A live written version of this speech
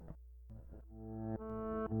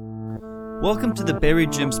Welcome to the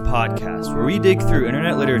Buried Gems podcast, where we dig through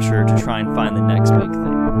internet literature to try and find the next big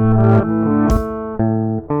thing.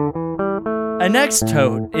 A next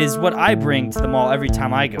tote is what I bring to the mall every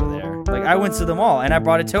time I go there. Like, I went to the mall and I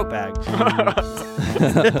brought a tote bag.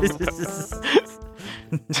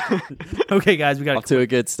 Okay, guys, we got off to a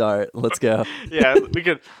good start. Let's go. Yeah, we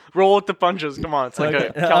could roll with the punches. Come on, it's like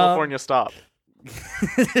a California stop.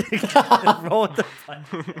 Roll with the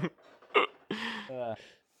punches.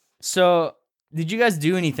 So, did you guys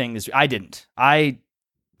do anything this week? I didn't.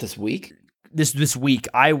 This week? This week,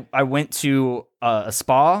 I went to a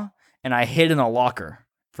spa and I hid in a locker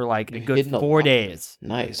for like a good 4 days.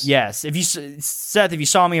 Nice. Yes. Seth, if you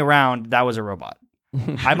saw me around, that was a robot.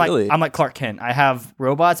 I'm like Clark Kent. I have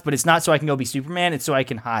robots, but it's not so I can go be Superman. It's so I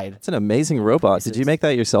can hide. It's an amazing robot. Did you make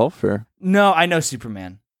that yourself, or? No, I know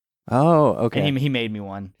Superman. Oh, okay. And he made me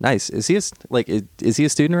one. Nice. Is he a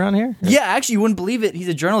student around here? Yeah, actually, you wouldn't believe it. He's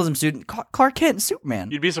a journalism student. Clark Kent and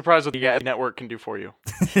Superman. You'd be surprised what the network can do for you.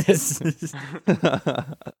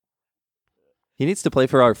 He needs to play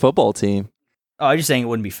for our football team. Oh, I'm just saying it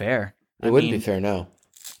wouldn't be fair. It wouldn't be fair, no.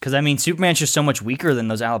 Because, I mean, Superman's just so much weaker than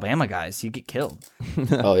those Alabama guys. He'd get killed.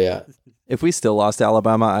 Oh, yeah. If we still lost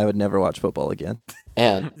Alabama, I would never watch football again.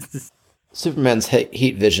 And Superman's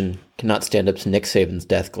heat vision cannot stand up to Nick Saban's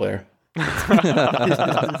death glare.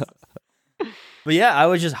 But yeah, I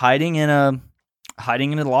was just hiding in a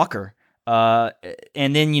locker.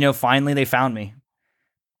 And then, finally they found me.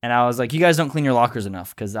 And I was like, you guys don't clean your lockers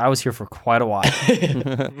enough, because I was here for quite a while.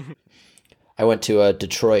 I went to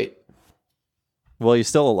Detroit. Well, you're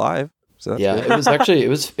still alive. So that's good. It was actually,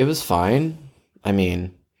 it was fine. I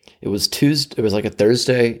mean, it was Tuesday. It was like a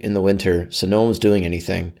Thursday in the winter, so no one was doing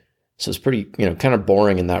anything. So it's pretty, kind of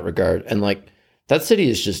boring in that regard. And like that city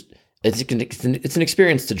is just, it's an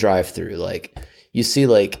experience to drive through. Like you see,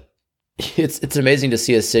 like it's amazing to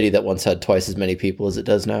see a city that once had twice as many people as it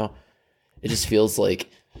does now. It just feels like,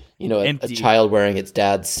 a child wearing its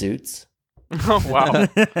dad's suits. Oh, wow.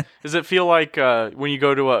 Does it feel like when you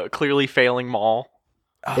go to a clearly failing mall?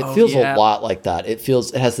 It feels a lot like that. It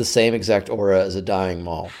has the same exact aura as a dying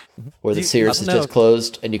mall, where the Sears is just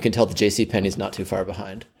closed, and you can tell the JCPenney's not too far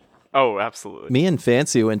behind. Oh, absolutely. Me and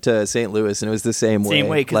Fancy went to St. Louis, and it was the same way. Same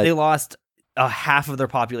way, because they lost half of their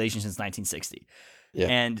population since 1960. Yeah.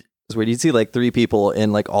 And where you'd see like 3 people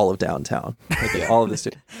in like all of downtown, all of the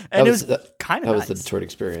street. And it was kind of that was the Detroit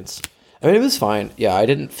experience. I mean, it was fine. Yeah, I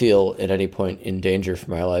didn't feel at any point in danger for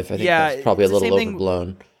my life. I think that's probably a little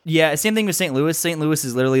overblown. Yeah, same thing with St. Louis. St. Louis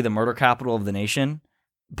is literally the murder capital of the nation,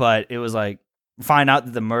 but it was like, find out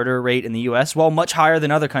that the murder rate in the U.S., while much higher than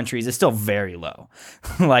other countries, is still very low.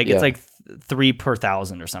 It's like 3 per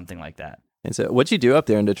 1,000 or something like that. And so what'd you do up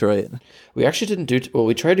there in Detroit? We actually didn't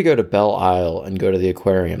we tried to go to Belle Isle and go to the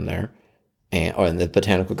aquarium there, and the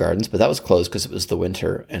botanical gardens, but that was closed because it was the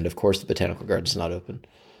winter, and of course the botanical garden's not open.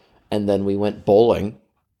 And then we went bowling,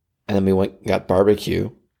 and then we got barbecue,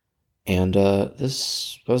 and that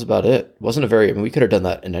was about it. It wasn't we could have done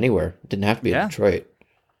that in anywhere. It didn't have to be in Detroit.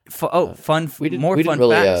 Fun. We didn't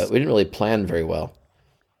facts. We didn't really plan very well.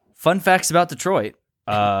 Fun facts about Detroit.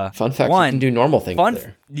 Fun fact: you can do normal things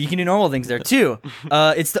there. You can do normal things there too.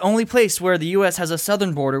 It's the only place where the U.S. has a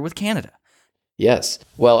southern border with Canada. Yes.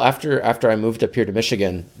 Well, after I moved up here to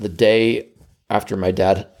Michigan, the day after my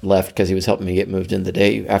dad left, because he was helping me get moved in, the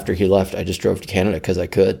day after he left, I just drove to Canada because I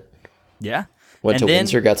could. Yeah. Went to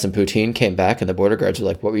Windsor, got some poutine, came back, and the border guards were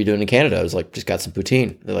like, "What were you doing in Canada?" I was like, "Just got some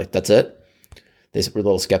poutine." They're like, "That's it?" They were a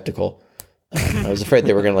little skeptical. I was afraid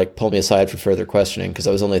they were going to pull me aside for further questioning, because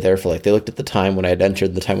I was only there for they looked at the time when I had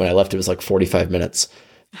entered, the time when I left, it was 45 minutes.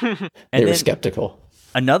 They were skeptical.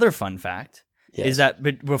 Another fun fact is that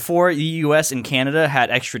before the U.S. and Canada had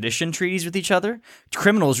extradition treaties with each other,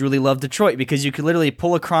 criminals really loved Detroit, because you could literally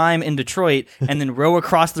pull a crime in Detroit and then row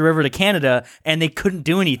across the river to Canada, and they couldn't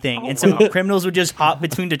do anything. And so criminals would just hop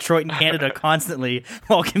between Detroit and Canada constantly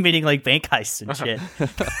while committing bank heists and shit.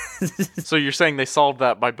 So you're saying they solved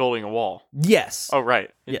that by building a wall? Yes. Oh,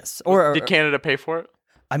 right. Yes. Did Canada pay for it?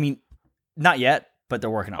 I mean, not yet, but they're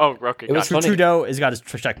working on it. Oh, okay. It was funny. Trudeau has got his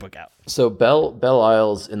checkbook out. So Belle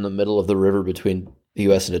Isle's in the middle of the river between the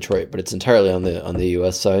U.S. and Detroit, but it's entirely on the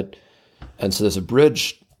U.S. side. And so there's a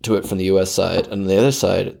bridge to it from the U.S. side, and on the other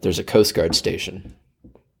side, there's a Coast Guard station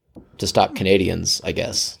to stop Canadians, I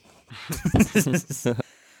guess.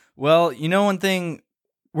 Well, one thing,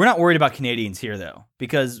 we're not worried about Canadians here, though,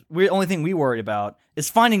 because the only thing we worried about is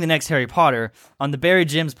finding the next Harry Potter on the Buried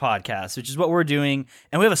Gems podcast, which is what we're doing,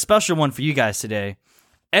 and we have a special one for you guys today.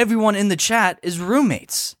 Everyone in the chat is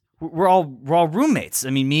roommates. We're all roommates.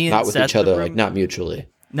 I mean, me and not with Seth each other, not mutually.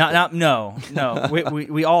 No.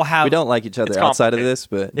 We all have. We don't like each other It's outside of complicated. this,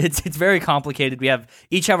 but It's very complicated. We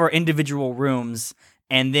each have our individual rooms,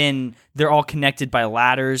 and then they're all connected by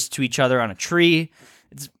ladders to each other on a tree.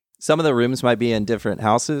 some of the rooms might be in different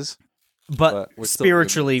houses. But We're still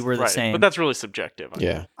spiritually, we're the Right. same. But that's really subjective.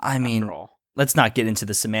 Yeah. I mean, After all. let's not get into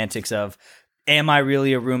the semantics of, am I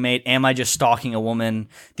really a roommate? Am I just stalking a woman?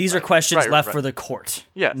 These are questions Right, left right. for the court,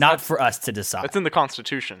 Yes, not that's- for us to decide. That's in the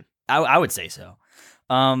Constitution. I would say so.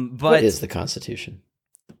 What But is the Constitution?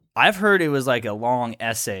 I've heard it was like a long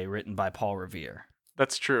essay written by Paul Revere.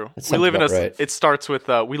 That's true. That We sounds live in a. about right. It starts with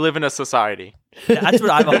we live in a society. That's what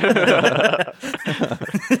I've.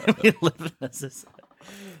 We live in a society.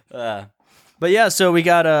 But yeah, so we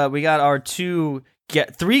got our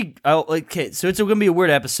three. Oh, okay. So it's going to be a weird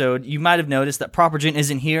episode. You might have noticed that Proper Gent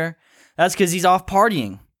isn't here. That's because he's off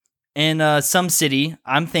partying in some city.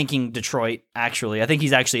 I'm thinking Detroit. Actually, I think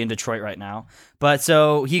he's actually in Detroit right now. But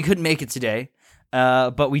so he couldn't make it today.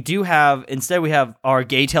 But we have our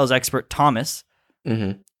Gay Tales expert Thomas.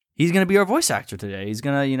 Mm-hmm. He's going to be our voice actor today. He's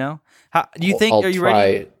going to, how do you think? Are you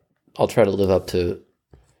ready? I'll try to live up to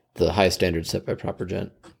the high standards set by Proper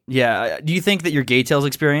Gent. Yeah. Do you think that your Gay Tales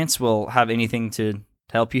experience will have anything to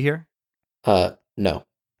help you here? No.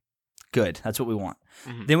 Good. That's what we want.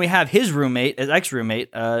 Mhm. Then we have his roommate, his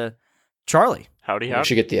ex-roommate, Charlie. Howdy, We howdy.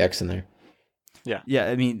 should get the X in there. Yeah.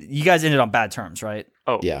 I mean, you guys ended on bad terms, right?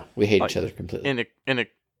 Oh, Yeah, we hate Like, each other completely. in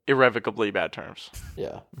irrevocably bad terms.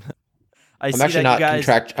 Yeah. I I'm see actually that not you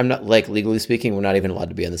guys. I'm not, like, legally speaking, we're not even allowed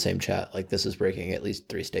to be in the same chat. Like, this is breaking at least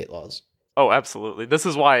 3 state laws. Oh, absolutely. This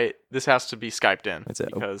is why this has to be Skyped in That's it.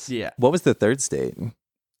 because Yeah. What was the third state? Would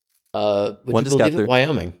One you just got believe it? through.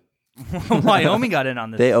 Wyoming. Wyoming got in on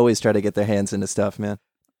this. They always try to get their hands into stuff, man.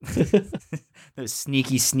 Those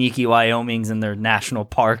sneaky Wyomings in their national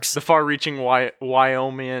parks. the far-reaching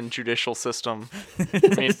Wyomingian judicial system.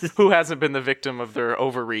 I mean, who hasn't been the victim of their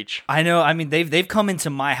overreach? I know. I mean, they've come into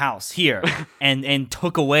my house here and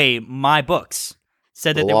took away my books.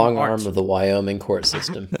 Said The that they long were art. arm of the Wyoming court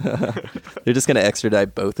system. They're just gonna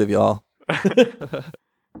extradite both of y'all.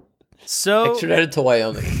 So Extradited to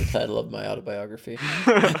Wyoming is the title of my autobiography.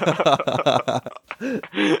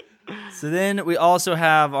 So then we also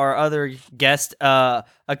have our other guest, a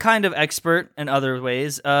kind of expert in other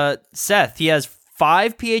ways, Seth. He has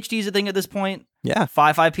 5 PhDs, I think, at this point. Yeah.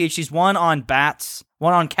 Five PhDs, 1 on bats,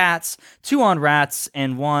 1 on cats, 2 on rats,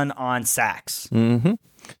 and 1 on sacks. Mm-hmm.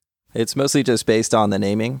 It's mostly just based on the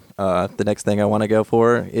naming. The next thing I want to go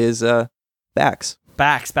for is backs.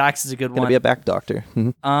 Backs is a good Gonna one. be a back doctor.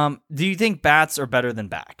 Mhm. Do you think bats are better than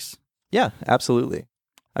backs? Yeah, absolutely.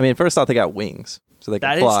 I mean, first off, they got wings, so they can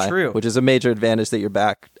That is fly, true. which is a major advantage that your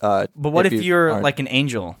back. But what if you you're aren't- like an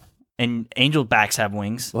angel, and angel backs have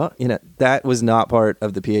wings? Well, that was not part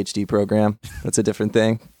of the PhD program. That's a different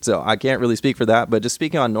thing. So I can't really speak for that. But just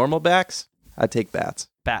speaking on normal backs, I'd take bats.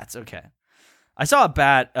 Bats, okay. I saw a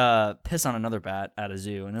bat piss on another bat at a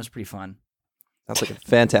zoo, and it was pretty fun. Sounds like a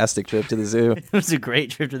fantastic trip to the zoo. It was a great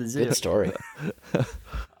trip to the zoo. Good story.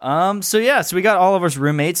 So we got all of us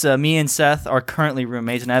roommates. Me and Seth are currently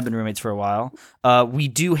roommates, and have been roommates for a while. We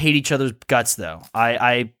do hate each other's guts, though.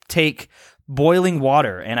 I take boiling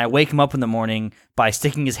water, and I wake him up in the morning by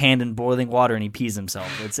sticking his hand in boiling water, and he pees himself.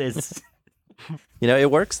 It's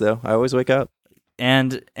It works though. I always wake up.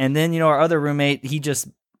 and then our other roommate,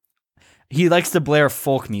 he likes to blare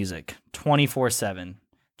folk music 24/7,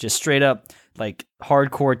 just straight up like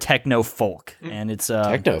hardcore techno folk, and it's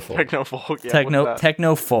Technophile. Techno folk. Yeah,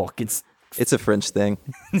 techno folk. It's It's a French thing.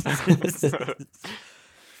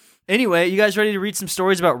 Anyway, you guys ready to read some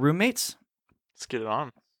stories about roommates? Let's get it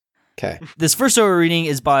on. Okay. This first story we're reading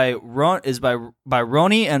is by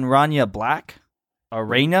Roni and Rania Black.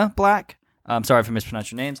 Raina Black. I'm sorry if I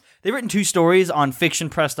mispronounced your names. They've written 2 stories on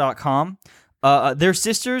fictionpress.com. They're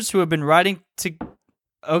sisters who have been writing to...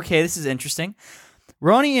 Okay, this is interesting.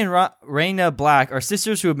 Roni and Raina Black are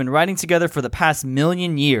sisters who have been writing together for the past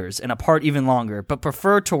 1,000,000 years and apart even longer, but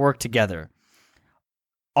prefer to work together.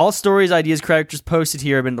 All stories, ideas, characters posted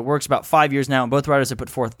here have been in the works about 5 years now, and both writers have put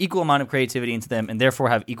forth equal amount of creativity into them and therefore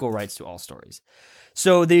have equal rights to all stories.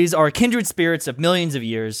 So these are kindred spirits of millions of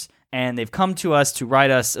years, and they've come to us to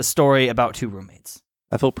write us a story about 2 roommates.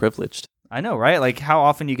 I feel privileged. I know, right? Like, how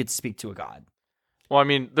often do you get to speak to a god? Well, I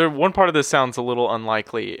mean, one part of this sounds a little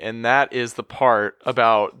unlikely, and that is the part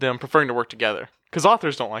about them preferring to work together. Because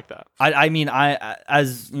authors don't like that.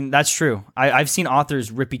 That's true. I've seen authors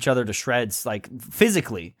rip each other to shreds, like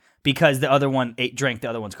physically, because the other one drank the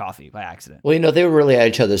other one's coffee by accident. Well, they were really at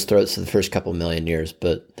each other's throats for the first couple million years,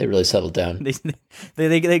 but they really settled down.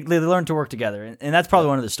 They learn to work together, and that's probably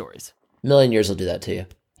one of the stories. A million years will do that to you.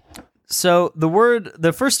 So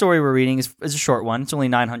the first story we're reading is a short one. It's only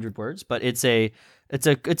 900 words, but it's a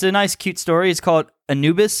nice, cute story. It's called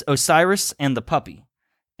Anubis, Osiris, and the Puppy,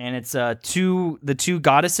 and it's the two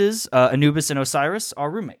goddesses, Anubis and Osiris,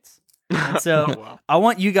 are roommates. And so Wow. I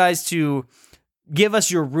want you guys to give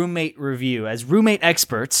us your roommate review as roommate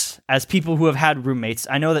experts, as people who have had roommates.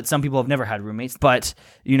 I know that some people have never had roommates, but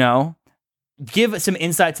give some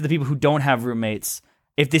insight to the people who don't have roommates,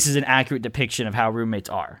 if this is an accurate depiction of how roommates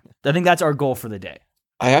are. I think that's our goal for the day.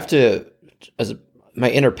 I have to, my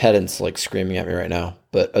inner pedant's like screaming at me right now,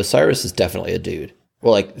 but Osiris is definitely a dude.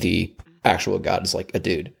 Well, like the actual god is like a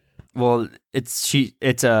dude. Well,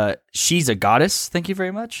 she's a goddess. Thank you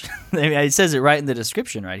very much. It says it right in the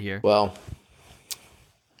description right here. Well,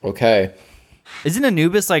 okay. Isn't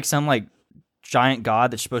Anubis like some like giant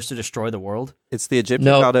god that's supposed to destroy the world? It's the Egyptian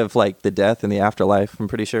No. god of like the death and the afterlife, I'm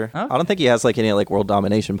pretty sure. Okay. I don't think he has like any like world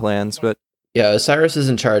domination plans, but Yeah, Osiris is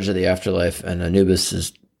in charge of the afterlife, and Anubis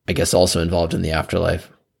is, I guess, also involved in the afterlife.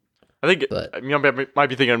 I think But- I might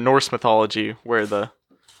be thinking of Norse mythology, where the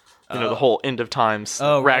the whole end of times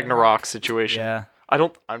Ragnarok situation. Yeah, I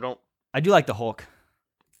don't. I do like the Hulk.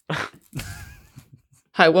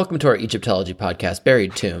 Hi, welcome to our Egyptology podcast,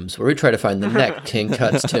 Buried Tombs, where we try to find the next King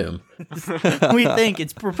Tut's tomb.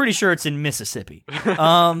 We're pretty sure it's in Mississippi.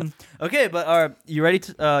 Okay, but you ready?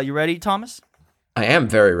 You ready, Thomas? I am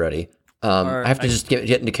very ready. Or I have to just get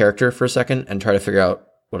into character for a second and try to figure out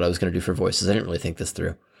what I was going to do for voices. I didn't really think this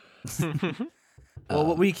through. Well,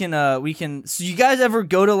 what we can. So, you guys ever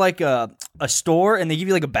go to like a store and they give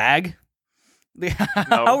you like a bag?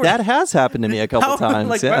 How- that has happened to me a couple how- times.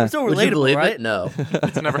 Like, yeah. so Would you relatable, believe right? it? No.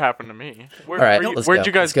 It's never happened to me. All right, where'd let's you go.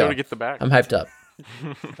 guys Let's go go. to get the bag? I'm hyped up.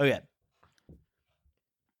 Okay.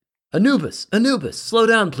 Anubis, slow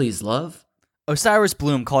down, please, love. Osiris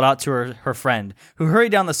Bloom called out to her friend, who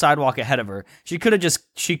hurried down the sidewalk ahead of her. She could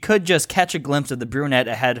just catch a glimpse of the brunette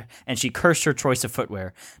ahead, and she cursed her choice of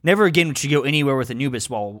footwear. Never again would she go anywhere with Anubis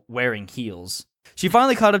while wearing heels. She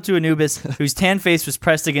finally caught up to Anubis, whose tan face was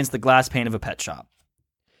pressed against the glass pane of a pet shop.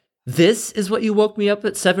 This is what you woke me up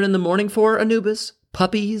at 7 a.m. for, Anubis?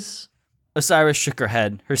 Puppies? Osiris shook her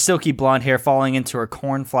head, her silky blonde hair falling into her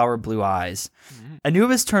cornflower blue eyes.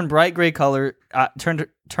 Anubis turned bright gray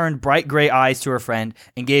eyes to her friend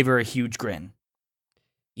and gave her a huge grin.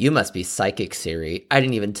 You must be psychic, Siri. I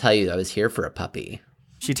didn't even tell you I was here for a puppy.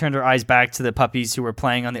 She turned her eyes back to the puppies who were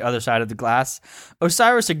playing on the other side of the glass.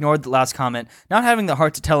 Osiris ignored the last comment, not having the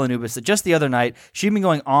heart to tell Anubis that just the other night she'd been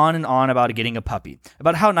going on and on about getting a puppy,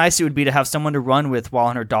 about how nice it would be to have someone to run with while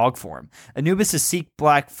in her dog form. Anubis' sleek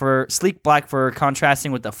black fur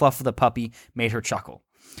contrasting with the fluff of the puppy made her chuckle.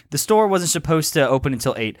 The store wasn't supposed to open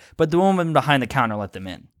until 8, but the woman behind the counter let them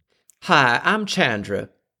in. Hi, I'm Chandra.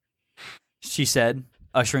 She said,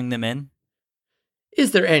 ushering them in.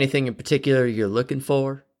 Is there anything in particular you're looking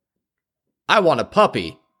for? I want a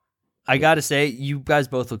puppy. I gotta say, you guys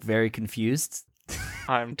both look very confused.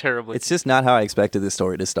 I'm terribly. It's just not how I expected this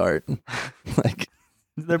story to start. Like,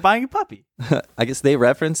 They're buying a puppy. I guess they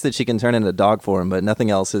referenced that she can turn into dog form, but nothing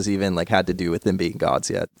else has even like had to do with them being gods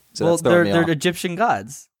yet. So Well, that's throwing me they're off. Egyptian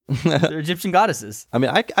gods. They're Egyptian goddesses. I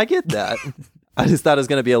mean, I get that. I just thought it was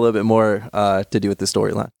going to be a little bit more to do with the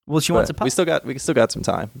storyline. Well, she wants a But puppy. we still got some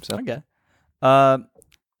time. So Okay.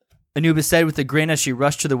 Anubis said with a grin as she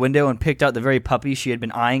rushed to the window and picked out the very puppy she had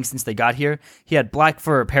been eyeing since they got here. He had black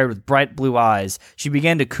fur paired with bright blue eyes. She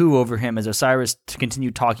began to coo over him as Osiris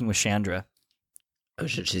continued talking with Chandra. Oh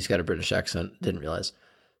shit, she's got a British accent. Didn't realize.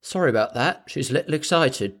 Sorry about that. She's a little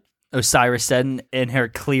excited. Osiris said in her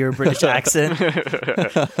clear British accent.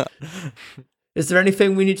 Is there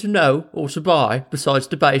anything we need to know or to buy besides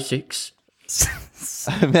the basics?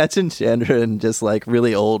 I imagine Chandra in just like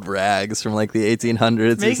really old rags from like the 1800s or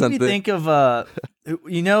Makes me something. think of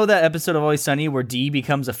you know that episode of Always Sunny where Dee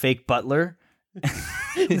becomes a fake butler.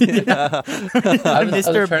 I was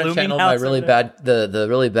trying to channel my really bad the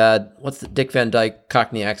really bad what's the Dick Van Dyke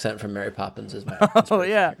Cockney accent from Mary Poppins is my Oh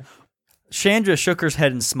yeah. Chandra shook her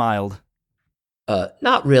head and smiled.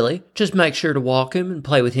 Not really. Just make sure to walk him and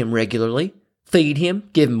play with him regularly. Feed him,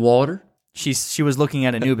 give him water. She was looking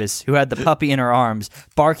at Anubis, who had the puppy in her arms,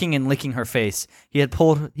 barking and licking her face. He had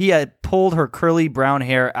pulled her curly brown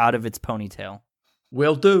hair out of its ponytail.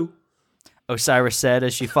 Will do. Osiris said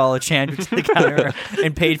as she followed Chandra to the counter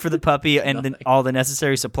and paid for the puppy and all the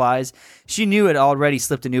necessary supplies. She knew it already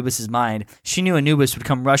slipped Anubis' mind. She knew Anubis would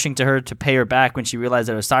come rushing to her to pay her back when she realized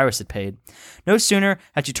that Osiris had paid. No sooner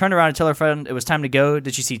had she turned around to tell her friend it was time to go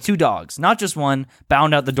did she see two dogs, not just one,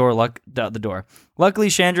 bound out the door. Luckily,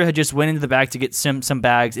 Chandra had just went into the back to get some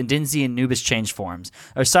bags and didn't see Anubis change forms.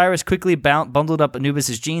 Osiris quickly bundled up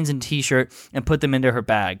Anubis's jeans and t-shirt and put them into her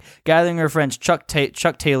bag, gathering her friends Chuck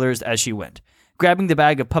Taylor's as she went. Grabbing the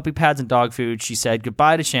bag of puppy pads and dog food, she said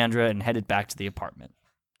goodbye to Chandra and headed back to the apartment.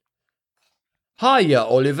 Hiya,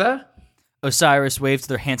 Oliver. Osiris waved to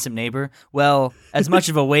their handsome neighbor. Well, as much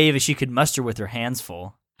of a wave as she could muster with her hands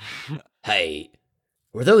full. Hey,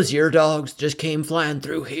 were those your dogs just came flying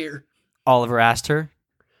through here? Oliver asked her.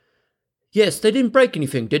 Yes, they didn't break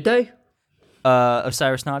anything, did they?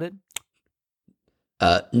 Osiris nodded.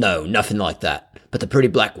 No, nothing like that. But the pretty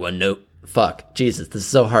black one, no. Fuck, Jesus, this is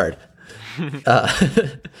so hard.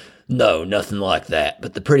 No, nothing like that.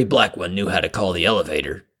 But the pretty black one knew how to call the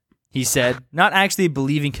elevator. He said, not actually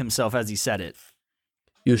believing himself as he said it.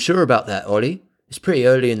 You sure about that, Ollie? It's pretty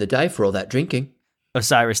early in the day for all that drinking.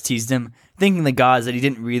 Osiris teased him, thinking the gods that he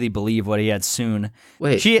didn't really believe what he had soon.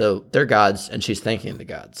 Wait, so they're gods, and she's thanking the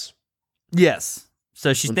gods. Yes.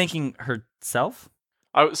 So she's thanking herself?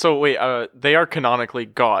 So wait, they are canonically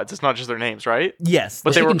gods. It's not just their names, right? Yes.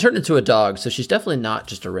 But she can turn into a dog, so she's definitely not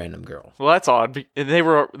just a random girl. Well, that's odd. They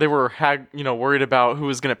were worried about who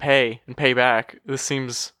was going to pay and pay back. This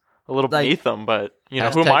seems a little beneath them, but who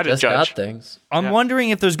am I to judge? Things. I'm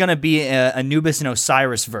wondering if there's going to be a Anubis and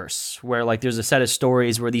Osiris verse where like there's a set of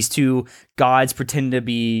stories where these two gods pretend to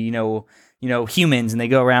be humans and they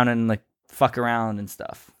go around and like fuck around and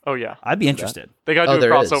stuff. Oh yeah, I'd be interested. They got to do a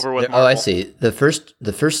crossover with Marvel. Oh, I see. The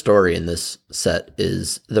first story in this set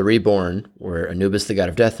is the Reborn, where Anubis, the god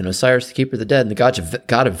of death, and Osiris, the keeper of the dead, and the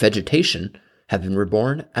god of vegetation have been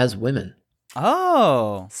reborn as women.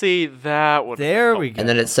 Oh, see that one. There we go. And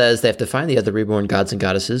then it says they have to find the other reborn gods and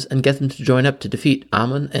goddesses and get them to join up to defeat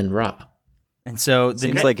Amun and Ra. And so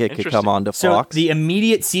seems like it could come on to Fox. So the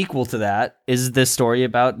immediate sequel to that is this story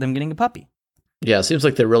about them getting a puppy. Yeah, it seems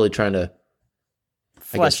like they're really trying to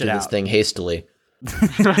flesh it out. This thing hastily. we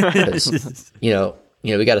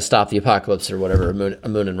got to stop the apocalypse or whatever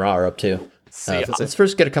Amun and Ra are up to. Let's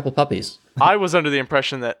first get a couple puppies. I was under the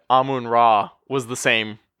impression that Amun Ra was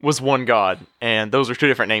one god, and those are two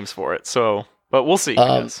different names for it. So, but we'll see.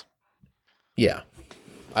 Yeah,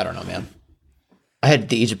 I don't know, man. I had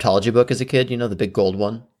the Egyptology book as a kid. The big gold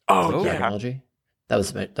one. Oh yeah, Egyptology. That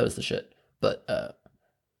was the shit. But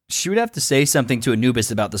she would have to say something to Anubis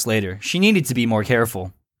about this later. She needed to be more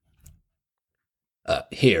careful.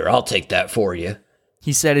 Here, I'll take that for you.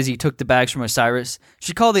 He said as he took the bags from Osiris.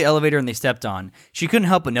 She called the elevator and they stepped on. She couldn't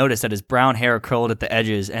help but notice that his brown hair curled at the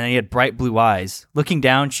edges and he had bright blue eyes. Looking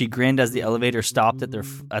down, she grinned as the elevator stopped at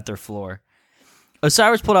their floor.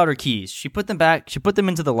 Osiris pulled out her keys. She put them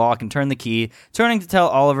into the lock and turned the key, turning to tell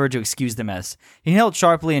Oliver to excuse the mess. He inhaled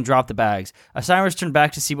sharply and dropped the bags. Osiris turned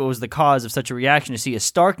back to see what was the cause of such a reaction to see a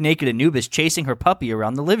stark naked Anubis chasing her puppy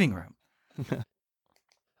around the living room.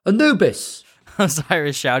 Anubis!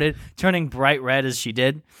 Osiris shouted, turning bright red as she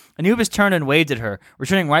did. Anubis turned and waved at her,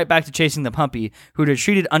 returning right back to chasing the puppy, who had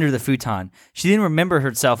retreated under the futon. She didn't remember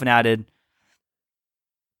herself and added,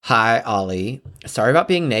 "Hi, Ollie. Sorry about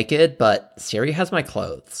being naked, but Siri has my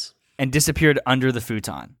clothes." And disappeared under the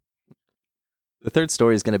futon. The third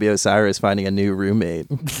story is going to be Osiris finding a new roommate.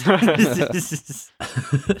 This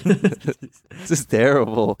is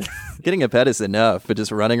terrible. Getting a pet is enough, but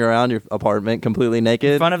just running around your apartment completely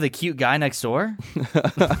naked in front of the cute guy next door?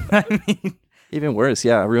 I mean, even worse,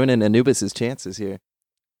 yeah, ruining Anubis's chances here.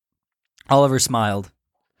 Oliver smiled.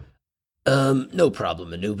 No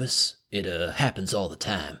problem, Anubis. It happens all the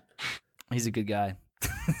time. He's a good guy.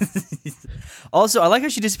 Also, I like how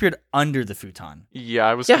she disappeared under the futon. Yeah,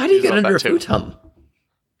 I was. Yeah, how do you get under a futon?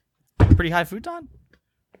 Pretty high futon?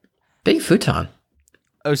 Big futon.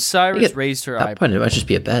 Osiris raised her eyebrow. At that point, it might just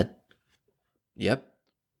be a bed. Yep.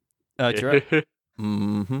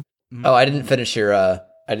 Mm-hmm. Oh, I didn't finish your. I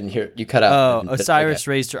didn't hear you cut out. Oh, Osiris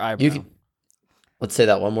raised her eyebrow. Let's say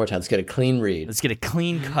that one more time. Let's get a clean read. Let's get a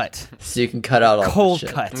clean cut. So you can cut out all cold the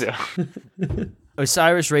shit. cut. Yeah.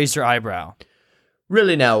 Osiris raised her eyebrow.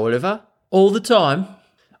 Really now, Oliver? All the time?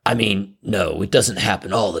 I mean, no, it doesn't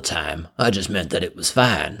happen all the time. I just meant that it was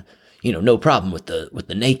fine. No problem with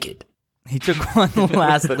the naked. He took one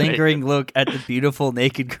last lingering look at the beautiful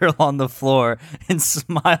naked girl on the floor and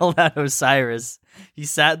smiled at Osiris. He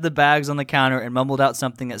sat the bags on the counter and mumbled out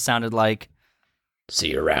something that sounded like,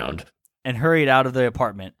 "See you around," and hurried out of the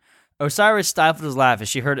apartment. Osiris stifled his laugh as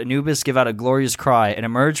she heard Anubis give out a glorious cry and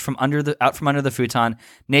emerged from under the futon,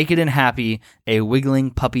 naked and happy, a wiggling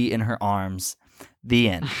puppy in her arms. The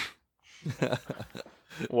end.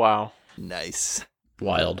 Wow. Nice.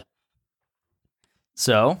 Wild.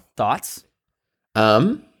 So, thoughts?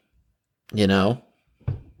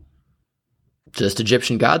 Just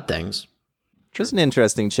Egyptian god things. Just an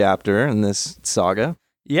interesting chapter in this saga.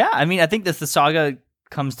 Yeah, I mean, I think that the saga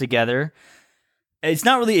comes together. It's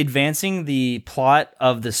not really advancing the plot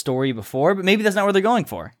of the story before, but maybe that's not what they're going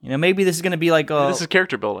for. Maybe this is going to be like a... This is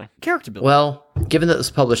character building. Character building. Well, given that it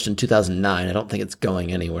was published in 2009, I don't think it's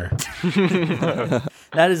going anywhere.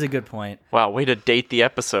 That is a good point. Wow, way to date the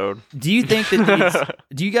episode. Do you think that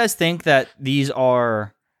do you guys think that these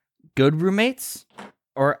are good roommates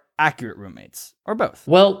or accurate roommates or both?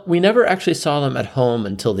 Well, we never actually saw them at home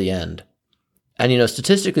until the end. And,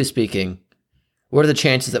 statistically speaking, what are the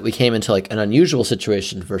chances that we came into like an unusual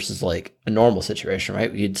situation versus like a normal situation,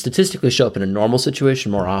 right? You'd statistically show up in a normal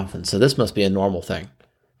situation more often. So this must be a normal thing.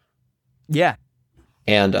 Yeah.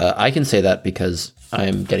 And I can say that because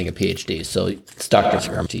I'm getting a PhD. So it's Dr.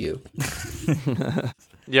 Serum to you.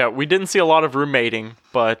 Yeah, we didn't see a lot of roommating,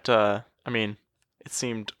 but it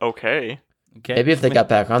seemed okay. Maybe if they got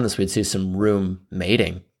back on this, we'd see some room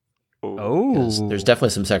mating. Oh. There's definitely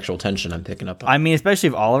some sexual tension I'm picking up on. I mean, especially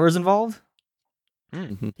if Oliver's involved.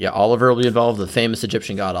 Mm-hmm. Yeah, Oliver will be involved, the famous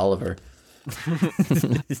Egyptian god Oliver.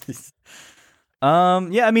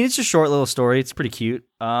 Yeah, I mean, it's a short little story. It's pretty cute.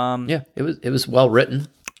 Yeah, it was well written.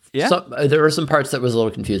 Yeah. There were some parts that was a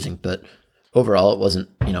little confusing, but overall it wasn't,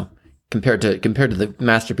 compared to the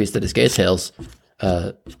masterpiece that is Gay Tales,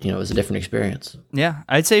 it was a different experience. Yeah,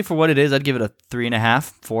 I'd say for what it is, I'd give it a 3.5,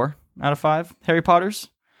 4 out of 5 Harry Potters.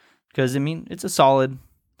 Because, I mean, it's a solid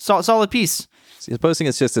piece. Supposing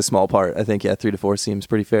it's just a small part, I think, 3 to 4 seems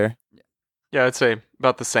pretty fair. Yeah, I'd say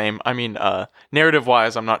about the same. I mean,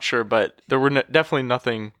 narrative-wise, I'm not sure, but there were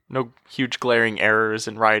definitely no huge glaring errors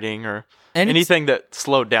in writing or anything that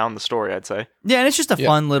slowed down the story, I'd say. Yeah, and it's just a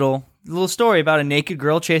fun little story about a naked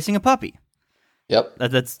girl chasing a puppy. Yep.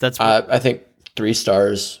 That's. I think 3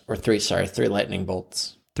 stars or 3 lightning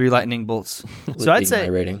bolts. 3 lightning bolts. So I'd say my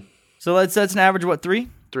rating. So that's an average of what, 3?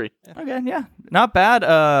 3. Okay, yeah, not bad.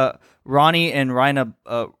 Ronnie and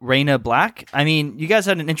Raina Black. I mean, you guys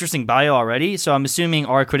had an interesting bio already, so I'm assuming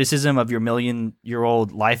our criticism of your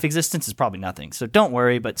million-year-old life existence is probably nothing. So don't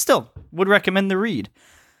worry, but still, would recommend the read.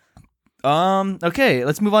 Okay,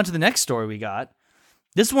 let's move on to the next story we got.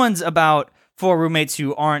 This one's about 4 roommates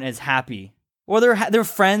who aren't as happy. Or they're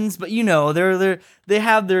friends, but they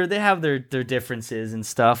have their differences and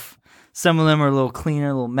stuff. Some of them are a little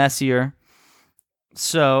cleaner, a little messier.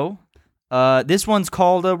 So, this one's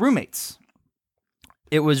called Roommates.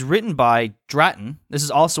 It was written by Dratton. This is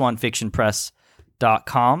also on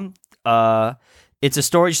fictionpress.com. It's a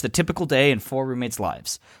story, just a typical day in 4 roommates'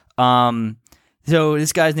 lives. So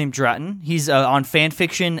this guy's named Dratton. He's on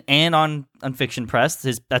fanfiction and on Fiction Press.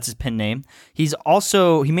 That's his pen name. He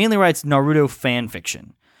mainly writes Naruto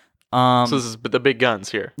fanfiction. So this is the big guns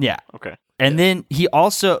here. Yeah. Okay. And then he's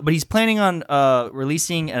planning on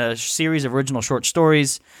releasing a series of original short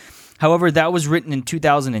stories. However, that was written in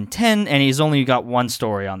 2010, and he's only got 1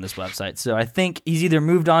 story on this website. So I think he's either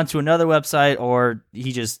moved on to another website or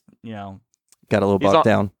he just, got a little bogged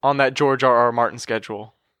down on that George R.R. Martin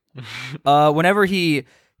schedule. Whenever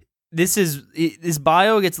this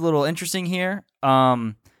bio gets a little interesting here.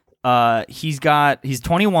 He's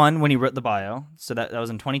 21 when he wrote the bio, so that was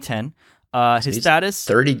in 2010. His status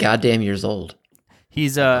 30 goddamn years old.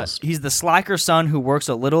 He's the slacker son who works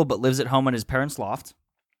a little but lives at home in his parents' loft.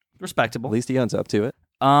 Respectable. At least he owns up to it.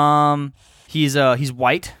 He's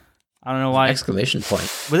white. I don't know why. Exclamation point.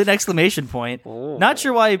 With an exclamation point. Oh. Not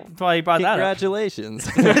sure why he brought that up. Congratulations.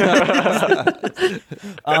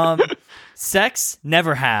 Sex,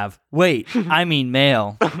 never have. Wait, I mean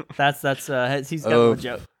male. That's he's got a little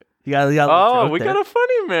joke. You got a little joke we there. got a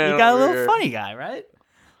funny man. You got a little funny guy, right?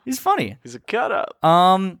 He's funny. He's a cut up.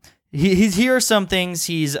 Here are some things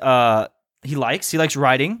he likes. He likes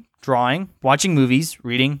writing, drawing, watching movies,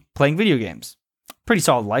 reading, playing video games. Pretty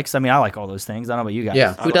solid likes. I mean, I like all those things. I don't know about you guys.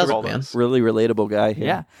 Yeah, who doesn't, man? Really relatable guy here.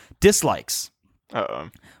 Yeah. Dislikes. Uh-oh.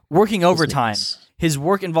 Working overtime. His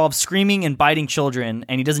work involves screaming and biting children,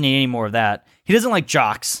 and he doesn't need any more of that. He doesn't like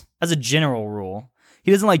jocks, as a general rule.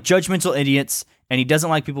 He doesn't like judgmental idiots, and he doesn't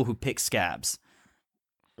like people who pick scabs.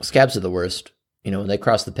 Scabs are the worst. When they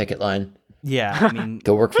cross the picket line. Yeah, I mean...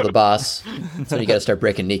 Go work for the boss. So you got to start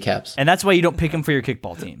breaking kneecaps. And that's why you don't pick them for your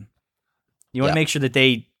kickball team. You want to make sure that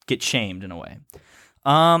they get shamed in a way.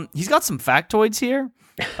 He's got some factoids here.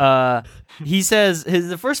 He says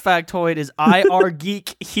the first factoid is IR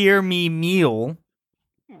geek hear me meal.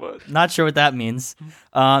 What? Not sure what that means.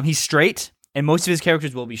 He's straight, and most of his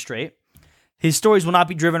characters will be straight. His stories will not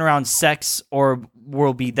be driven around sex or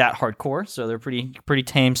will be that hardcore, so they're pretty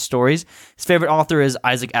tame stories. His favorite author is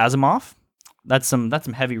Isaac Asimov. That's some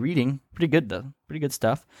heavy reading. Pretty good though. Pretty good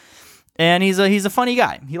stuff. And he's a funny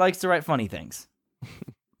guy. He likes to write funny things.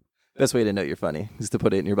 Best way to know you're funny is to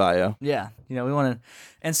put it in your bio. Yeah, we want to.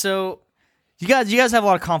 And so, you guys have a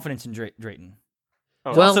lot of confidence in Drayton.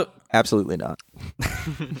 Oh, Well, Also, Absolutely not.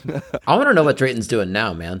 I want to know what Drayton's doing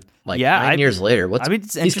now, man. Like 9 years later, it's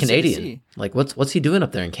he's interesting to Canadian. see. Like what's he doing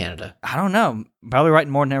up there in Canada? I don't know. Probably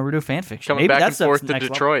writing more Naruto fan fiction. Coming Maybe back and that's the forth to next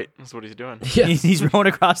level. Detroit is what he's doing. Yeah. He's rowing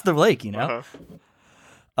across the lake.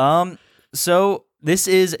 Uh-huh. So this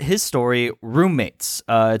is his story, Roommates.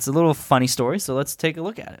 It's a little funny story, so let's take a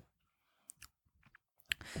look at it.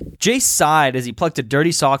 Jace sighed as he plucked a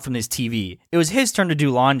dirty sock from his TV. It was his turn to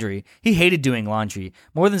do laundry. He hated doing laundry.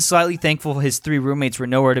 More than slightly thankful his 3 roommates were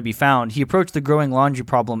nowhere to be found, he approached the growing laundry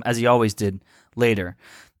problem as he always did later.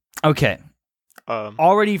 Okay.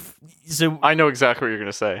 So I know exactly what you're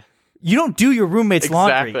gonna say. you don't do your roommate's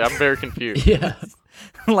Exactly. laundry. I'm very confused. Yeah.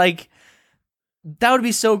 Like, that would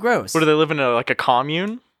be so gross. What do they live in a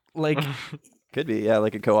commune? Like, Could be, yeah,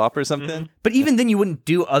 like a co-op or something. but even then, you wouldn't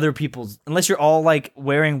do other people's unless you're all like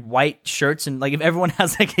wearing white shirts and like if everyone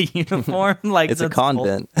has like a uniform, like It's a that's cool.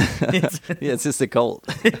 convent. Yeah, it's just a cult.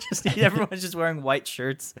 Everyone's just wearing white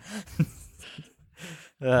shirts.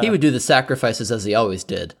 He would do the sacrifices as he always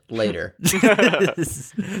did later.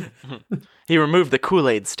 He removed the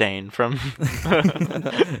Kool-Aid stain from.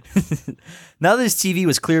 Now that his TV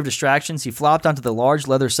was clear of distractions, he flopped onto the large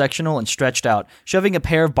leather sectional and stretched out, shoving a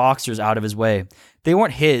pair of boxers out of his way. They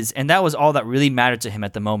weren't his, and that was all that really mattered to him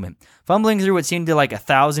at the moment. Fumbling through what seemed to like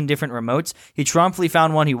 1,000 different remotes, he triumphantly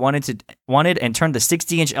found one he wanted and turned the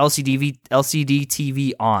 60-inch LCD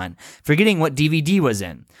TV on, forgetting what DVD was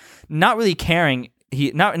in. Not really caring, he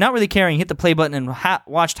hit the play button and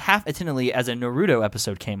watched half attentively as a Naruto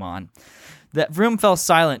episode came on. The room fell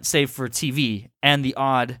silent save for TV and the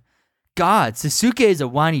odd, "God, Sasuke is a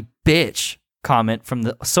whiny bitch" comment from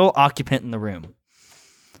the sole occupant in the room.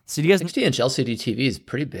 So do you guys? 60-inch LCD TV is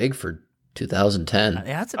pretty big for 2010. Yeah,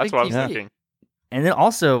 that's a That's big what I was TV. thinking. And then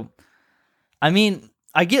also, I mean,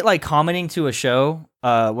 I get like commenting to a show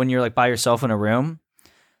when you're like by yourself in a room.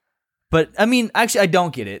 But I mean, actually, I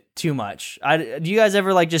don't get it too much. Do you guys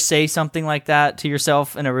ever like just say something like that to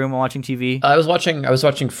yourself in a room while watching TV? I was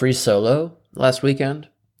watching Free Solo last weekend,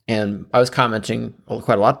 and I was commenting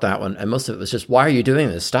quite a lot on that one, and most of it was just, "Why are you doing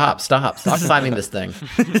this? Stop climbing this thing.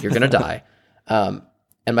 You're gonna die."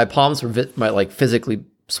 And my palms were physically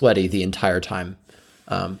sweaty the entire time.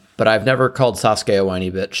 But I've never called Sasuke a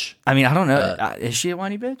whiny bitch. I mean, I don't know. Is she a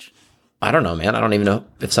whiny bitch? I don't know, man. I don't even know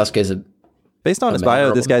if Sasuke's a. Based on his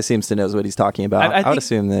bio, this guy seems to know what he's talking about. I would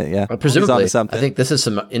assume that, yeah. Presumably, he's onto something. I think this is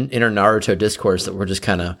some inner Naruto discourse that we're just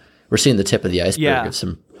we're seeing the tip of the iceberg of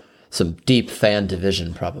some deep fan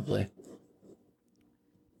division, probably.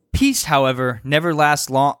 Peace, however, never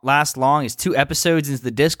lasts long as 2 episodes into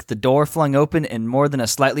the disc, the door flung open and more than a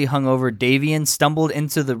slightly hungover Davian stumbled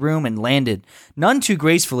into the room and landed, none too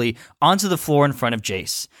gracefully, onto the floor in front of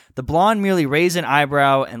Jace. The blonde merely raised an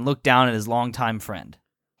eyebrow and looked down at his longtime friend.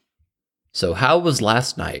 So how was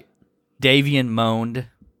last night? Davian moaned.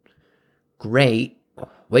 Great.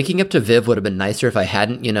 Waking up to Viv would have been nicer if I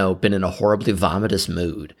hadn't, been in a horribly vomitous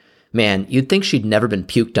mood. Man, you'd think she'd never been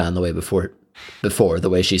puked on the way before the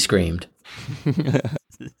way she screamed.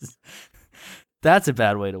 That's a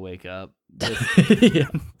bad way to wake up. Yeah.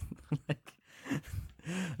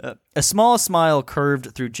 A small smile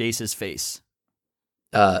curved through Jace's face.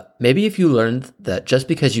 Maybe if you learned that just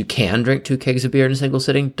because you can drink 2 kegs of beer in a single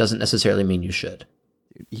sitting doesn't necessarily mean you should.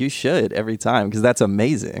 You should every time, because that's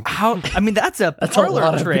amazing. That's a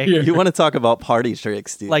parlor trick. You want to talk about party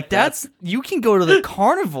tricks, dude. Like you can go to the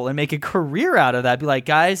carnival and make a career out of that. Be like,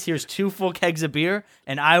 guys, here's 2 full kegs of beer,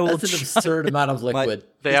 and I will. That's an absurd amount of liquid.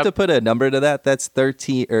 Just to put a number to that, that's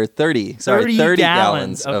 30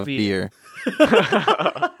 gallons of beer.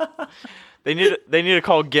 They need to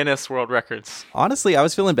call Guinness World Records. Honestly, I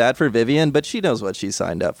was feeling bad for Vivian, but she knows what she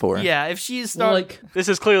signed up for. Yeah, if she's This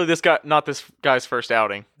is clearly not this guy's first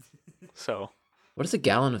outing. So, what does a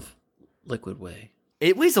gallon of liquid weigh?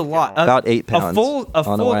 It weighs a lot. About 8 pounds. A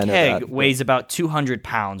full keg weighs about 200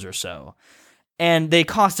 pounds or so, and they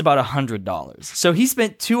cost about $100. So he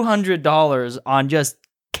spent $200 on just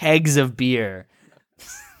kegs of beer.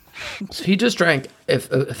 So he just drank. If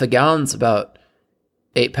a gallon's about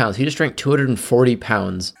 8 pounds, he just drank 240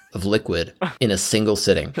 pounds of liquid in a single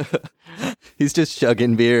sitting. He's just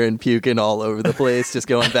chugging beer and puking all over the place, just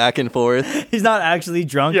going back and forth. He's not actually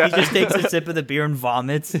drunk. Yeah. He just takes a sip of the beer and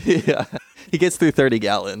vomits. Yeah. He gets through 30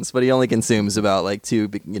 gallons, but he only consumes about like 2,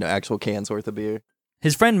 actual cans worth of beer.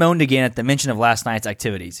 His friend moaned again at the mention of last night's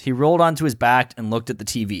activities. He rolled onto his back and looked at the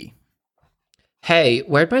TV. Hey,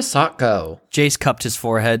 where'd my sock go? Jace cupped his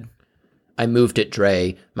forehead. I moved it,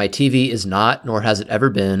 Dre. My TV is not, nor has it ever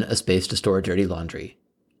been, a space to store dirty laundry.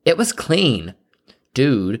 It was clean.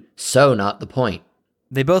 Dude, so not the point.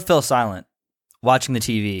 They both fell silent, watching the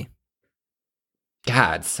TV.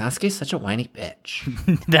 God, Sasuke's such a whiny bitch.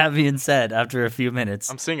 That being said, after a few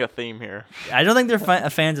minutes, I'm seeing a theme here. I don't think they're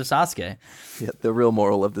fans of Sasuke. Yeah, the real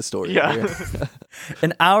moral of the story. Yeah. Here.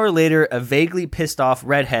 An hour later, a vaguely pissed off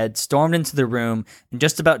redhead stormed into the room and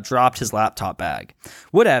just about dropped his laptop bag.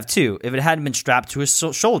 Would have, too, if it hadn't been strapped to his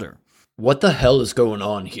shoulder. What the hell is going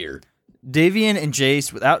on here? Davian and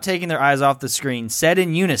Jace, without taking their eyes off the screen, said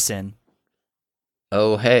in unison,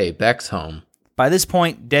 Oh, hey, Beck's home. By this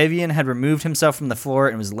point, Davian had removed himself from the floor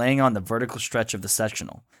and was laying on the vertical stretch of the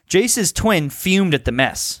sectional. Jace's twin fumed at the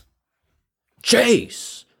mess.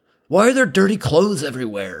 Jace, why are there dirty clothes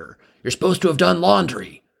everywhere? You're supposed to have done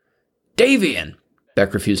laundry. Davian,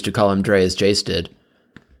 Beck refused to call him Dre as Jace did.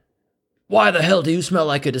 Why the hell do you smell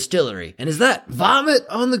like a distillery? And is that vomit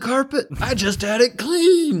on the carpet? I just had it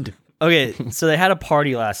cleaned. Okay, so they had a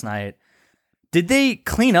party last night. Did they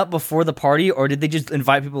clean up before the party, or did they just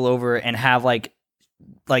invite people over and have like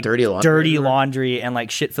dirty laundry and like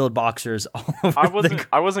shit-filled boxers all over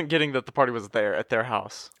I wasn't getting that the party was there at their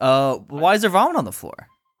house. Why is there vomit on the floor?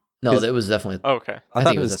 No, it was definitely... Okay. I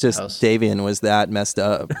thought it was just Davian was that messed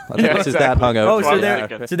up. I thought it was just that hungover.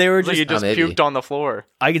 Oh, so they were just... You just puked on the floor.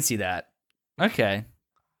 I could see that. Okay.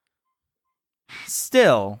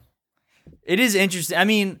 Still, it is interesting. I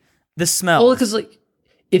mean, the smell. Well, because like,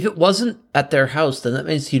 if it wasn't at their house, then that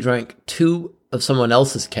means he drank 2 of someone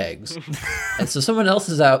else's kegs. And so someone else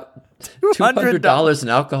is out $200 in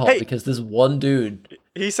alcohol because this one dude...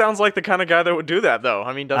 He sounds like the kind of guy that would do that, though.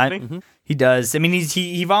 I mean, doesn't he? Mm-hmm. He does. I mean,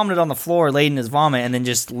 he vomited on the floor, laid in his vomit, and then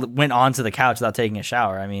just went onto the couch without taking a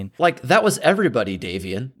shower. I mean... Like, that was everybody,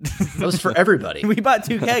 Davian. That was for everybody. We bought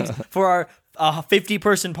 2 kegs for our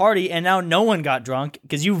 50-person party, and now no one got drunk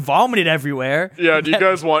because you vomited everywhere. Yeah, do you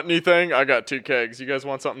guys want anything? I got 2 kegs. You guys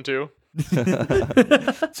want something, too?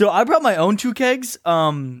 So I brought my own 2 kegs.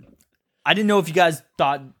 I didn't know if you guys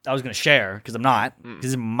thought I was going to share, because I'm not.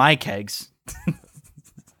 These are my kegs.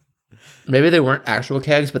 Maybe they weren't actual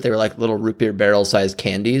kegs, but they were like little root beer barrel-sized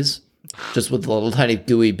candies, just with a little tiny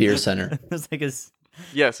gooey beer center. It's like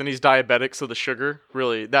Yes, and he's diabetic, so the sugar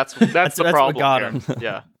really that's the problem. What got him.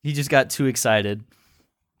 Yeah, he just got too excited.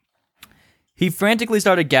 He frantically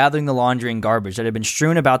started gathering the laundry and garbage that had been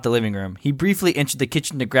strewn about the living room. He briefly entered the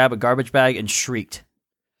kitchen to grab a garbage bag and shrieked.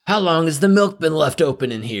 How long has the milk been left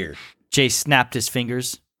open in here? Jace snapped his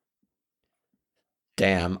fingers.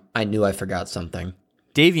 Damn, I knew I forgot something.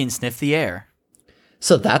 Davian sniffed the air.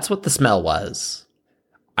 So that's what the smell was.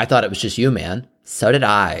 I thought it was just you, man. So did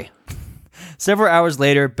I. Several hours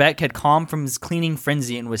later, Beck had calmed from his cleaning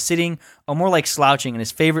frenzy and was sitting, or more like slouching, in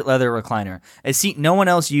his favorite leather recliner, a seat no one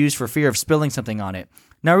else used for fear of spilling something on it.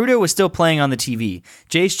 Naruto was still playing on the TV,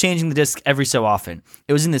 Jace changing the disc every so often.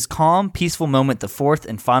 It was in this calm, peaceful moment the 4th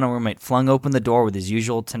and final roommate flung open the door with his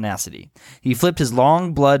usual tenacity. He flipped his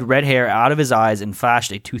long, blood red hair out of his eyes and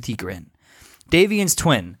flashed a toothy grin. Davian's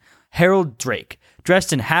twin, Harold Drake,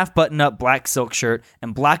 dressed in half-button-up black silk shirt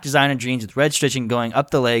and black designer jeans with red stitching going up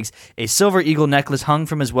the legs, a silver eagle necklace hung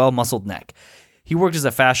from his well-muscled neck. He worked as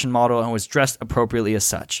a fashion model and was dressed appropriately as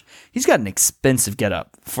such. He's got an expensive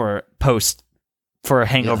getup for a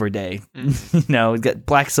hangover day. You know, he's got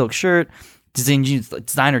black silk shirt,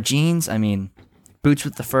 designer jeans, I mean, boots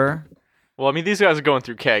with the fur. Well, I mean, these guys are going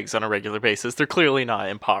through kegs on a regular basis. They're clearly not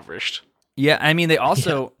impoverished. Yeah, I mean, they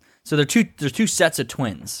also... Yeah. So there's 2 sets of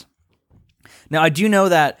twins. Now, I do know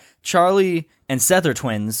that Charlie and Seth are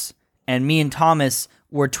twins, and me and Thomas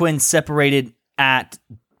were twins separated at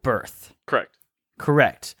birth.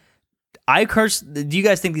 Correct. Do you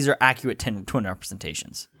guys think these are accurate twin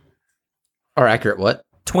representations? Or accurate what?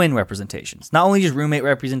 Twin representations. Not only just roommate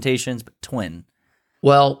representations, but twin.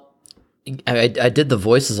 Well, I did the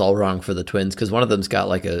voices all wrong for the twins because one of them's got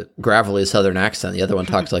like a gravelly southern accent. The other one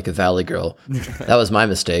talks like a valley girl. That was my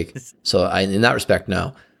mistake. So in that respect,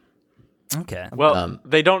 no. Okay. Well,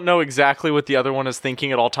 they don't know exactly what the other one is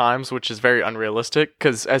thinking at all times, which is very unrealistic.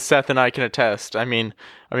 Because as Seth and I can attest, I mean,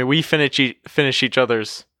 we finish each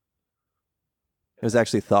other's. It was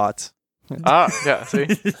actually thoughts. Yeah. See,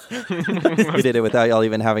 we did it without y'all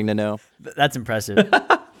even having to know. That's impressive.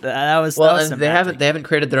 That was they haven't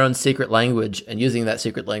created their own secret language, and using that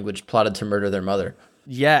secret language plotted to murder their mother.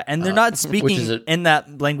 Yeah, and they're not speaking in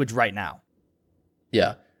that language right now.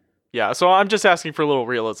 Yeah. Yeah, so I'm just asking for a little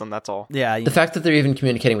realism, that's all. Yeah. The fact that they're even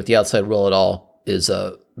communicating with the outside world at all is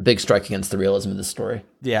a big strike against the realism of this story.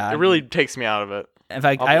 Yeah. It really takes me out of it. In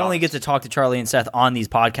fact, I only get to talk to Charlie and Seth on these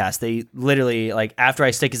podcasts. They literally, like, after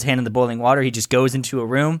I stick his hand in the boiling water, he just goes into a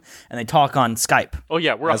room and they talk on Skype. Oh,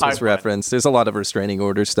 yeah, we're As was referenced, there's a lot of restraining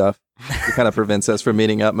order stuff. It kind of prevents us from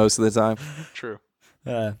meeting up most of the time. True.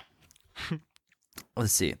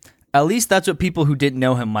 Let's see. At least that's what people who didn't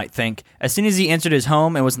know him might think. As soon as he entered his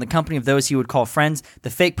home and was in the company of those he would call friends, the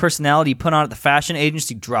fake personality he put on at the fashion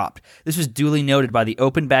agency dropped. This was duly noted by the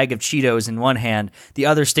open bag of Cheetos in one hand, the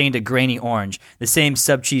other stained a grainy orange. The same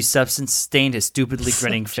sub-cheese substance stained his stupidly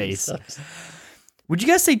grinning face. Would you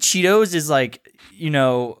guys say Cheetos is like, you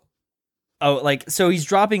know, so he's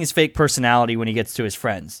dropping his fake personality when he gets to his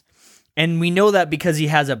friends. And we know that because he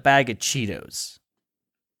has a bag of Cheetos.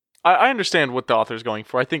 I understand what the author's going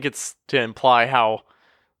for. I think it's to imply how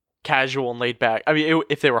casual and laid back. I mean,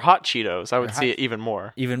 if they were hot Cheetos, I would see it even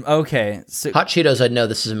more. Okay. So, hot Cheetos, I'd know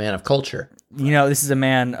this is a man of culture. You know, this is a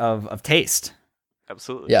man of taste.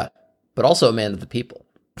 Absolutely. Yeah, but also a man of the people.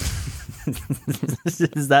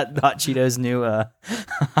 Is that Hot Cheetos' new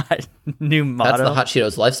new motto? That's the Hot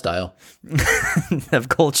Cheetos lifestyle. Of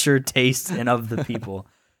culture, taste, and of the people.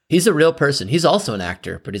 He's a real person. He's also an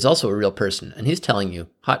actor, but he's also a real person. And he's telling you,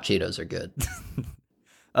 hot Cheetos are good.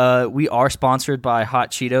 We are sponsored by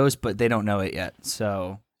Hot Cheetos, but they don't know it yet.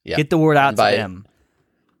 So yeah. Get the word out to them.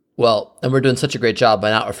 Well, and we're doing such a great job by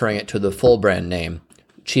not referring it to the full brand name,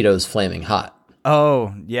 Cheetos Flaming Hot.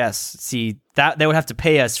 Oh, yes. See, that they would have to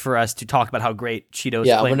pay us for us to talk about how great Cheetos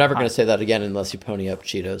Yeah, Flaming we're never Hot. going to say that again unless you pony up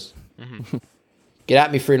Cheetos. Mm-hmm. Get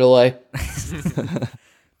at me, Frito-Lay.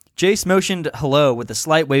 Jace motioned hello with a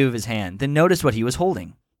slight wave of his hand, then noticed what he was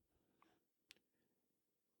holding.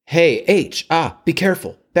 Hey, H. Be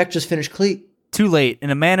careful. Beck just finished cleat. Too late. In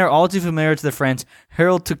a manner all too familiar to the friends,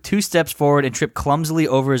 Harold took 2 steps forward and tripped clumsily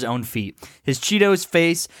over his own feet, his Cheetos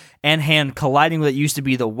face and hand colliding with what used to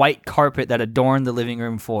be the white carpet that adorned the living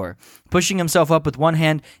room floor. Pushing himself up with one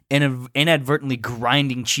hand and inadvertently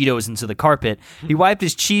grinding Cheetos into the carpet, he wiped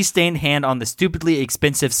his cheese-stained hand on the stupidly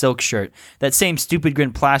expensive silk shirt. That same stupid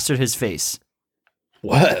grin plastered his face.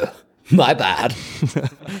 Whoa, my bad.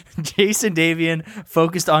 Jason Davian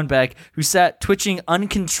focused on Beck, who sat twitching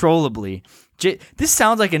uncontrollably. This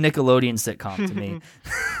sounds like a Nickelodeon sitcom to me.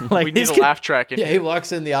 Like we need a laugh track. Yeah, he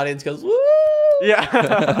walks in, the audience goes, woo!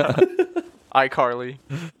 Yeah. iCarly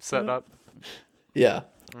set up. Yeah.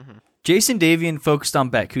 Mm-hmm. Jason Davian focused on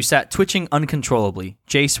Beck, who sat twitching uncontrollably.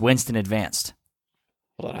 Jace winced and advanced.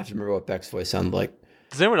 Hold on, I have to remember what Beck's voice sounded like.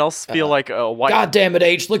 Does anyone else feel like a white... God damn it,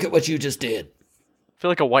 H, look at what you just did. I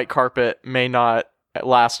feel like a white carpet may not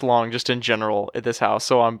last long just in general at this house,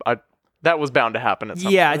 so that was bound to happen at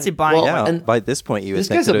some point. I'd say by now. And by this point, you would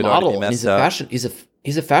think that it would already be messed up.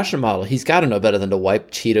 He's a fashion model. He's got to know better than to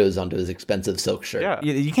wipe Cheetos onto his expensive silk shirt. Yeah.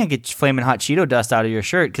 You can't get flaming hot Cheeto dust out of your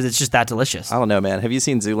shirt because it's just that delicious. I don't know, man. Have you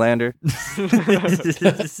seen Zoolander?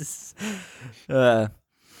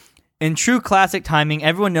 In true classic timing,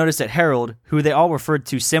 everyone noticed that Harold, who they all referred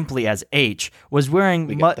to simply as H, was wearing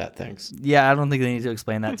We got that, thanks. Yeah, I don't think they need to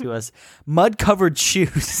explain that to us. Mud-covered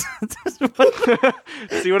shoes.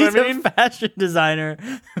 See what I mean? He's a fashion designer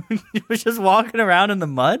who was just walking around in the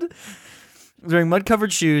mud. Wearing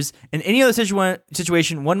mud-covered shoes. In any other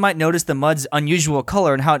situation, one might notice the mud's unusual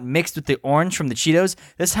color and how it mixed with the orange from the Cheetos.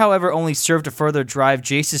 This, however, only served to further drive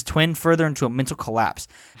Jace's twin further into a mental collapse.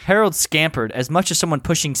 Harold scampered, as much as someone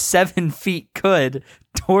pushing 7 feet could,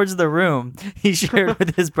 towards the room he shared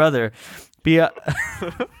with his brother. I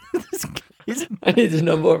need to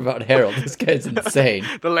know more about Harold. This guy's insane.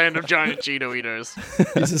 The land of giant Cheeto eaters.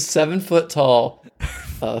 He's a 7 foot tall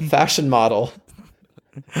fashion model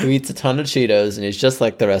who eats a ton of Cheetos, and he's just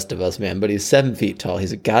like the rest of us, man. But he's 7 feet tall.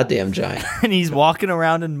 He's a goddamn giant. And he's walking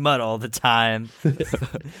around in mud all the time.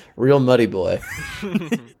 Real muddy boy.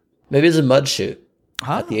 Maybe it's a mud shoot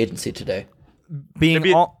at the agency today.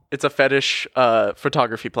 Maybe it's a fetish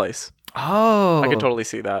photography place. Oh, I could totally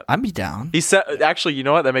see that. I'd be down. He's set. Actually, you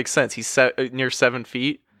know what? That makes sense. He's set near 7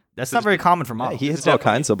 feet. That's not very common for models. He hits all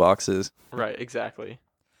kinds of boxes. Right. Exactly.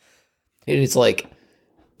 It's like,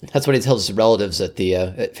 that's what he tells his relatives at the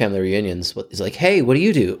at family reunions. He's like, "Hey, what do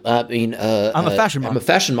you do?" I'm a fashion model. I'm a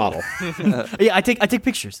fashion model. Yeah, I take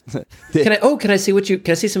pictures. Can I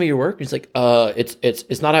see some of your work? He's like,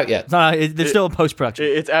 it's not out yet. There's still in post production.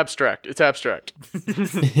 It's abstract. It's abstract.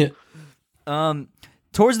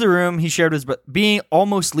 Towards the room he shared was being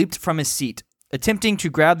almost leaped from his seat, attempting to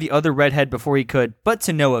grab the other redhead before he could, but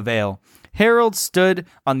to no avail. Harold stood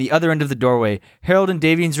on the other end of the doorway. Harold and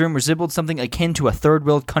Davian's room resembled something akin to a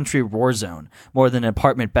third-world country war zone, more than an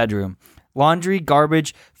apartment bedroom. Laundry,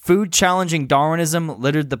 garbage, food-challenging Darwinism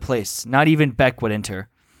littered the place. Not even Beck would enter.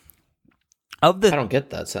 I don't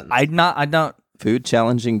get that sentence. I don't. Food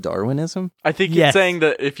challenging Darwinism? I think Yes. he's saying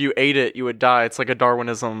that if you ate it, you would die. It's like a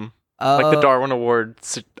Darwinism, like the Darwin Award.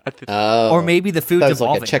 Or maybe the food's That was like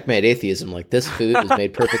evolving. a checkmate atheism. Like, this food was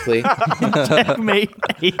made perfectly. Checkmate.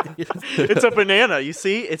 It's a banana. You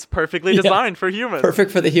see, it's perfectly designed for humans. Perfect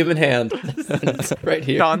for the human hand. It's right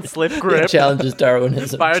here. Non-slip It grip, challenges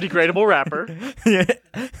Darwinism. biodegradable wrapper.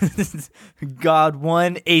 God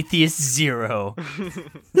 1, atheist 0.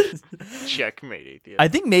 Checkmate, atheist. I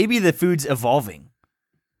think maybe the food's evolving.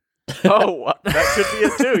 Oh, that could be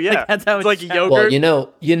it too. Yeah, that's how it's it like a sounds. yogurt. Well,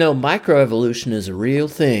 you know, microevolution is a real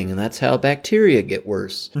thing, and that's how bacteria get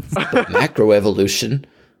worse. But macroevolution,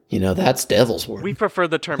 that's devil's work. We prefer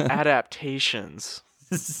the term adaptations.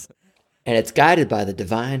 And it's guided by the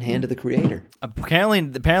divine hand of the creator. Apparently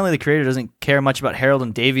the creator doesn't care much about Harold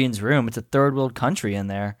and Davian's room. It's a third world country in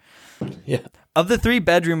there. Yeah. Of the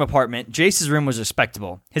 3-bedroom apartment, Jace's room was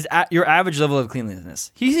respectable. Your average level of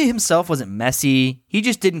cleanliness. He himself wasn't messy. He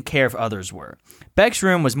just didn't care if others were. Beck's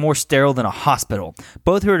room was more sterile than a hospital.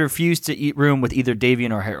 Both had refused to eat room with either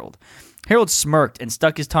Davian or Harold. Harold smirked and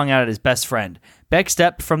stuck his tongue out at his best friend. Beck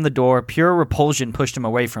stepped from the door. Pure repulsion pushed him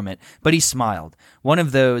away from it, but he smiled. One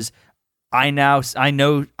of those, I now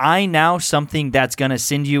something that's gonna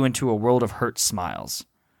send you into a world of hurt smiles.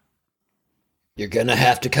 You're gonna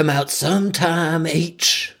have to come out sometime,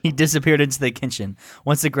 H. He disappeared into the kitchen,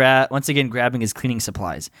 once again grabbing his cleaning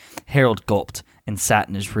supplies. Harold gulped and sat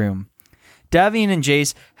in his room. Davian and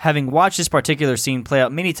Jace, having watched this particular scene play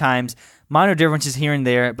out many times, minor differences here and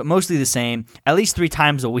there, but mostly the same, at least 3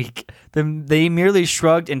 times a week, they merely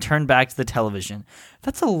shrugged and turned back to the television.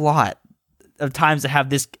 That's a lot of times to have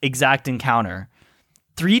this exact encounter.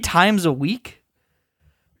 3 times a week?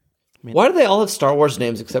 Why do they all have Star Wars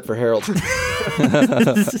names except for Harold?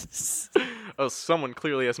 Oh, someone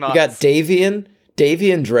clearly has not. You got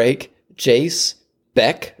Davian Drake, Jace,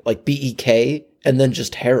 Beck, like Beck, and then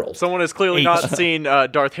just Harold. Someone has clearly not seen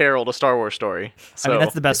Darth Harold, A Star Wars Story. So, I mean,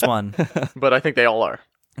 that's the best one. but I think they all are.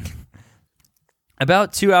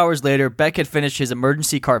 About 2 hours later, Beck had finished his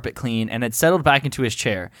emergency carpet clean and had settled back into his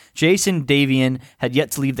chair. Jason and Davian had yet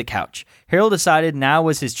to leave the couch. Harold decided now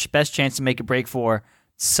was his best chance to make a break for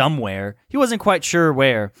somewhere. He wasn't quite sure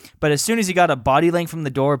where, but as soon as he got a body length from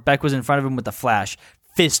the door, Beck was in front of him with a flash,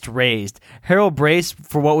 fist raised. Harold braced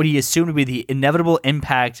for what he assumed to be the inevitable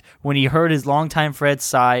impact when he heard his longtime friend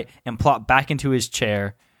sigh and plop back into his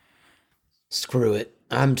chair. Screw it.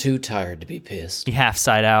 I'm too tired to be pissed. He half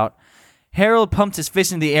sighed out. Harold pumped his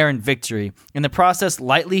fist in the air in victory, in the process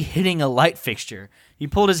lightly hitting a light fixture. He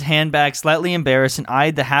pulled his hand back, slightly embarrassed, and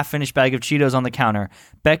eyed the half-finished bag of Cheetos on the counter.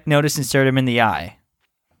 Beck noticed and stared him in the eye.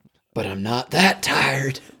 But I'm not that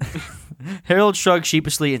tired. Harold shrugged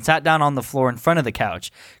sheepishly and sat down on the floor in front of the couch,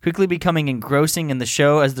 quickly becoming engrossing in the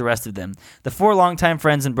show as the rest of them. The 4 longtime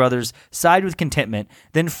friends and brothers sighed with contentment,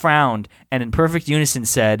 then frowned, and in perfect unison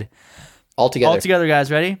said, All together. all together, guys,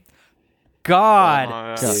 ready?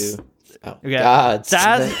 God. Okay. God.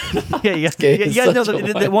 Yeah, you guys know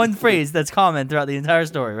the one phrase that's common throughout the entire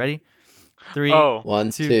story. Ready? 3, Oh.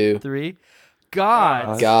 1, 2, 2. 3.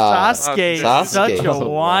 God. God. Sasuke is Sasuke such is a a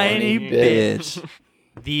whiny whiny bitch.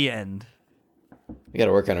 The end. We got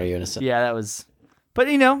to work on our unison. Yeah, that was... But,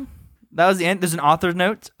 that was the end. There's an author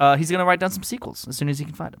note. He's going to write down some sequels as soon as he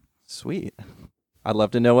can find them. Sweet. I'd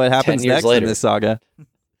love to know what happens 10 years next later. in this saga.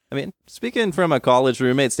 I mean, speaking from a college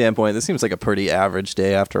roommate standpoint, this seems like a pretty average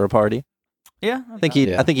day after a party. Yeah. I think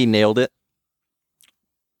he nailed it.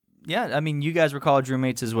 Yeah, I mean, you guys were college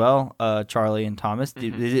roommates as well, Charlie and Thomas.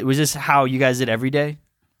 Was this how you guys did every day?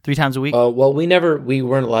 3 times a week? Well, we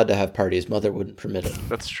weren't allowed to have parties. Mother wouldn't permit it.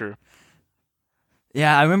 That's true.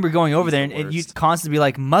 Yeah, I remember going over there, the and you'd worst. constantly be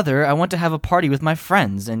like, Mother, I want to have a party with my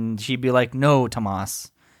friends. And she'd be like, No,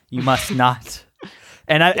 Tomas, you must not.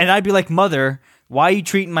 And I'd be like, Mother, why are you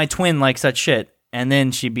treating my twin like such shit? And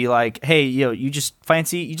then she'd be like, Hey, you just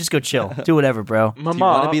go chill. Do whatever, bro. Do you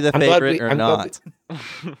want to be the favorite or not?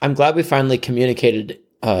 I'm glad we finally communicated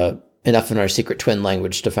enough in our secret twin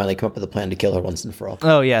language to finally come up with a plan to kill her once and for all.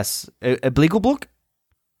 Oh, yes. A Bleakleblook?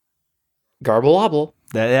 Garble obble.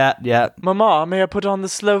 Yeah. Mama, may I put on the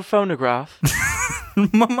slow phonograph?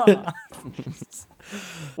 Mama.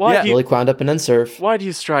 Why Really wound up and then serve. Why do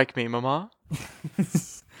you strike me, Mama?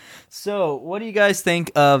 So, what do you guys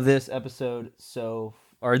think of this episode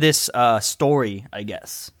or this story, I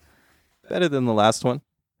guess? Better than the last one.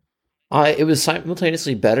 It was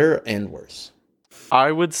simultaneously better and worse. I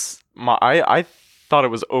thought it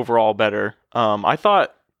was overall better. I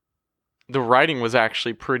thought the writing was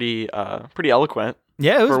actually pretty eloquent.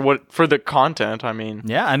 Yeah, it was, for the content. I mean,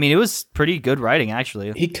 it was pretty good writing,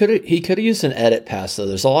 actually. He could have used an edit pass though.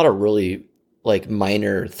 There's a lot of really like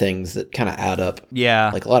minor things that kind of add up.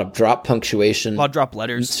 Yeah. Like a lot of drop punctuation, a lot of drop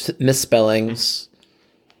letters. Misspellings,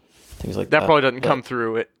 things like that. That probably doesn't come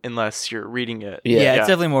through it unless you're reading it. Yeah, it's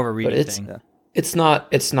definitely more of a reading it's, thing. It's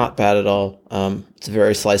not bad at all. It's a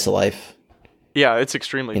very slice of life. Yeah, it's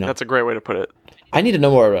extremely. That's a great way to put it. I need to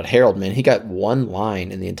know more about Harold, man. He got one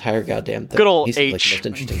line in the entire goddamn thing. Good old He's H. like the most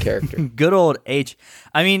interesting character. Good old H.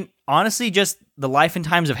 I mean, honestly, just the life and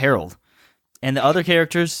times of Harold. And the other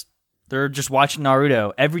characters, they're just watching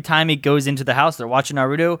Naruto. Every time he goes into the house, they're watching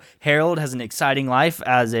Naruto. Harold has an exciting life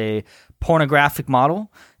as a pornographic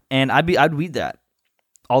model, and I'd read that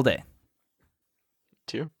all day.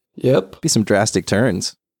 Too. Yep. Be some drastic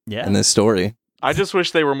turns in this story. I just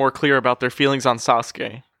wish they were more clear about their feelings on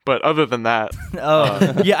Sasuke. But other than that...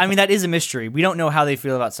 yeah, I mean, that is a mystery. We don't know how they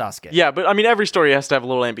feel about Sasuke. Yeah, but I mean, every story has to have a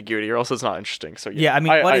little ambiguity or else it's not interesting. So yeah, I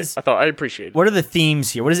mean, I appreciate it. What are the themes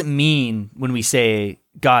here? What does it mean when we say,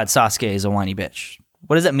 God, Sasuke is a whiny bitch?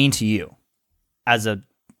 What does that mean to you as a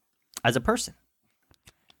person?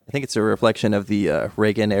 I think it's a reflection of the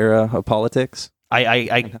Reagan era of politics.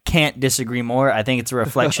 I can't disagree more. I think it's a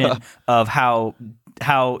reflection of how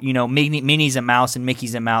Minnie's a mouse and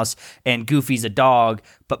Mickey's a mouse and Goofy's a dog,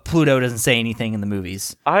 but Pluto doesn't say anything in the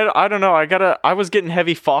movies. I don't know. I was getting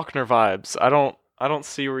heavy Faulkner vibes. I don't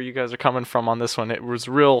see where you guys are coming from on this one. It was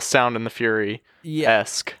real Sound and the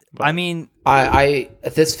Fury-esque. Yeah. I mean,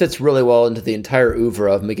 this fits really well into the entire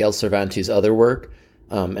oeuvre of Miguel Cervantes' other work,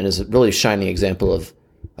 and is a really shining example of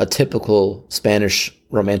a typical Spanish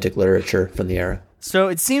romantic literature from the era. So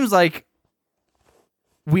it seems like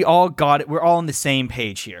we all got it. We're all on the same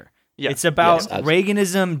page here. Yeah. It's about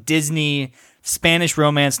Reaganism, Disney, Spanish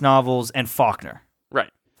romance novels, and Faulkner. Right.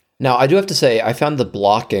 Now, I do have to say, I found the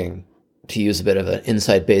blocking, to use a bit of an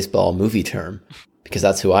inside baseball movie term, because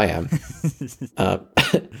that's who I am.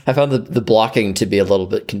 I found the blocking to be a little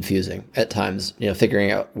bit confusing at times,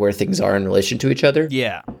 figuring out where things are in relation to each other.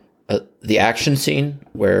 Yeah. The action scene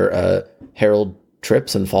where Harold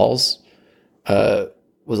trips and falls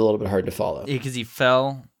was a little bit hard to follow. Yeah, because he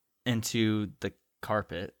fell into the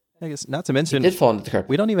carpet. I guess not to mention, he did fall into the carpet.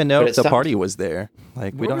 We don't even know if the party was there.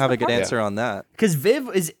 Like, we don't have a good answer on that. Because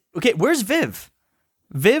Viv is okay. Where's Viv?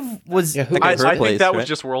 Viv was. Yeah, I think that was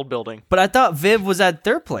just world building. But I thought Viv was at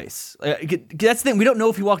their place. That's the thing. We don't know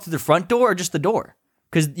if he walked through the front door or just the door.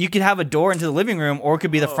 Because you could have a door into the living room, or it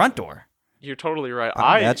could be the front door. You're totally right.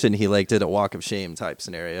 I imagine he did a walk of shame type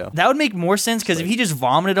scenario. That would make more sense because if he just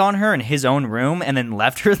vomited on her in his own room and then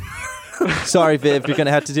left her. Sorry, Viv, you're gonna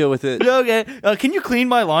have to deal with it. Okay, can you clean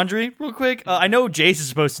my laundry real quick? I know Jace is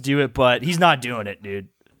supposed to do it, but he's not doing it, dude.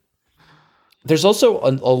 There's also a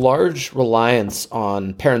large reliance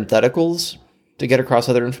on parentheticals to get across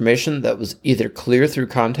other information that was either clear through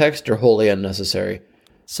context or wholly unnecessary.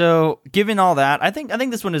 So, given all that, I think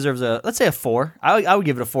this one deserves let's say a 4. I would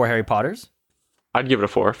give it a 4 Harry Potters. I'd give it a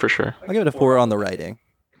 4 for sure. I'll give it a 4 on the writing.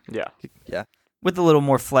 Yeah. With a little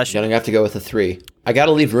more flesh. You're gonna have to go with a 3. I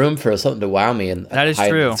gotta leave room for something to wow me and that is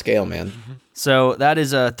true. Scale, man. So that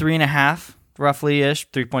is a 3.5, roughly ish,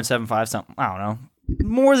 3.75, something. I don't know.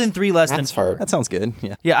 More than 3, less That's than hard. That sounds good.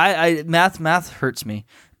 Yeah. Yeah. I math hurts me.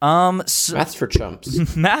 Math's for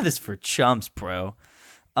chumps. Math is for chumps, bro.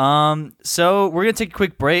 So we're gonna take a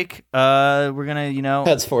quick break. We're gonna,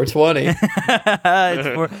 that's 4:20.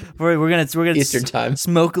 we're gonna Eastern time.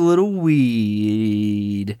 Smoke a little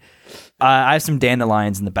weed. I have some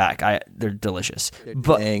dandelions in the back. They're delicious.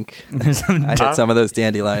 But I had some of those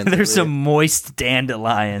dandelions. There's some moist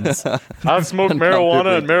dandelions. I've smoked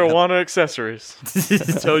marijuana and marijuana accessories.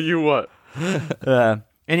 Tell you what.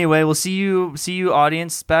 Anyway, we'll see you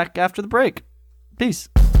audience back after the break. Peace.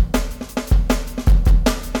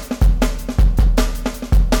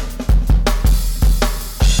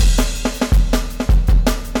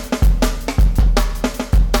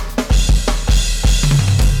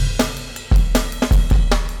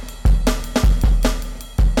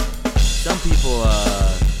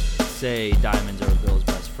 Say diamonds are a girl's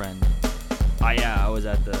best friend. I was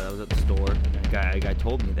at the store and a guy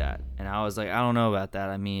told me that, and I was like, I don't know about that.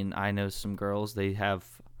 I mean, I know some girls, they have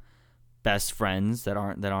best friends that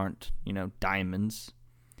aren't diamonds.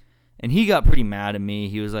 And he got pretty mad at me.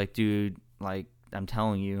 He was like, dude, like, I'm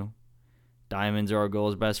telling you, diamonds are a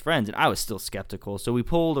girl's best friends. And I was still skeptical. So we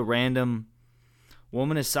pulled a random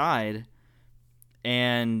woman aside,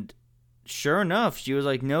 and sure enough, she was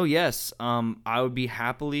like, no, yes, I would be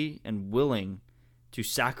happily and willing to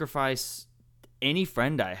sacrifice any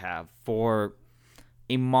friend I have for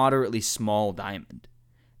a moderately small diamond.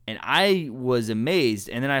 And I was amazed.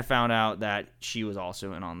 And then I found out that she was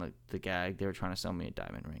also in on the gag. They were trying to sell me a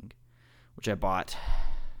diamond ring, which I bought.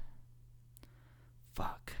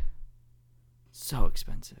 So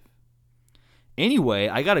expensive. Anyway,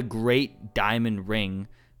 I got a great diamond ring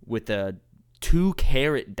with a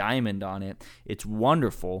 2-carat diamond on it. It's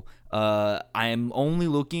wonderful. I am only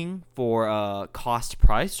looking for cost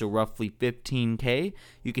price, so roughly $15K.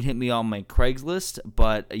 You can hit me on my Craigslist,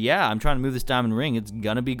 but yeah, I'm trying to move this diamond ring. It's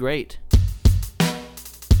gonna be great.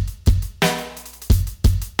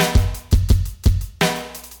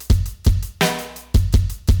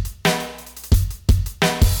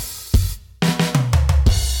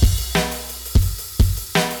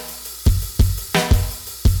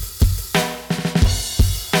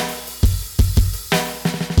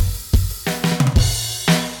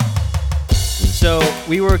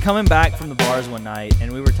 We were coming back from the bars one night,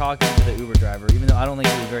 and we were talking to the Uber driver, even though I don't think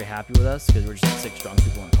he was very happy with us because we're just 6 drunk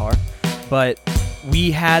people in a car. But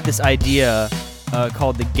we had this idea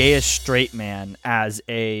called The Gayest Straight Man as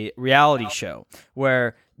a reality show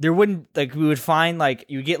where there wouldn't, like, we would find, like,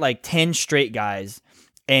 you would get, like, 10 straight guys,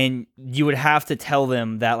 and you would have to tell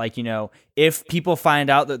them that, like, you know, if people find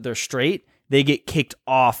out that they're straight, they get kicked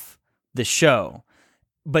off the show.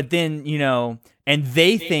 But then, you know, and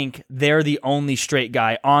they think they're the only straight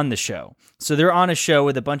guy on the show. So they're on a show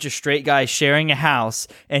with a bunch of straight guys sharing a house,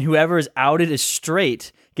 and whoever is outed as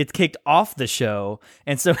straight gets kicked off the show.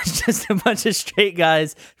 And so it's just a bunch of straight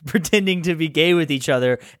guys pretending to be gay with each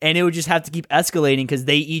other, and it would just have to keep escalating because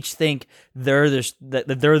they each think they're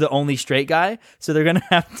the only straight guy. So they're going to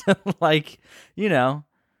have to, like, you know.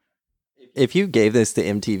 If you gave this to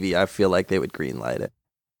MTV, I feel like they would greenlight it.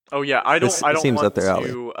 Oh yeah, I don't seems want up their alley.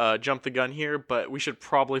 to jump the gun here, but we should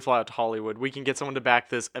probably fly out to Hollywood. We can get someone to back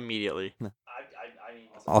this immediately.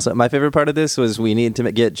 Also, my favorite part of this was we need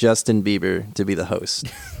to get Justin Bieber to be the host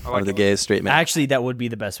of The Gayest Straight Man. Actually, that would be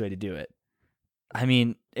the best way to do it. I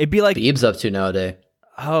mean, it'd be like Biebs up to nowadays.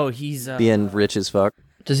 Oh, he's being rich as fuck.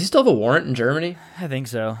 Does he still have a warrant in Germany? I think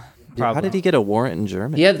so. Dude, how did he get a warrant in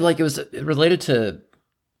Germany? He had, like, it was related to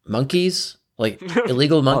monkeys, like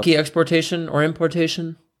illegal monkey exportation or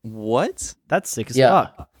importation. What? That's sick as Yeah.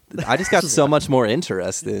 fuck. I just got so much more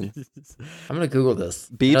interested. I'm gonna Google this.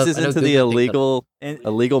 Biebs is into the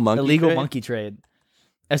illegal monkey trade.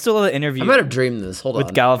 I still love the interview I might have dreamed this. Hold with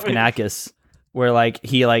on. Galifianakis, where like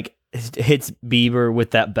he like hits Bieber with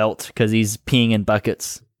that belt because he's peeing in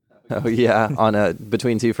buckets. Oh yeah, on a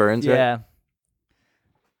Between Two Ferns. Right? Yeah,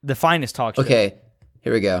 the finest talk show. Okay,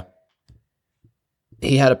 here we go.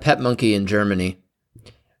 He had a pet monkey in Germany,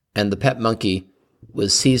 and the pet monkey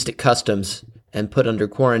was seized at customs and put under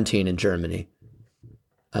quarantine in Germany.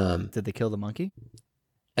 Did they kill the monkey?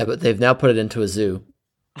 But they've now put it into a zoo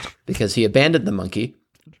because he abandoned the monkey.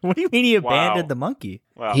 What do you mean he abandoned the monkey?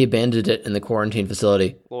 Wow. He abandoned it in the quarantine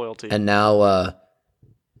facility. Loyalty. And now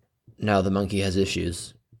the monkey has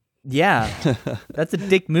issues. Yeah, that's a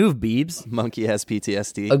dick move, Biebs. Monkey has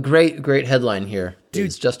PTSD. A great headline here.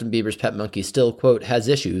 Dude, Justin Bieber's pet monkey still, quote, has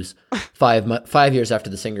issues 5 years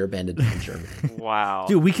after the singer abandoned it in Germany. Wow.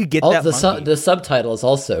 Dude, we could get that monkey. The subtitle is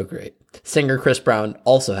also great. Singer Chris Brown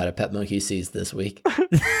also had a pet monkey seized this week.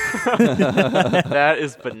 That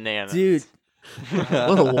is bananas. Dude.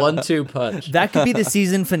 What a 1-2 punch. That could be the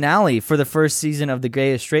season finale for the first season of The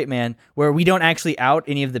Gayest Straight Man, where we don't actually out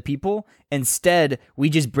any of the people. Instead, we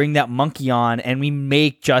just bring that monkey on and we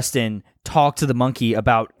make Justin talk to the monkey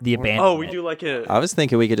about the abandonment. Oh, we do like a... I was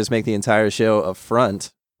thinking we could just make the entire show a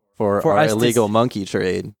front for our illegal monkey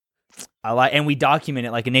trade. And we document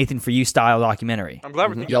it like a Nathan For You style documentary. I'm glad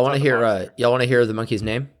we're thinking Y'all want to outside hear? Y'all want to hear the monkey's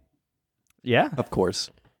name? Yeah, Of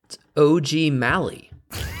course. It's OG Mally.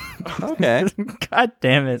 Okay. God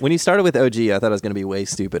damn it. When you started with OG, I thought it was going to be way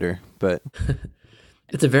stupider, but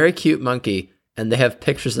It's a very cute monkey, and they have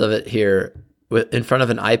pictures of it here in front of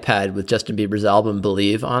an iPad with Justin Bieber's album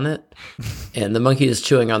 "Believe" on it, and the monkey is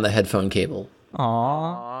chewing on the headphone cable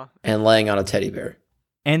Aww. and laying on a teddy bear.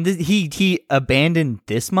 And he abandoned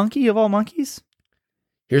this monkey of all monkeys?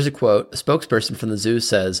 Here's a quote. A spokesperson from the zoo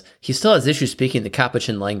says, he still has issues speaking the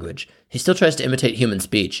Capuchin language. He still tries to imitate human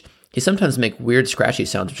speech. He sometimes makes weird scratchy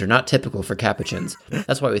sounds which are not typical for Capuchins.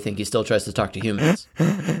 That's why we think he still tries to talk to humans.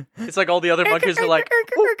 It's like all the other monkeys are like,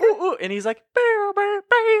 ooh, ooh, ooh, and he's like,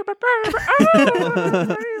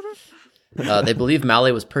 They believe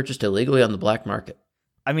Mally was purchased illegally on the black market.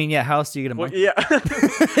 I mean, yeah, how else do you get a well, monkey? yeah.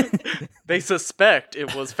 They suspect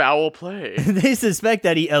it was foul play. They suspect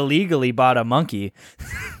that he illegally bought a monkey.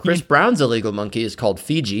 Chris Brown's illegal monkey is called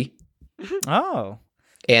Fiji, Oh.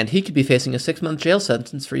 and he could be facing a 6-month jail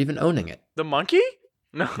sentence for even owning it. The monkey?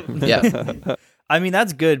 No. Yeah. I mean,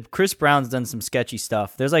 that's good. Chris Brown's done some sketchy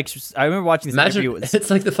stuff. There's like, I remember watching this interview. It's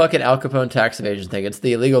like the fucking Al Capone tax evasion thing. It's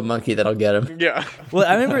the illegal monkey that'll get him. Yeah. Well,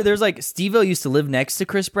 I remember there's like Steve-O used to live next to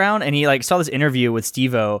Chris Brown, and he like saw this interview with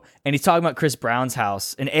Steve-O, and he's talking about Chris Brown's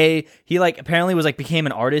house. And he like apparently was like became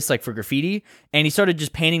an artist like for graffiti, and he started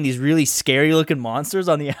just painting these really scary looking monsters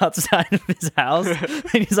on the outside of his house.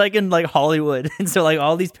 And he's like in like Hollywood, and so like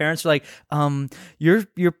all these parents are like,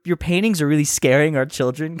 your paintings are really scaring our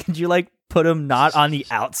children. Could you like put them not on the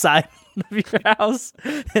outside of your house?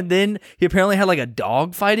 And then he apparently had like a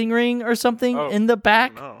dog fighting ring or something in the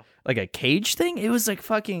back, like a cage thing. It was like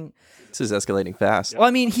fucking. This is escalating fast. Well,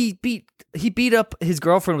 I mean, he beat up his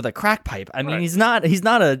girlfriend with a crack pipe. I mean, he's not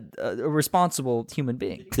a responsible human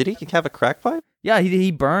being. Did he have a crack pipe? Yeah,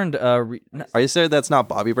 he burned. Are you sure that's not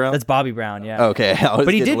Bobby Brown? That's Bobby Brown. Yeah. Okay,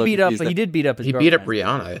 but he did beat up. He did beat up his. He girlfriend. beat up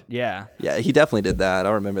Rihanna. Yeah. Yeah, he definitely did that.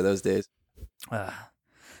 I remember those days.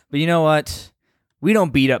 But you know what? We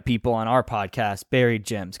don't beat up people on our podcast, Buried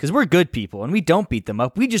Gems, because we're good people and we don't beat them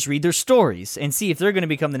up. We just read their stories and see if they're going to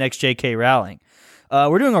become the next J.K. Rowling.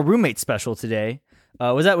 We're doing a roommate special today.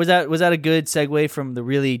 Was that a good segue from the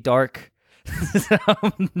really dark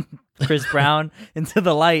Chris Brown into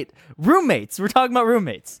the light? Roommates. We're talking about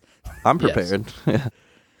roommates. I'm prepared. Yes.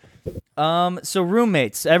 So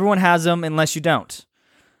roommates. Everyone has them unless you don't.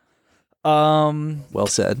 Well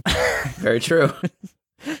said. Very true.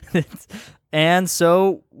 And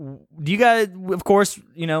so, do you guys, of course,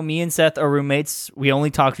 you know, me and Seth are roommates. We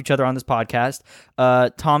only talk to each other on this podcast.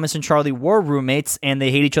 Thomas and Charlie were roommates, and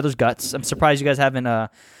they hate each other's guts. I'm surprised you guys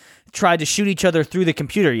haven't tried to shoot each other through the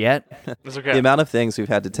computer yet. It's okay. The amount of things we've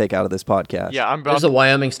had to take out of this podcast. Yeah, There's a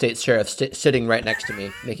Wyoming State Sheriff sitting right next to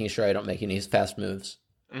me, making sure I don't make any fast moves.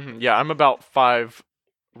 Yeah, I'm about 5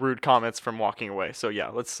 rude comments from walking away. So yeah,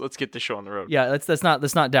 let's get this show on the road. Yeah, let's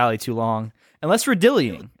not dally too long. Unless we're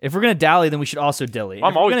dillying. If we're gonna dally, then we should also dilly.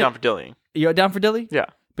 I'm always down for dillying. You're down for dilly? Yeah,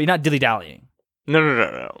 but you're not dilly dallying.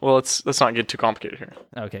 No. Well, let's not get too complicated here.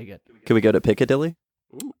 Okay, good. Can we go to Piccadilly?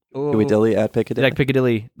 Ooh. Can we dilly at Piccadilly? Like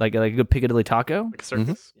Piccadilly, like a good Piccadilly taco? Like a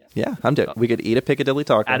circus. Yeah, I'm down. We could eat a Piccadilly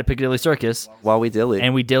taco At a Piccadilly circus. while we dilly.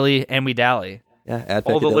 And we dilly and we dally. Yeah, at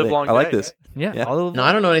All the Piccadilly. live long I like day. this. Yeah. Yeah. No,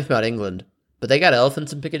 I don't know anything about England, but they got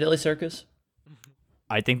elephants in Piccadilly Circus.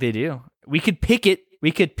 I think they do. We could picket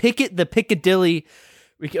the Piccadilly.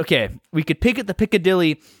 We could picket the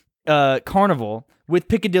Piccadilly carnival with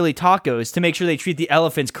Piccadilly tacos to make sure they treat the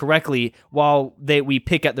elephants correctly while we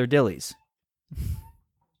pick at their dillies.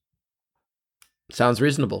 Sounds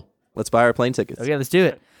reasonable. Let's buy our plane tickets. Okay, let's do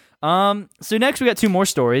it. So next we got 2 more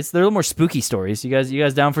stories. They're a little more spooky stories. You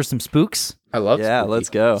guys down for some spooks? I love Yeah, spooky. let's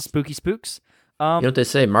go. Spooky spooks. You know what they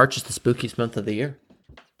say? March is the spookiest month of the year.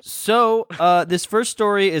 So this first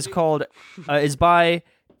story is called is by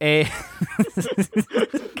a.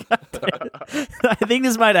 I think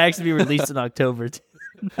this might actually be released in October.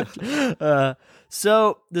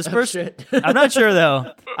 So this first, I'm not sure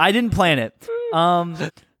though. I didn't plan it.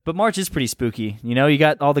 But March is pretty spooky. You know, you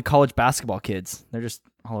got all the college basketball kids. They're just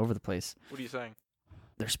all over the place. What are you saying?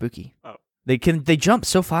 They're spooky. Oh. They jump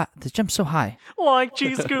so far. They jump so high. Like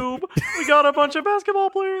Cheese Scoob, we got a bunch of basketball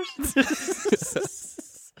players.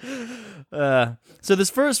 So this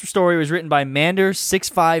first story was written by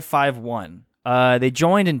Mander6551. They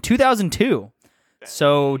joined in 2002.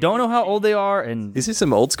 So don't know how old they are, and These are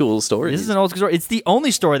some old school stories. this is an old story. It's the only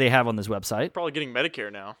story they have on this website. Probably getting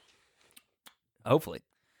Medicare now. Hopefully.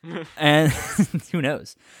 And who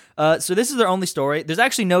knows? So this is their only story. There's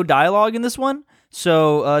actually no dialogue in this one.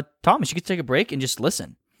 So Thomas, you could take a break and just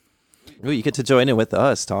listen. Ooh, you get to join in with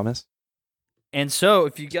us, Thomas. And so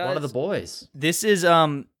if you guys, One of the boys. this is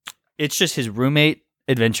it's just his roommate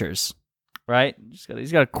adventures, right?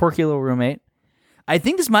 He's got a quirky little roommate. I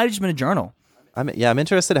think this might have just been a journal. I'm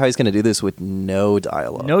interested how he's going to do this with no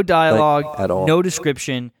dialogue. No dialogue Like, at all. No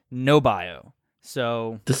description, no bio.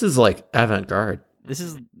 So This is like avant-garde. this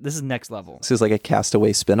is next level. This is like a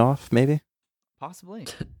Castaway spinoff, maybe? Possibly.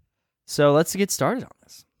 So let's get started on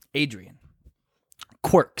this. Adrian.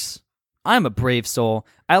 Quirks. I'm a brave soul.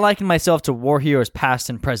 I liken myself to war heroes past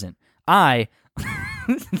and present.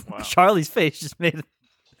 Charlie's face just made it.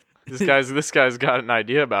 This guy's got an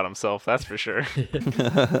idea about himself, that's for sure.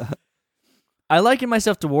 I liken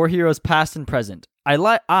myself to war heroes past and present.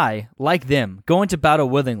 I, like them, go into battle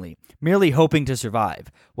willingly, merely hoping to survive.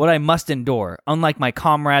 What I must endure, unlike my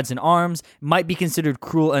comrades in arms, might be considered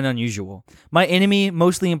cruel and unusual. My enemy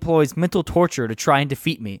mostly employs mental torture to try and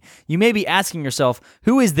defeat me. You may be asking yourself,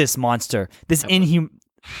 who is this monster? This inhuman...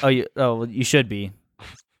 you should be.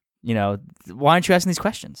 You know, why aren't you asking these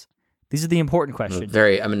questions? These are the important questions.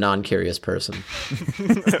 I'm a non-curious person.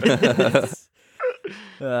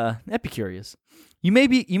 Epicurious. You may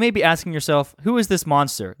be asking yourself, who is this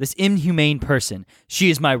monster, this inhumane person? She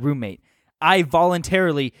is my roommate. I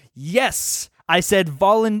voluntarily, yes, I said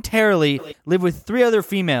voluntarily, live with 3 other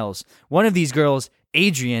females. One of these girls,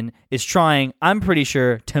 Adrian, is trying, I'm pretty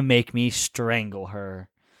sure, to make me strangle her.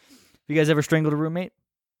 Have you guys ever strangled a roommate?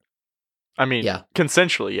 I mean, Yeah.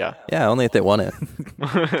 Consensually, yeah. Yeah, only if they want it.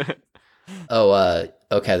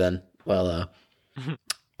 Okay then. Well,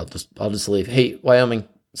 I'll just leave. Hey, Wyoming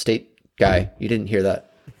State guy, you didn't hear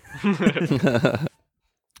that.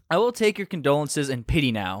 I will take your condolences and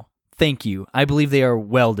pity now. Thank you. I believe they are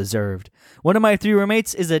well deserved. One of my 3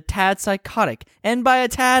 roommates is a tad psychotic, and by a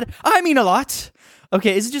tad, I mean a lot.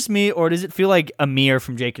 Okay, is it just me, or does it feel like Amir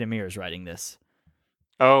from Jake and Amir is writing this?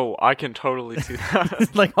 Oh, I can totally see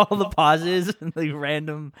that. Like all the pauses and like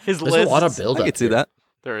random. His There's list. a lot of build I up. could see that.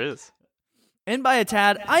 There is. And by a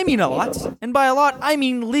tad, I mean a lot. And by a lot, I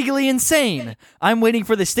mean legally insane. I'm waiting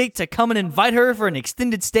for the state to come and invite her for an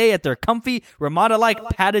extended stay at their comfy, Ramada-like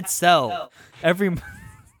padded cell.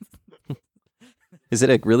 Is it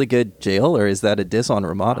a really good jail, or is that a diss on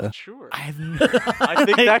Ramada? Sure. I I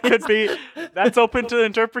think that could be. That's open to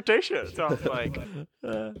interpretation. It sounds like.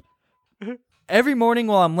 Every morning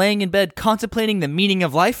while I'm laying in bed contemplating the meaning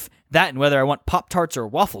of life, that and whether I want Pop-Tarts or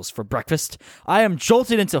waffles for breakfast, I am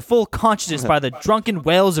jolted into full consciousness by the drunken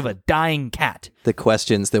wails of a dying cat. The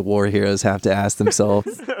questions that war heroes have to ask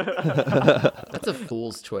themselves. That's a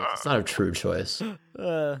fool's choice. It's not a true choice.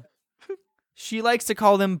 She likes to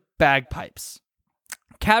call them bagpipes.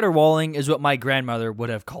 Caterwauling is what my grandmother would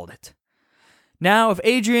have called it. Now, if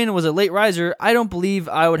Adrian was a late riser, I don't believe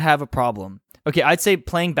I would have a problem. Okay, I'd say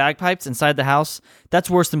playing bagpipes inside the house,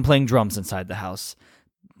 that's worse than playing drums inside the house.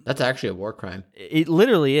 That's actually a war crime. It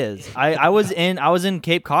literally is. I was in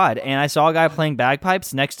Cape Cod, and I saw a guy playing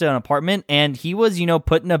bagpipes next to an apartment, and he was,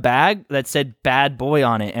 put in a bag that said "bad boy"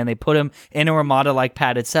 on it, and they put him in a Ramada-like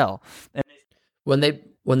padded cell. And When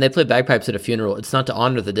they play bagpipes at a funeral, it's not to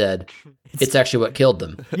honor the dead. It's actually what killed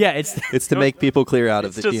them. yeah, it's It's to make people clear out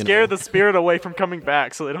of the to funeral. scare the spirit away from coming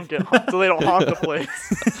back, so they don't haunt the place.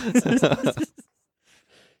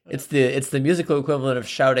 It's the musical equivalent of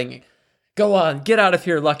shouting, "Go on, get out of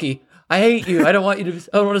here, Lucky! I hate you. I don't want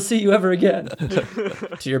to see you ever again."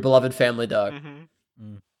 To your beloved family dog.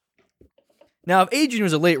 Now, if Adrian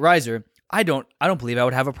was a late riser, I don't believe I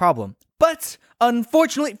would have a problem. But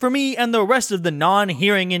unfortunately for me and the rest of the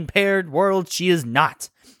non-hearing impaired world, she is not.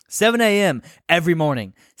 7 a.m. every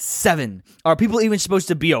morning. 7. Are people even supposed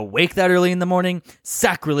to be awake that early in the morning?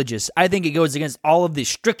 Sacrilegious. I think it goes against all of the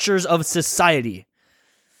strictures of society.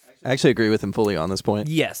 I actually agree with him fully on this point.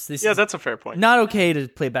 Yes, this Yeah, is that's a fair point. not okay to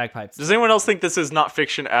play bagpipes. Does anyone else think this is not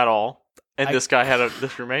fiction at all? And this guy had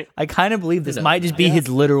this roommate? I kind of believe this might just be his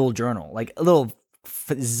literal journal, like a little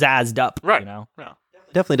zazzed up, Right. Yeah.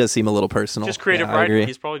 Definitely does seem a little personal. Just creative Yeah, I writing. agree.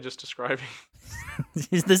 He's probably just describing.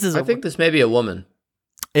 This is. I think this may be a woman.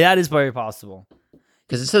 that is very possible.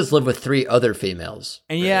 Because it says live with 3 other females.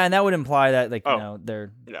 And yeah, and that would imply that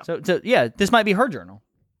they're so yeah, this might be her journal.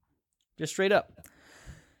 Just straight up.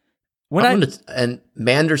 And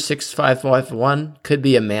Mander 6551 could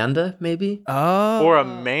be Amanda, maybe? Or a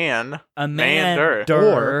man. Mander.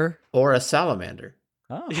 Or a salamander.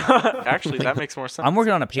 Oh. Actually, that makes more sense. I'm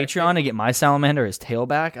working on a Patreon to get my salamander his tail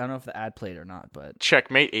back. I don't know if the ad played or not, but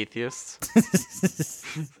Checkmate, atheists.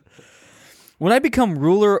 when I become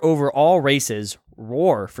ruler over all races,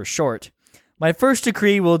 roar for short, my first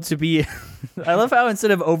decree will to be I love how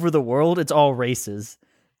instead of over the world, it's all races.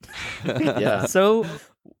 Yeah. So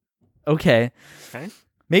okay. Okay.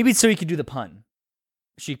 Maybe it's so he could do the pun.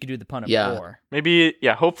 She could do the pun of roar. Maybe,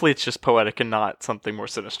 hopefully it's just poetic and not something more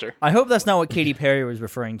sinister. I hope that's not what Katy Perry was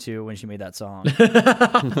referring to when she made that song.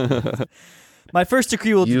 My first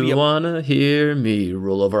decree will be You wanna hear me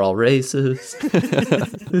rule over all races?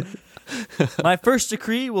 My first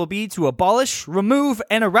decree will be to abolish, remove,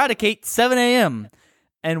 and eradicate 7 a.m.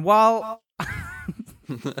 And while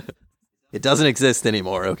It doesn't exist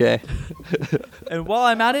anymore, okay?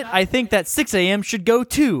 I'm at it, I think that 6 a.m. should go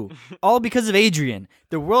too. All because of Adrian.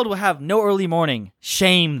 The world will have no early morning.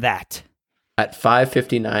 Shame that. At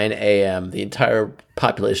 5:59 a.m., the entire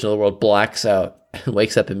population of the world blacks out and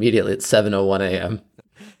wakes up immediately at 7:01 a.m.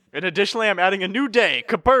 And additionally, I'm adding a new day,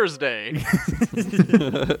 Kapur's Day.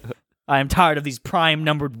 I am tired of these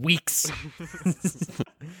prime-numbered weeks.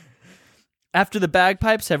 After the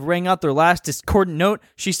bagpipes have rang out their last discordant note,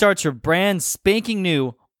 she starts her brand spanking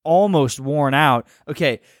new, almost worn out.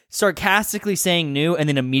 Okay, sarcastically saying new and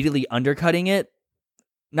then immediately undercutting it.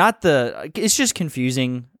 It's just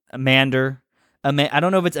confusing. Amander. I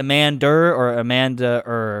don't know if it's Amander or Amanda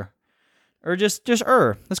or just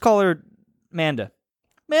Let's call her Amanda.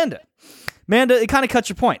 Manda, it kind of cuts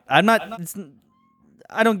your point. I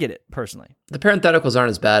don't get it personally. The parentheticals aren't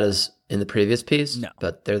as bad as in the previous piece, No.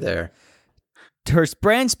 but they're there. Her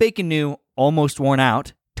brand spanking new, almost worn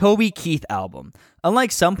out Toby Keith album.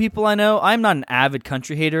 Unlike some people I know, I'm not an avid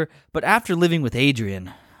country hater, but after living with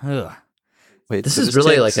Adrian, ugh. Wait, This so is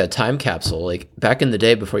really chick's- like a time capsule. Like back in the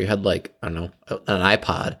day before you had like, I don't know, an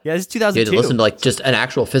iPod. Yeah, this is You had 2002. to listen to like just an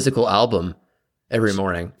actual physical album every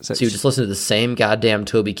morning. So you just listen to the same goddamn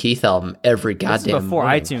Toby Keith album every This goddamn is before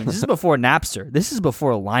morning. iTunes. This is before Napster. This is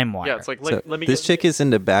before LimeWire. Yeah, it's like So let me this get, chick is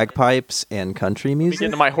into bagpipes and country let me get music.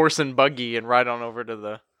 into my horse and buggy and ride on over to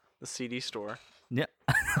the CD store. Yeah,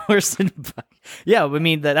 yeah. I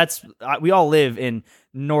mean that's we all live in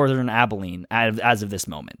northern Abilene as of this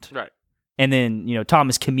moment, Right. and then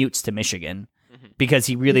Thomas commutes to Michigan because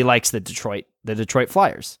he really likes the Detroit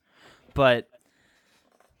Flyers, but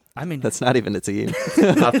I mean That's not even a team.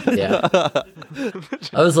 Yeah.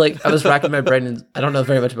 I was racking my brain and I don't know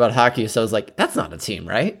very much about hockey, so I was like, that's not a team,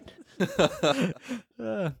 right?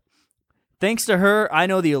 thanks to her, I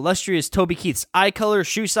know the illustrious Toby Keith's eye color,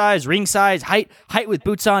 shoe size, ring size, height with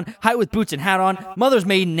boots on, height with boots and hat on, mother's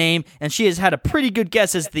maiden name, and she has had a pretty good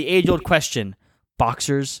guess as to the age-old question: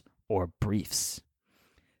 boxers or briefs?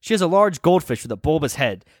 She has a large goldfish with a bulbous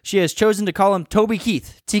head. She has chosen to call him Toby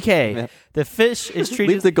Keith, TK. Yeah. The fish is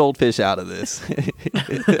treated... Leave the goldfish out of this.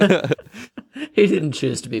 He didn't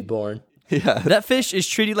choose to be born. Yeah. That fish is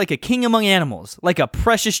treated like a king among animals, like a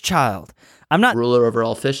precious child. I'm not... Ruler over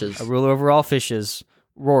all fishes. A ruler over all fishes.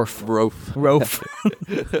 Rorf. Rofe.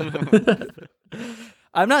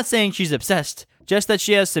 I'm not saying she's obsessed, just that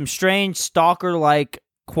she has some strange stalker-like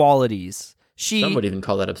qualities. Some would even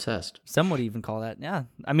call that obsessed. Some would even call that, yeah.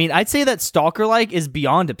 I mean, I'd say that stalker-like is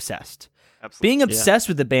beyond obsessed. Absolutely. Being obsessed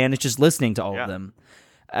with the band is just listening to all Yeah. of them.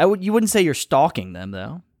 You wouldn't say you're stalking them,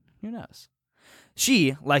 though. Who knows?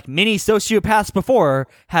 She, like many sociopaths before her,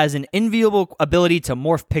 has an enviable ability to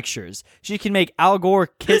morph pictures. She can make Al Gore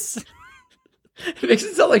kiss... It makes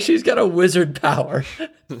it sound like she's got a wizard power.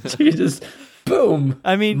 She just, boom.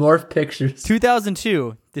 I mean, morph pictures.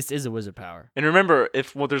 2002, this is a wizard power. And remember,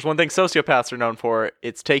 if there's one thing sociopaths are known for,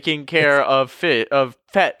 it's taking care of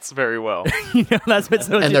pets very well. That's what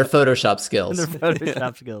And their Photoshop skills. their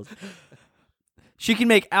Photoshop skills. She can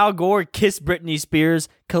make Al Gore kiss Britney Spears,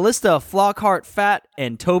 Callista Flockhart fat,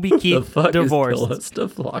 and Toby The Keith fuck divorced. is Callista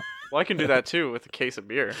Flock? Well, I can do that too with a case of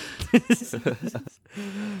beer.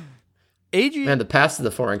 Adrian, Man, the past is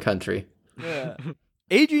the foreign country.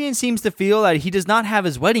 Adrian seems to feel that he does not have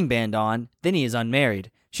his wedding band on, then he is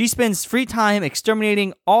unmarried. She spends free time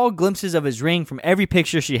exterminating all glimpses of his ring from every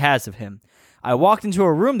picture she has of him. I walked into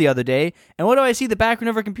her room the other day, and what do I see the background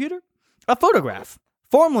of her computer? A photograph,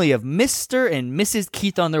 formerly of Mr. and Mrs.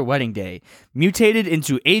 Keith on their wedding day, mutated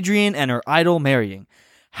into Adrian and her idol marrying.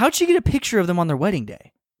 How'd she get a picture of them on their wedding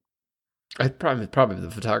day? Probably the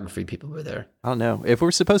photography people were there. I don't know. If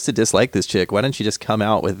we're supposed to dislike this chick, why don't you just come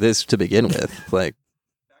out with this to begin with? Like,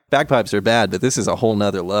 bagpipes are bad, but this is a whole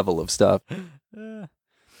nother level of stuff.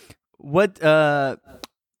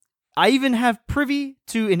 I even have privy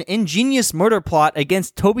to an ingenious murder plot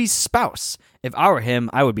against Toby's spouse. If I were him,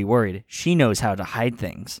 I would be worried. She knows how to hide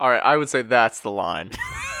things. All right, I would say that's the line.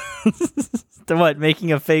 To what?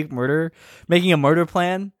 Making a fake murder? Making a murder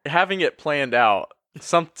plan? Having it planned out,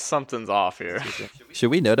 something's off here.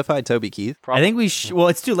 Should we notify Toby Keith? I think we should. Well,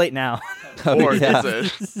 it's too late now. Or yeah.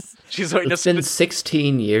 is it? She's waiting It's to been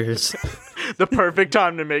 16 years. the perfect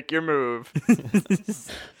time to make your move.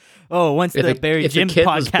 Oh, once If the a- Barry if a Jim kid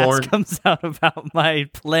was podcast born- comes out about my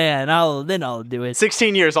plan, I'll do it.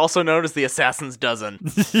 16 years, also known as the Assassin's Dozen.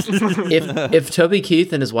 If Toby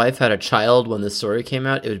Keith and his wife had a child when this story came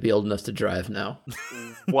out, it would be old enough to drive now.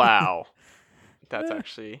 Wow. That's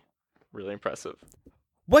actually really impressive.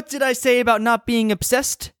 What did I say about not being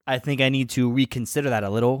obsessed? I think I need to reconsider that a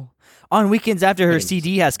little. On weekends after her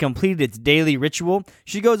CD has completed its daily ritual,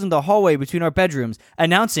 she goes in the hallway between our bedrooms,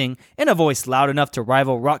 announcing, in a voice loud enough to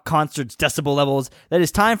rival rock concerts' decibel levels, that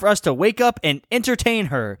it's time for us to wake up and entertain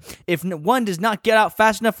her. If one does not get out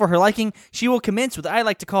fast enough for her liking, she will commence what I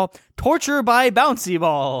like to call torture by bouncy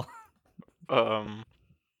ball.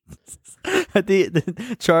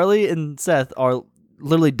 the Charlie and Seth are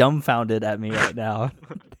literally dumbfounded at me right now.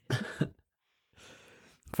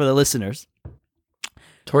 For the listeners.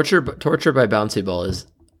 Torture by Bouncy Ball is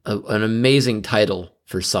an amazing title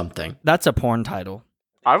for something. That's a porn title.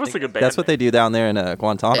 I was thinking band. That's what they do down there in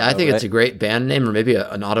Guantanamo. I think it's a right? great band name, or maybe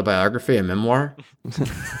an autobiography, a memoir.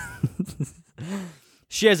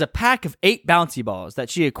 She has a pack of 8 bouncy balls that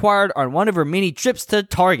she acquired on one of her many trips to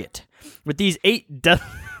Target. With these 8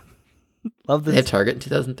 love They had this. Target in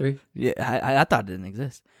 2003. Yeah, I thought it didn't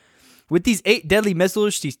exist. With these 8 deadly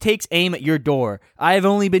missiles, she takes aim at your door. I have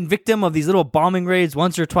only been victim of these little bombing raids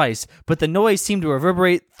once or twice, but the noise seemed to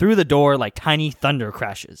reverberate through the door like tiny thunder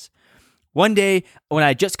crashes. One day, when I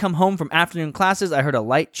had just come home from afternoon classes, I heard a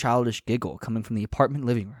light, childish giggle coming from the apartment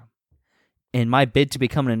living room. In my bid to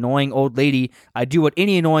become an annoying old lady, I do what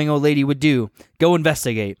any annoying old lady would do, go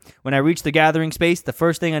investigate. When I reach the gathering space, the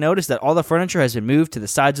first thing I notice is that all the furniture has been moved to the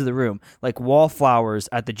sides of the room, like wallflowers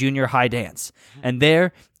at the junior high dance. And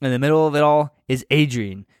there, in the middle of it all, is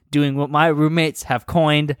Adrian, doing what my roommates have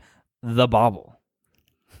coined the bobble.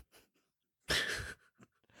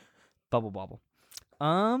 Bubble.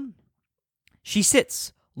 She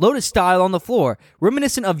sits, lotus style, on the floor,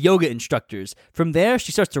 reminiscent of yoga instructors. From there,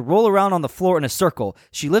 she starts to roll around on the floor in a circle.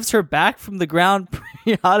 She lifts her back from the ground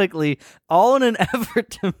periodically, all in an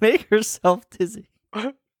effort to make herself dizzy.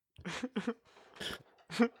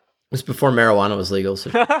 It's before marijuana was legal,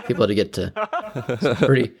 so people had to get to some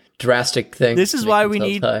pretty drastic things. This is why we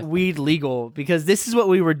need weed legal, because this is what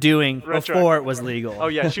we were doing before it was legal. Oh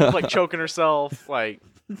yeah, she was like choking herself, like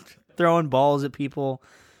throwing balls at people.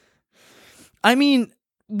 I mean,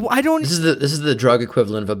 I don't. This is the drug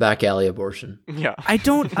equivalent of a back alley abortion. Yeah. I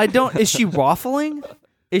don't. Is she waffling?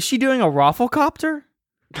 Is she doing a rafflecopter?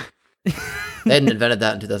 They hadn't invented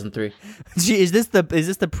that in 2003. Is this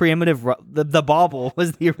the primitive? The bobble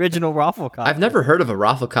was the original rafflecopter. I've never heard of a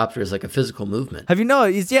rafflecopter as like a physical movement. Have you know?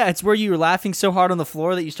 It's where you're laughing so hard on the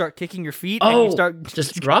floor that you start kicking your feet. Oh, and you start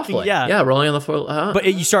just raffling. Yeah, rolling on the floor.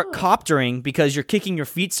 But you start coptering because you're kicking your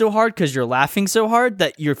feet so hard because you're laughing so hard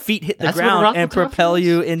that your feet hit the That's ground and propel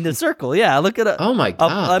you in the circle. Yeah, look at it. Oh my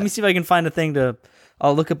god! Let me see if I can find a thing to.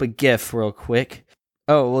 I'll look up a GIF real quick.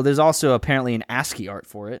 Oh well, there's also apparently an ASCII art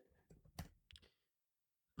for it.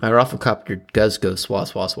 My rafflecopter does go swah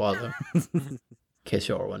swah swah though. In case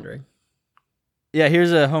y'all were wondering. Yeah,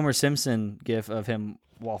 here's a Homer Simpson GIF of him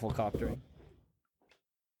waffle coptering.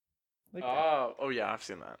 Oh yeah, I've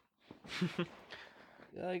seen that.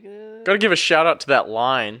 Gotta give a shout out to that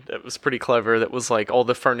line. That was pretty clever. That was like all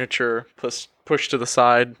the furniture pushed to the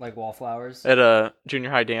side, like wallflowers at a junior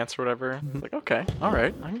high dance or whatever. Like, okay, all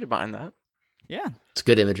right, I can get behind that. Yeah, it's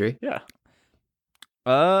good imagery. Yeah.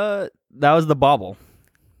 That was the bobble.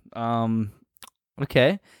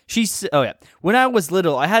 Okay. When I was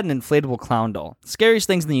little, I had an inflatable clown doll. Scariest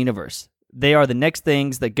things in the universe. They are the next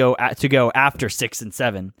things that go after 6 and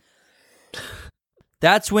 7.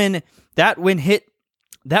 That when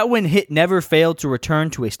hit never failed to return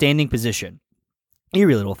to a standing position.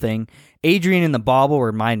 Eerie little thing. Adrian and the bauble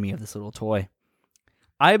remind me of this little toy.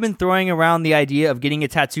 I have been throwing around the idea of getting a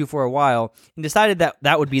tattoo for a while and decided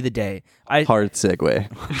that would be the day. Hard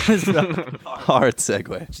segue. Hard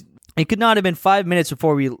segue. It could not have been 5 minutes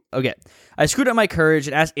before we... Okay. I screwed up my courage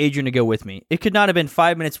and asked Adrian to go with me. It could not have been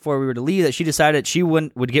 5 minutes before we were to leave that she decided she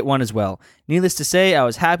would get one as well. Needless to say, I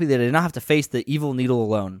was happy that I did not have to face the evil needle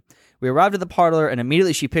alone. We arrived at the parlor, and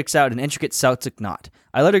immediately she picks out an intricate Celtic knot.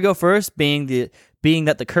 I let her go first, being that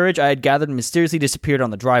the courage I had gathered mysteriously disappeared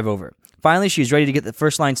on the drive over. Finally, she is ready to get the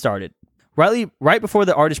first line started. Right before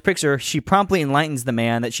the artist pricks her, she promptly enlightens the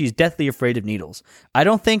man that she's deathly afraid of needles. I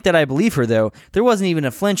don't think that I believe her, though. There wasn't even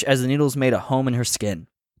a flinch as the needles made a home in her skin.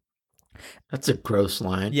 That's a gross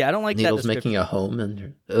line. Yeah, I don't like needles that making a home in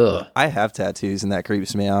her. Ugh. I have tattoos, and that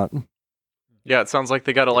creeps me out. Yeah, it sounds like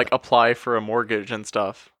they got to like apply for a mortgage and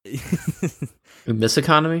stuff. Miss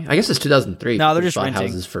economy? I guess it's 2003. No, they're just bought renting.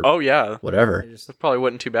 houses for yeah, whatever. That probably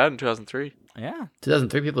wasn't too bad in 2003. Yeah,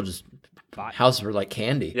 2003 people just houses were like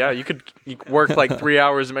candy. Yeah, you work like 3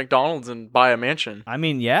 hours at McDonald's and buy a mansion. I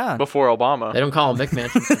mean, yeah. Before Obama. They don't call them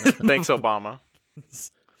McMansions. Thanks, Obama.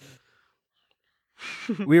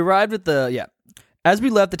 We arrived at As we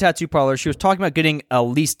left the tattoo parlor, she was talking about getting at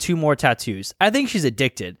least 2 more tattoos. I think she's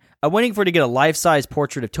addicted. I'm waiting for her to get a life-size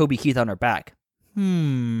portrait of Toby Keith on her back.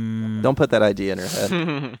 Don't put that idea in her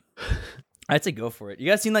head. I'd say go for it. You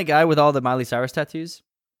guys seen that guy with all the Miley Cyrus tattoos?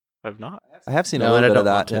 I've not. I have seen a little bit of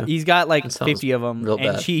that. Yeah. He's got like 50 of them, and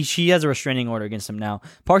bad. she has a restraining order against him now.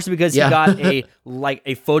 Partially because he got a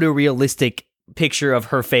photorealistic picture of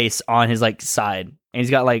her face on his like side, and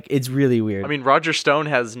he's got like it's really weird. I mean, Roger Stone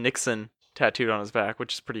has Nixon tattooed on his back,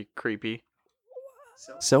 which is pretty creepy.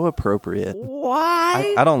 So appropriate.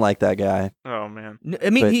 Why? I don't like that guy. Oh man. I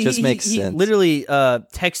mean, But he it just makes he sense. literally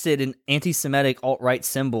texted an anti-Semitic alt-right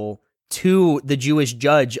symbol to the Jewish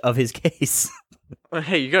judge of his case.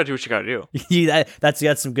 Hey, you gotta do what you gotta do. That's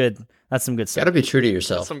some good stuff. Gotta be true to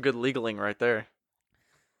yourself. That's some good legaling right there.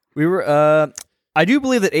 We were I do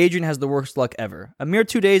believe that Adrian has the worst luck ever. A mere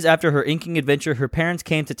 2 days after her inking adventure, her parents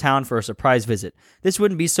came to town for a surprise visit. This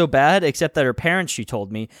wouldn't be so bad, except that her parents, she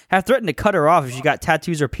told me, have threatened to cut her off if she got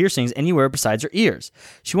tattoos or piercings anywhere besides her ears.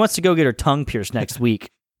 She wants to go get her tongue pierced next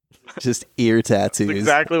week. Just ear tattoos. That's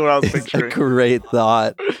exactly what I was A picturing. great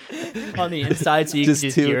thought. On the inside so you Just can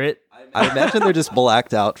just two- hear it. I imagine they're just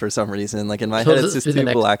blacked out for some reason. Like in my So head, this it's just is the two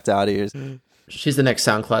next- blacked out ears. She's the next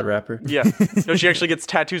SoundCloud rapper. Yeah. No, she actually gets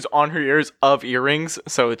tattoos on her ears of earrings,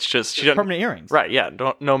 so it's just she doesn't. Permanent earrings. Right? Yeah.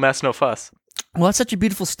 No mess, no fuss. Well, that's such a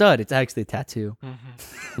beautiful stud. It's actually a tattoo.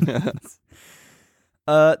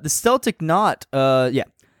 The Celtic knot, yeah.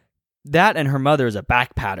 That and her mother is a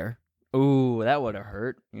back patter. Ooh, that would have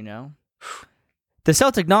hurt, you know? The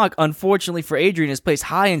Celtic knot, unfortunately for Adrian, is placed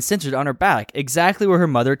high and centered on her back, exactly where her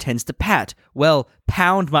mother tends to pat. Well,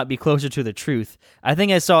 pound might be closer to the truth. I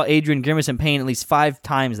think I saw Adrian grimace in pain at least 5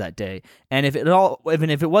 times that day, and even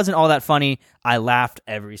if it wasn't all that funny, I laughed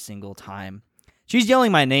every single time. She's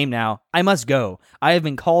yelling my name now. I must go. I have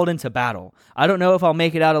been called into battle. I don't know if I'll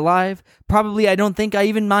make it out alive. Probably I don't think I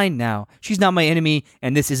even mind now. She's not my enemy,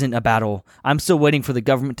 and this isn't a battle. I'm still waiting for the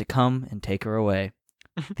government to come and take her away.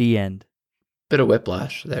 The end. Bit of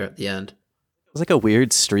whiplash there at the end. It was like a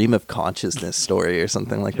weird stream of consciousness story or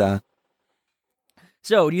something like that.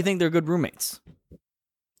 So, do you think they're good roommates?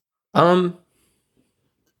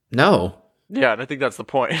 No. Yeah, and I think that's the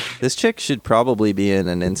point. This chick should probably be in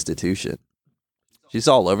an institution. She's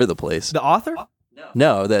all over the place. The author?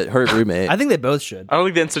 No, that her roommate. I think they both should. I don't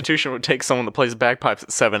think the institution would take someone that plays bagpipes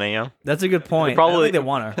at 7 a.m. That's a good point. Probably- I don't think they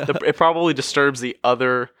want her. It probably disturbs the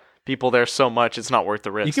other people there so much it's not worth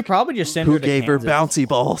the risk. You could probably just send Who her to gave her Kansas. bouncy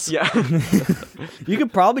balls? Yeah. You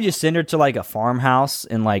could probably just send her to like a farmhouse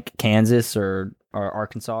in like Kansas or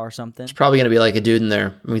Arkansas or something. It's probably going to be like a dude in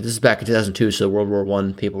there. I mean, this is back in 2002, so World War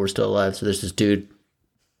I, people were still alive. So there's this dude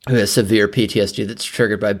who has severe PTSD that's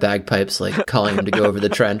triggered by bagpipes, like calling him to go over the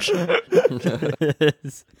trench.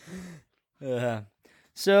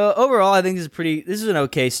 So overall, I think this is an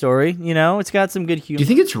okay story. You know, it's got some good humor. Do you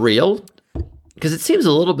think it's real? Because it seems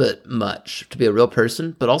a little bit much to be a real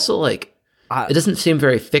person, but also like it doesn't seem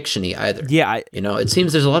very fiction-y either. Yeah, You know, it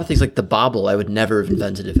seems there's a lot of things like the bobble I would never have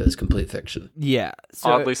invented if it was complete fiction. yeah.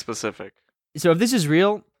 So, Oddly specific. so if this is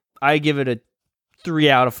real, I give it a 3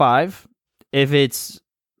 out of 5. If it's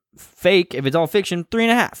fake, if it's all fiction,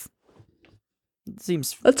 3.5. It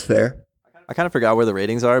seems. That's fair. I kind of forgot where the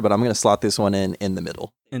ratings are, but I'm going to slot this one in the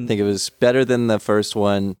middle. I think it was better than the first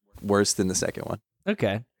one, worse than the second one.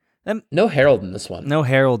 Okay. No Harold in this one. No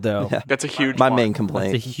Harold though. Yeah. That's a huge My one. main That's a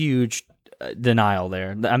complaint. huge denial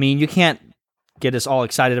there. I mean, you can't get us all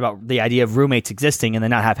excited about the idea of roommates existing and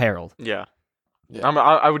then not have Harold. Yeah.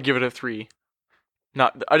 I would give it a 3.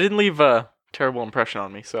 I didn't leave a terrible impression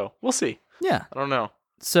on me, so we'll see. Yeah. I don't know.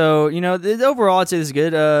 So, you know, overall, I'd say this is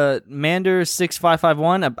good.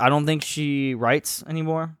 Mander6551, I don't think she writes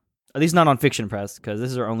anymore. At least not on Fiction Press, because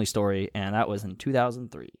this is her only story, and that was in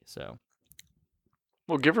 2003. So,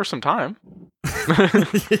 Well, give her some time.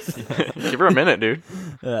 Give her a minute, dude.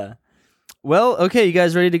 well, okay, you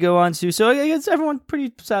guys ready to go on to? So, I guess everyone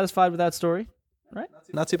pretty satisfied with that story.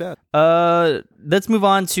 Not too bad. Let's move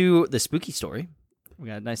on to the spooky story. We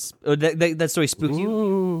got a nice. That story spook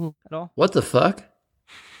you at all? What the fuck?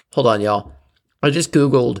 Hold on, y'all. I just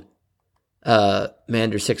Googled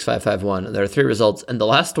Mander 6551, and there are 3 results. And the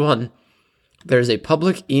last one, there's a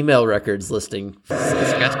public email records listing.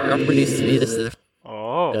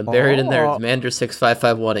 Oh. And buried in there is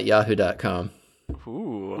Mander6551 at yahoo.com.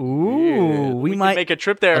 Ooh. We might make a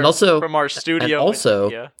trip there And also- from our studio. And also,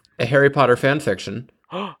 Yeah. a Harry Potter fan fiction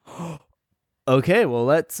Okay, well,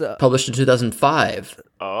 let's. published in 2005,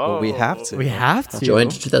 Oh. Well, we have to. We have to.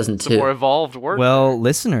 joined in It's a more 2002. evolved word. Well,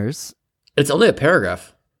 listeners, It's only a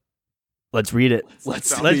paragraph. let's read it.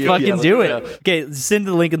 Let's Fucking do it. Okay, send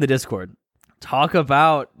the link in the Discord. Talk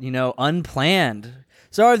about, unplanned.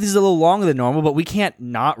 Sorry if this is a little longer than normal, but we can't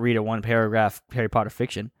not read a 1-paragraph Harry Potter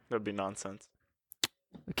fiction. That'd be nonsense.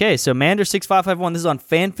 Okay, so Mander6551, this is on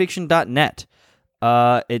fanfiction.net.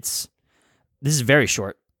 This is very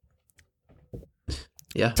short.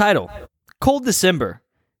 Yeah. Title: Cold December.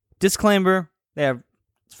 Disclaimer: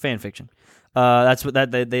 it's fan fiction. That's what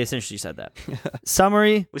they essentially said that.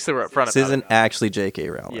 Summary: At least they were upfront This about isn't it. actually J.K.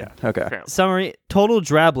 Rowling. Yeah. Okay. Apparently. Summary: Total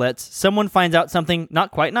drablets. Someone finds out something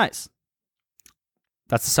not quite nice.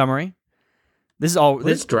 That's the summary. This is all. What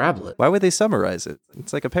is Drablet? Why would they summarize it?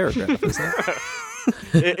 It's like a paragraph, isn't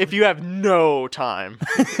it? If you have no time,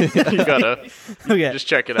 you gotta Okay. just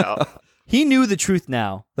check it out. He knew the truth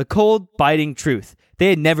now. The cold, biting truth. They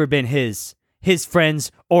had never been his. his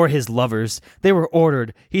friends, or his lovers. They were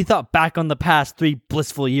ordered. He thought back on the past 3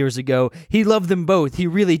 blissful years ago. He loved them both. He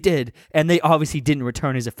really did. And they obviously didn't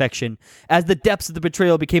return his affection. As the depths of the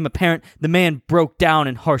betrayal became apparent, the man broke down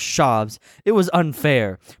in harsh sobs. It was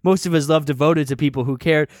unfair. Most of his love devoted to people who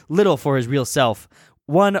cared little for his real self.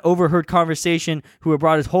 One overheard conversation who had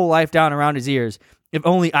brought his whole life down around his ears. If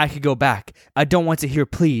only I could go back. I don't want to hear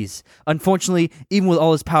pleas. Unfortunately, even with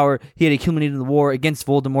all his power he had accumulated in the war against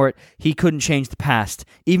Voldemort, he couldn't change the past.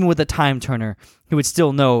 Even with a time turner, he would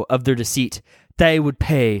still know of their deceit. They would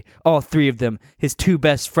pay, all 3 of them, his 2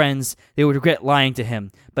 best friends. They would regret lying to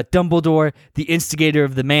him. But Dumbledore, the instigator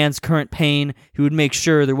of the man's current pain, he would make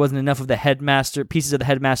sure there wasn't enough of the pieces of the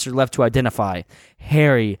headmaster left to identify.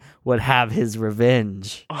 Harry would have his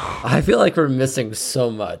revenge. I feel like we're missing so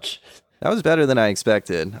much. That was better than I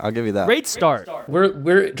expected. I'll give you that. Great start.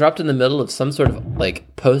 We're dropped in the middle of some sort of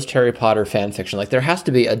like post Harry Potter fan fiction. Like there has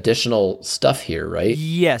to be additional stuff here, right?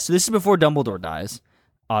 Yeah, so this is before Dumbledore dies,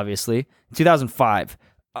 obviously. 2005.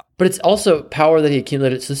 But it's also power that he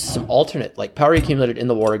accumulated. So this is some alternate, like power he accumulated in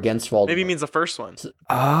the war against Voldemort. Maybe he means the first one.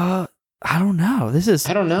 I don't know. This is...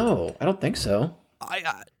 I don't know. I don't think so.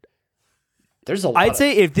 There's a lot. I'd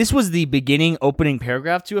say if this was the beginning opening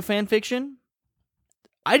paragraph to a fan fiction,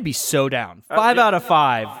 I'd be so down. 5 out of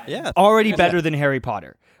 5. Yeah. Already better than Harry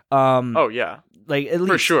Potter. Oh, yeah. Like, at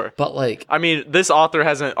least... For sure. But like... I mean, this author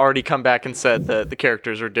hasn't already come back and said that the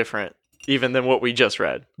characters are different, even than what we just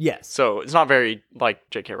read. Yes. So it's not very like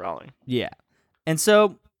J.K. Rowling. Yeah. And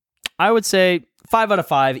so I would say 5 out of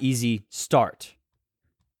 5, easy start.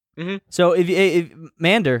 Mm-hmm. So if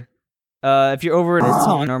Mander, if you're over in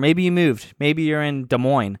Wisconsin, or maybe you moved, maybe you're in Des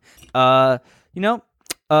Moines,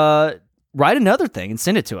 write another thing and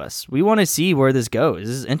send it to us. We want to see where this goes.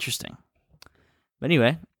 This is interesting. But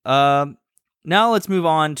anyway, now let's move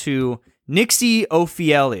on to Nixie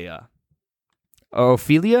Ophelia.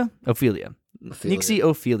 Ophelia. Nixie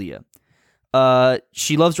Ophelia.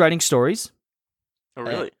 She loves writing stories. Oh,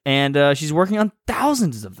 really? And she's working on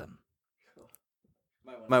thousands of them.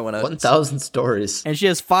 Might want to 1,000 stories. And she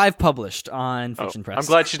has 5 published on Fiction Press. I'm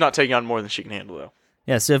glad she's not taking on more than she can handle, though.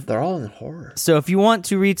 Yeah, so if, They're all in horror. So if you want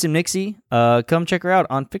to read some Nixie, come check her out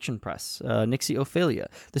on Fiction Press, Nixie Ophelia.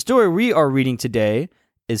 The story we are reading today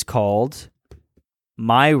is called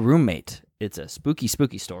My Roommate. It's a spooky,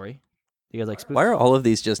 spooky story. You guys like spooky? Why are all of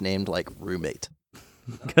these just named like roommate?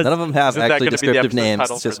 None of them have Isn't that actually gonna be the descriptive episode names.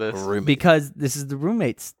 title It's for just this? roommate. Because this is the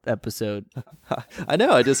roommates episode. I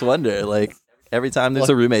know. I just wonder. Like every time there's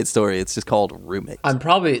a roommate story, it's just called roommate.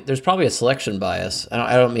 There's probably a selection bias.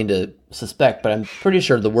 I don't mean to suspect, but I'm pretty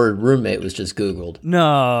sure the word roommate was just Googled.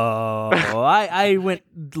 No, I went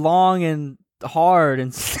long and hard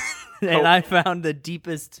and I found the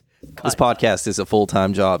deepest cut. This podcast is a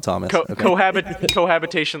full-time job, Thomas. Okay.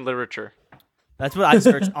 Cohabitation literature. That's what I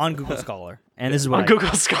searched on Google Scholar, and this is what On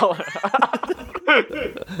Google Scholar.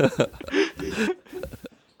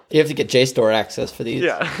 You have to get JSTOR access for these.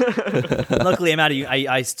 Yeah. Luckily, I'm out of.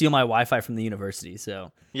 I steal my Wi-Fi from the university,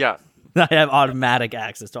 so Yeah. I have automatic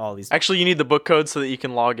access to all these. Actually, you need the book code so that you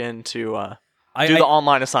can log in to do the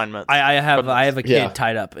online assignments. I have a kid Yeah.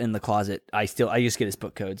 tied up in the closet. I just get his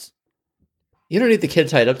book codes. You don't need the kid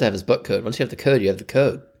tied up to have his book code. Once you have the code, you have the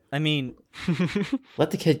code. I mean,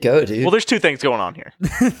 Let the kid go, dude. Well, there's 2 things going on here.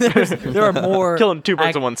 there are more Killing 2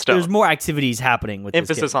 birds with one stone. There's more activities happening with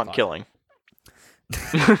Emphasis this kid in on the killing.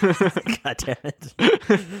 closet. God damn it!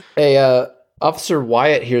 Hey, Officer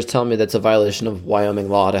Wyatt here is telling me that's a violation of Wyoming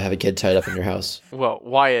law to have a kid tied up in your house. Well,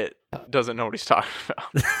 Wyatt doesn't know what he's talking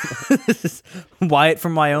about. Wyatt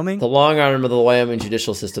from Wyoming. The long arm of the Wyoming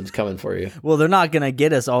judicial system's coming for you. Well, they're not gonna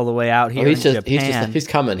get us all the way out here. He's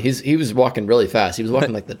coming. He was walking really fast. He was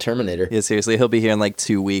walking like the Terminator. Yeah, seriously, he'll be here in like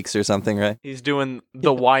 2 weeks or something, right? He's doing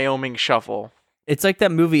the Wyoming shuffle. It's like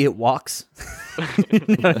that movie. It walks.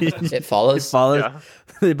 It follows. Follows,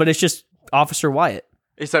 Yeah. but it's just Officer Wyatt.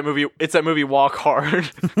 It's that movie Walk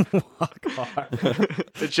Hard. Walk hard.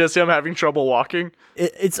 It's just him having trouble walking.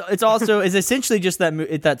 It's essentially just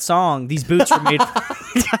that song. These boots were made.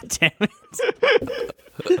 God damn it!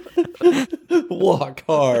 Walk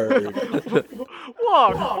hard.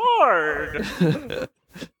 Walk hard.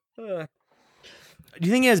 Do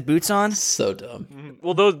you think he has boots on? So dumb.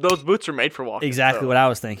 Well, those boots are made for walking. Exactly so. what I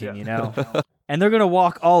was thinking. You know, and they're gonna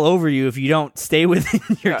walk all over you if you don't stay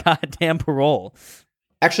within your goddamn parole.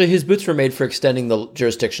 Actually, his boots were made for extending the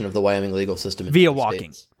jurisdiction of the Wyoming legal system in Via the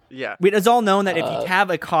walking. states. Yeah. It's all known that if you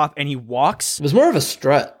have a cop and he walks, It was more of a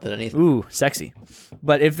strut than anything. ooh, sexy.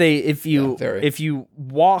 But if the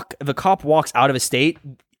cop walks out of a state,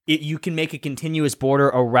 you can make a continuous border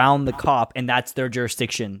around the cop, and that's their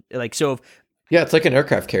jurisdiction. Like, so Yeah, it's like an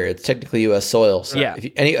aircraft carrier. It's technically U.S. soil. So Yeah.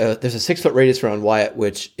 there's a 6 foot radius around Wyatt,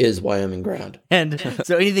 which is Wyoming ground. And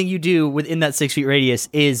so anything you do within that 6 feet radius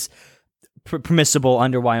is permissible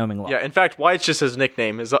under Wyoming law. Yeah, in fact, Wyatt's just his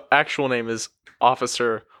nickname. His actual name is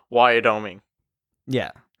Officer Wyoming.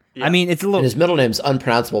 Yeah. Yeah. I mean, it's a And little. his middle name's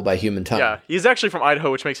unpronounceable by human tongue. Yeah, he's actually from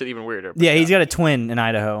Idaho, which makes it even weirder. but Yeah, he's got a twin in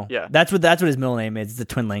Idaho. Yeah. That's what his middle name is. It's the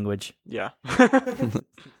twin language. Yeah.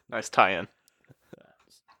 Nice tie-in.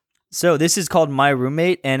 So this is called My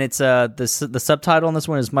Roommate, and it's the subtitle on this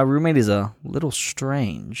one is My Roommate is a Little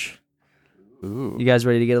Strange. Ooh. You guys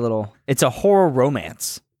ready to get a little? It's a horror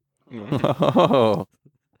romance. Oh.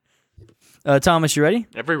 Thomas, you ready?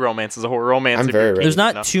 Every romance is a horror romance. I'm if very you're ready. There's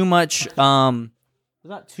not enough. too much. There's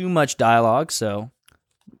not too much dialogue, so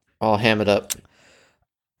I'll ham it up.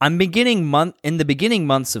 in the beginning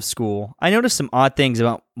months of school, I noticed some odd things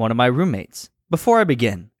about one of my roommates. Before I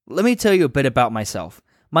begin, let me tell you a bit about myself.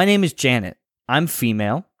 My name is Janet. I'm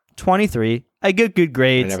female, 23. I get good I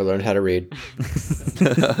grades. never learned how to read.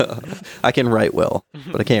 I can write well,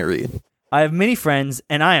 but I can't read. I have many friends,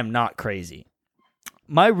 and I am not crazy.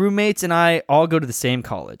 My roommates and I all go to the same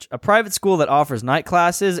college, a private school that offers night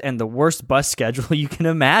classes and the worst bus schedule you can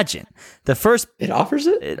imagine. The first It offers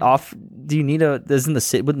it? do you need wouldn't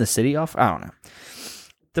the city offer? I don't know.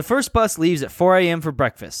 The first bus leaves at 4 a.m. for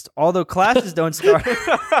breakfast, although classes don't start.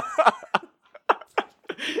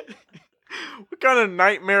 What kind of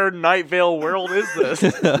nightmare Night Vale world is this?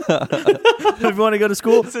 If you want to go to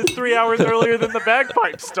school, This is 3 hours earlier than the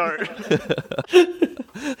bagpipes start.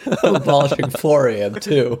 I'm abolishing 4 a.m.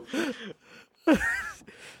 too.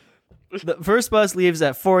 the first bus leaves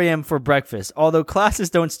at 4 a.m. for breakfast, although classes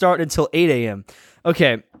don't start until 8 a.m.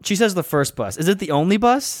 Okay, she says the first bus. Is it the only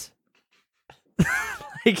bus?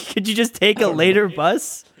 Like, could you just take a later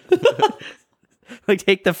bus? Like,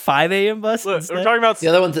 take the 5 a.m. bus Look, instead? we're talking about The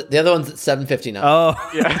other one's at 7:59. Oh,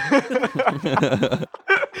 yeah.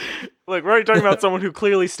 Look, we're already talking about someone who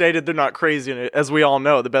clearly stated they're not crazy, and as we all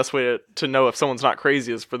know, the best way to know if someone's not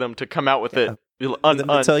crazy is for them to come out with it Them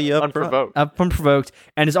to tell you up front. unprovoked. unprovoked,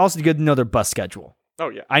 and it's also good to know their bus schedule. Oh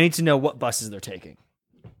yeah. I need to know what buses they're taking.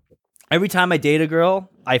 Every time I date a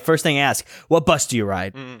girl, I first thing ask, "What bus do you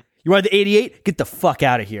ride? You ride the 88? Get the fuck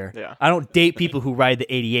out of here." Yeah. I don't date people who ride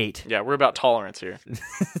the 88. Yeah, we're about tolerance here.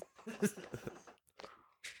 We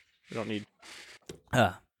don't need.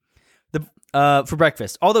 For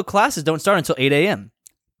breakfast, although classes don't start until 8 a.m.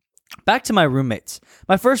 Back to my roommates.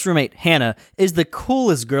 My first roommate, Hannah, is the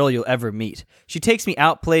coolest girl you'll ever meet. She takes me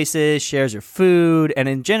out places, shares her food, and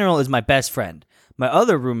in general is my best friend. My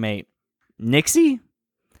other roommate, Nixie?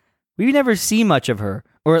 We never see much of her,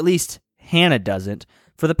 or at least Hannah doesn't.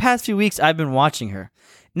 For the past few weeks, I've been watching her.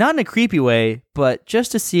 Not in a creepy way, but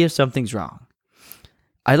just to see if something's wrong.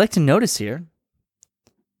 I'd like to notice here,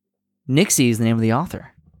 Nixie is the name of the author.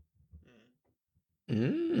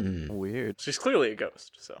 Weird. She's clearly a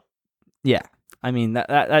ghost. So Yeah, I mean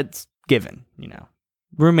that's given. You know,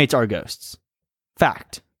 roommates are ghosts.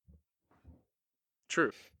 Fact.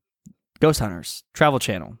 true. Ghost Hunters Travel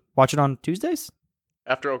Channel. Watch it on Tuesdays.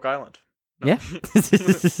 After Oak Island. Yeah.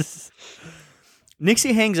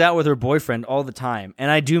 Nixie hangs out with her boyfriend all the time,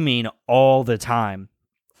 and I do mean all the time.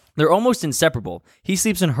 They're almost inseparable. He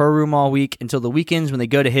sleeps in her room all week until the weekends when they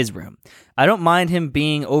go to his room. I don't mind him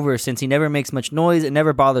being over since he never makes much noise and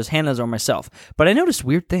never bothers Hannah's or myself, but I notice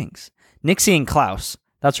weird things. Nixie and Klaus,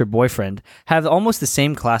 that's her boyfriend, have almost the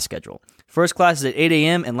same class schedule. First class is at 8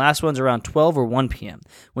 a.m. and last one's around 12 or 1 p.m.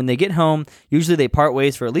 When they get home, usually they part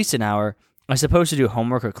ways for at least an hour. I'm supposed to do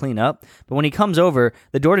homework or clean up, but when he comes over,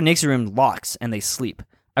 the door to Nixie's room locks and they sleep.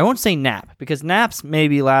 I won't say nap, because naps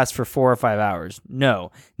maybe last for 4 or 5 hours.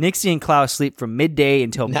 No, Nixie and Klaus sleep from midday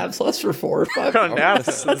until... Naps last for 4 or 5 What kind of hours.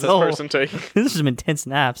 naps is this person taking? This is some intense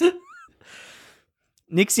naps.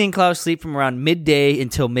 Nixie and Klaus sleep from around midday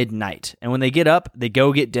until midnight, and when they get up, they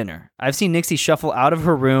go get dinner. I've seen Nixie shuffle out of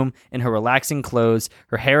her room in her relaxing clothes,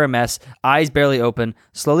 her hair a mess, eyes barely open,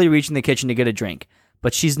 slowly reaching the kitchen to get a drink.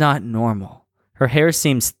 But she's not normal. Her hair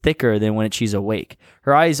seems thicker than when she's awake.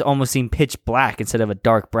 Her eyes almost seem pitch black instead of a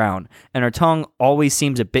dark brown, and her tongue always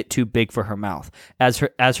seems a bit too big for her mouth, as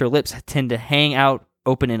her lips tend to hang out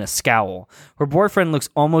open in a scowl. Her boyfriend looks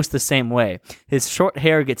almost the same way. His short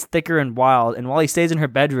hair gets thicker and wild, and while he stays in her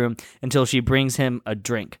bedroom until she brings him a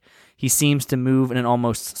drink, he seems to move in an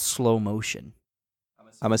almost slow motion.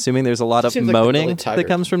 I'm assuming there's a lot of Seems like they're moaning really that tired.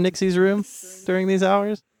 comes from Nixie's room during these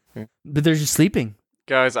hours. But they're just sleeping.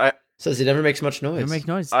 Guys, I Says he never makes much noise. They make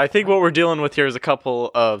noise. think what we're dealing with here is a couple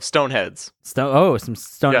of stoneheads. Some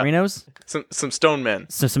stone Yeah. Renos? Some stone men.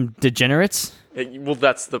 So some degenerates? Well,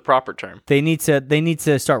 that's the proper term. They need to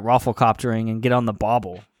start rafflecoptering and get on the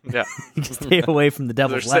bobble. Yeah. You can stay away from the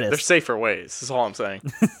devil's lettuce. There's safer ways, is all I'm saying.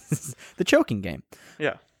 The choking game.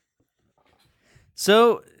 Yeah.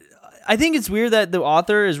 So I think it's weird that the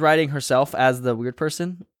author is writing herself as the weird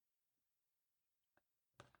person.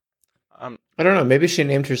 I don't know. Maybe she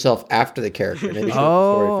named herself after the character. Maybe she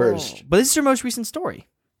wrote the story first. But this is her most recent story.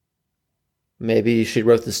 Maybe she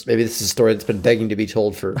wrote this. Maybe this is a story that's been begging to be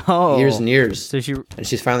told for years and years. So and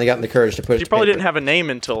she's finally gotten the courage to put it. She probably didn't have a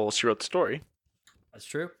name until she wrote the story. That's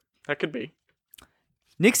true. That could be.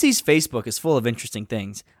 Nixie's Facebook is full of interesting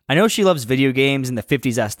things. I know she loves video games and the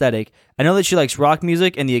 50s aesthetic. I know that she likes rock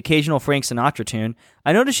music and the occasional Frank Sinatra tune.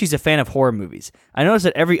 I notice she's a fan of horror movies. I notice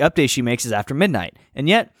that every update she makes is after midnight. And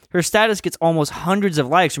yet, her status gets almost hundreds of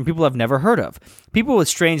likes from people I've never heard of. People with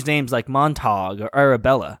strange names like Montag or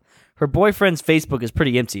Arabella. Her boyfriend's Facebook is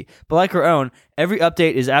pretty empty, but like her own, every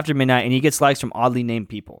update is after midnight and he gets likes from oddly named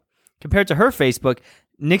people. Compared to her Facebook,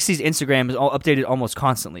 Nixie's Instagram is all updated almost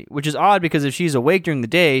constantly, which is odd because if she's awake during the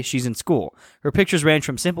day, she's in school. Her pictures range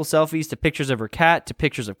from simple selfies to pictures of her cat to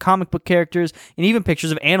pictures of comic book characters and even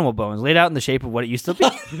pictures of animal bones laid out in the shape of what it used to be.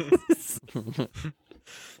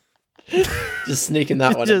 Just sneaking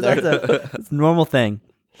that one in there. That's a normal thing.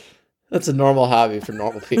 That's a normal hobby for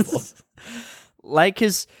normal people. Like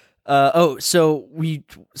his... So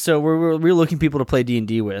we're looking people to play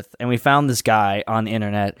D&D with, and we found this guy on the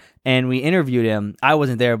internet, and we interviewed him. I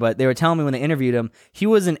wasn't there, but they were telling me when they interviewed him, he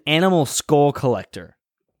was an animal skull collector,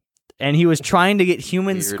 and he was trying to get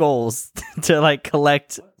human skulls to like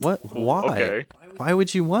collect. What? Why? Okay. Why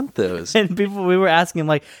would you want those? And we were asking him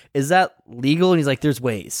like, is that legal? And he's like, there's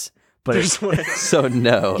ways, but So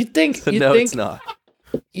no. It's not.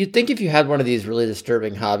 You'd think if you had one of these really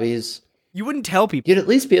disturbing hobbies, you wouldn't tell people. You'd at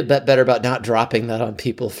least be a bit better about not dropping that on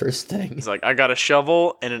people first thing. He's like, I got a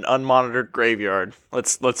shovel and an unmonitored graveyard.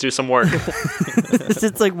 Let's do some work.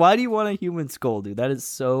 It's like, why do you want a human skull, dude? That is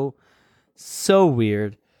so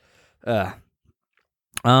weird.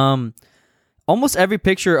 Almost every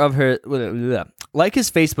picture of her, like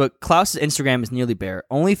his Facebook, Klaus's Instagram is nearly bare,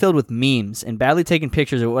 only filled with memes and badly taken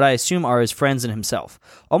pictures of what I assume are his friends and himself.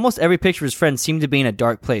 Almost every picture of his friends seem to be in a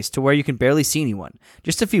dark place, to where you can barely see anyone.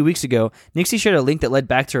 Just a few weeks ago, Nixie shared a link that led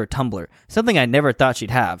back to her Tumblr, something I never thought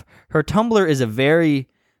she'd have. Her Tumblr is a very,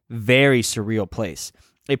 very surreal place.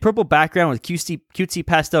 A purple background with cutesy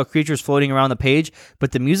pastel creatures floating around the page,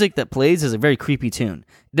 but the music that plays is a very creepy tune.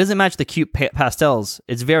 It doesn't match the cute pastels.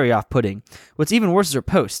 It's very off-putting. What's even worse is her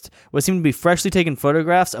post, what seem to be freshly taken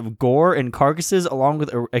photographs of gore and carcasses along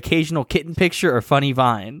with an occasional kitten picture or funny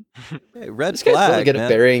vine. Hey, red this guy's flag, really good at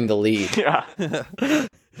burying the lead. Yeah.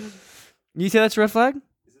 You say that's a red flag?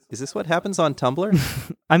 Is this what happens on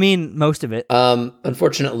Tumblr? I mean, most of it.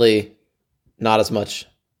 Unfortunately, not as much.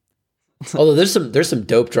 Although there's some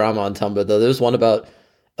dope drama on Tumblr though. There's one about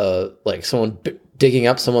like someone digging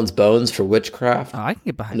up someone's bones for witchcraft. Oh, I can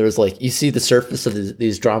get behind. And there was like, you see the surface of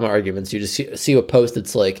these drama arguments. You just see a post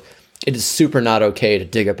that's like, it is super not okay to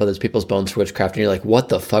dig up other people's bones for witchcraft, and you're like, what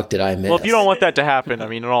the fuck did I miss? Well, if you don't want that to happen, I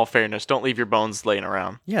mean, in all fairness, don't leave your bones laying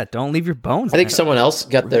around. Yeah, don't leave your bones. I think someone else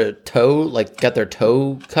got their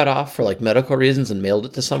toe cut off for like medical reasons and mailed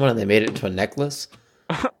it to someone, and they made it into a necklace.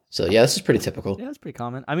 So yeah, this is pretty typical. Yeah, that's pretty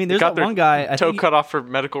common. I mean, there's that one guy. Toe cut off for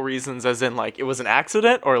medical reasons, as in like it was an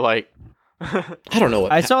accident, or like I don't know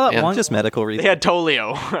what. I saw that one. Just medical reasons. they had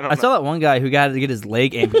polio. I saw that one guy who got to get his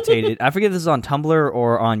leg amputated. I forget if this is on Tumblr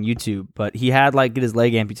or on YouTube, but he had like get his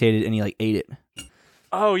leg amputated and he like ate it.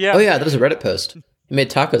 Oh yeah. Oh yeah, that was a Reddit post. He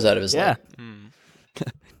made tacos out of his leg.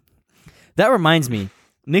 That reminds me.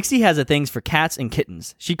 Nixie has a thing for cats and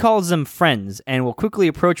kittens. She calls them friends and will quickly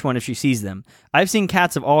approach one if she sees them. I've seen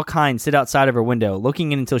cats of all kinds sit outside of her window,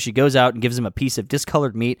 looking in until she goes out and gives them a piece of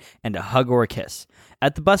discolored meat and a hug or a kiss.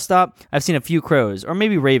 At the bus stop, I've seen a few crows, or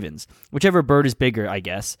maybe ravens, whichever bird is bigger, I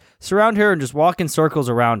guess, surround her and just walk in circles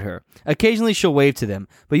around her. Occasionally she'll wave to them,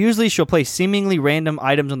 but usually she'll place seemingly random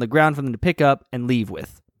items on the ground for them to pick up and leave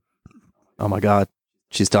with. Oh my god.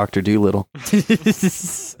 She's Dr. Doolittle.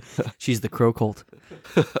 She's the crow cult.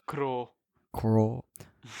 Crow.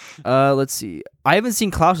 Let's see. I haven't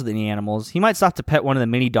seen Klaus with any animals. He might stop to pet one of the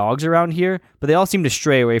many dogs around here, but they all seem to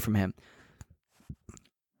stray away from him.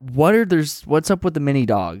 What's up with the mini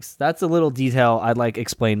dogs? That's a little detail I'd like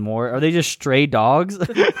explain more. Are they just stray dogs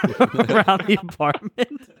around the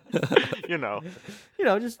apartment? You know,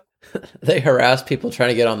 just They harass people trying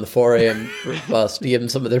to get on the 4 a.m. bus to give them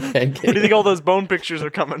some of their pancakes. where do you think all those bone pictures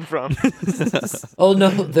are coming from? Oh no,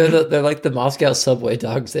 they're like the Moscow subway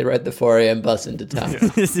dogs. They ride the 4 a.m. bus into town.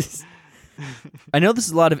 I know this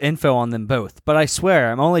is a lot of info on them both, but I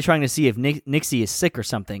swear I'm only trying to see if Nixie is sick or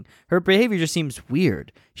something. Her behavior just seems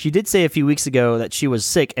weird. She did say a few weeks ago that she was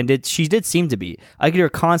sick, and she did seem to be. I could hear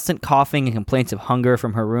constant coughing and complaints of hunger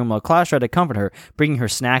from her room while Klaus tried to comfort her, bringing her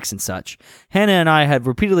snacks and such. Hannah and I had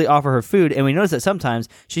repeatedly offered her food, and we noticed that sometimes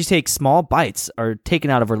she takes small bites are taken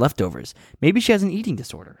out of her leftovers. Maybe she has an eating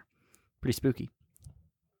disorder. Pretty spooky.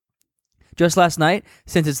 Just last night,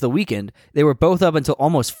 since it's the weekend, they were both up until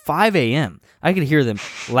almost 5 a.m. I could hear them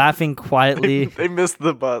laughing quietly. They missed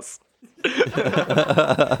the bus.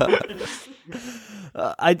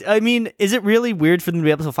 I mean, is it really weird for them to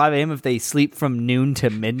be up until 5 a.m. if they sleep from noon to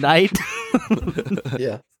midnight?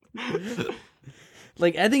 Yeah.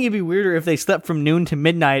 Like, I think it'd be weirder if they slept from noon to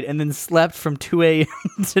midnight and then slept from 2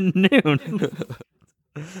 a.m. to noon.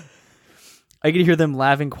 I could hear them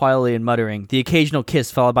laughing quietly and muttering, the occasional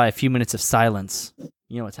kiss followed by a few minutes of silence.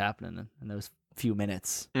 You know what's happening in those few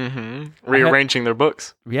minutes. Mm-hmm. Rearranging their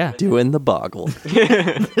books. Yeah. Doing the boggle.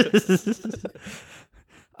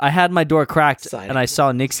 I had my door cracked, Signing. and I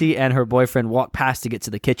saw Nixie and her boyfriend walk past to get to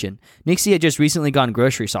the kitchen. Nixie had just recently gone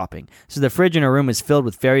grocery shopping, so the fridge in her room is filled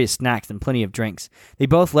with various snacks and plenty of drinks. They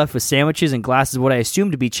both left with sandwiches and glasses of what I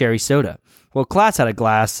assumed to be cherry soda. Well, Klaus had a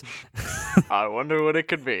glass. I wonder what it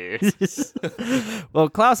could be. Well,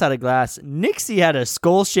 Klaus had a glass. Nixie had a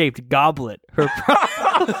skull-shaped goblet. Her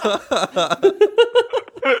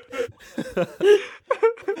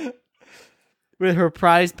with her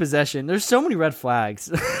prized possession. There's so many red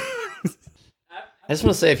flags. I just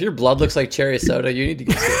want to say, if your blood looks like cherry soda, you need to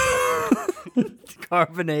get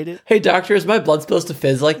Carbonated. Hey, doctor, is my blood supposed to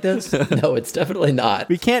fizz like this? No, it's definitely not.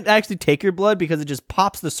 We can't actually take your blood because it just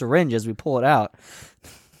pops the syringe as we pull it out.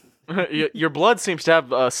 Your blood seems to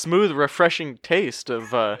have a smooth, refreshing taste of.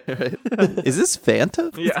 Is this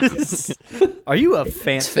Fanta? Yeah. Are you a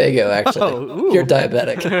fan? It's Fago, actually. Oh, ooh. You're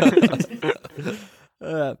diabetic.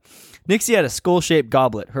 Nixie had a skull-shaped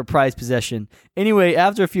goblet, her prized possession. Anyway,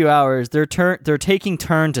 after a few hours, they're taking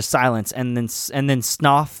turn to silence and then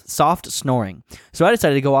soft snoring. So I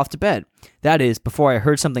decided to go off to bed. That is, before I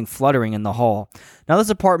heard something fluttering in the hall. Now this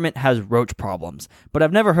apartment has roach problems, but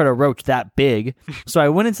I've never heard a roach that big. So I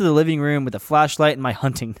went into the living room with a flashlight and my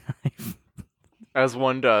hunting knife. As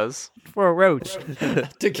one does. For a roach.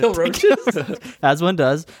 To kill roaches? As one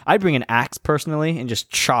does. I bring an axe personally and just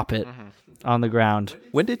chop it. On the ground.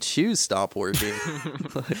 When did shoes stop working?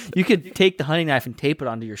 You could take the hunting knife and tape it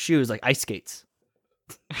onto your shoes like ice skates.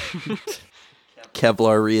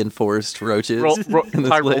 Kevlar reinforced roaches.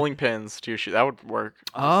 Tie rolling pins to your shoe. That would work.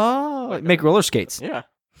 Oh, make roller skates. Yeah.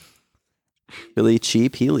 Really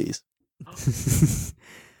cheap Heelys. So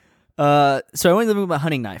I went to the room with my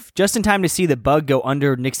hunting knife, just in time to see the bug go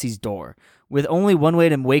under Nixie's door. With only one way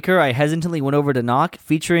to wake her, I hesitantly went over to knock,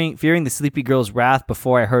 fearing the sleepy girl's wrath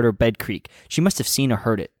before I heard her bed creak. She must have seen or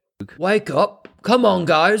heard it. Wake up. Come on,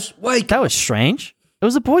 guys. Wake That up. was strange. It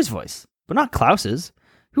was a boy's voice, but not Klaus's.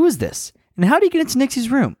 Who is this? And how did he get into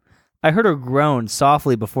Nixie's room? I heard her groan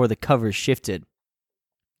softly before the covers shifted.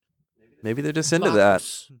 Maybe they're just into that.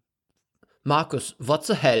 Marcus, what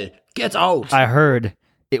the hell? Get out. I heard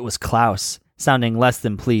it was Klaus, sounding less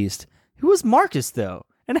than pleased. Who was Marcus, though?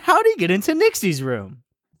 And how did he get into Nixie's room?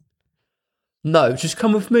 No, just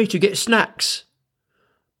come with me to get snacks.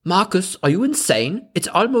 Marcus, are you insane? It's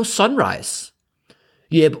almost sunrise.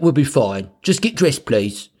 Yeah, but we'll be fine. Just get dressed,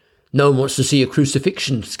 please. No one wants to see your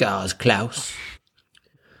crucifixion scars, Klaus.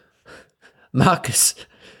 Marcus,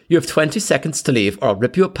 you have 20 seconds to leave or I'll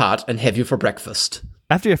rip you apart and have you for breakfast.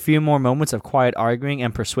 After a few more moments of quiet arguing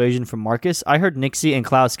and persuasion from Marcus, I heard Nixie and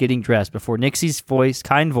Klaus getting dressed before Nixie's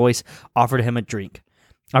kind voice offered him a drink.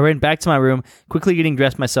 I ran back to my room, quickly getting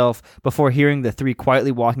dressed myself before hearing the three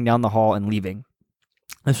quietly walking down the hall and leaving.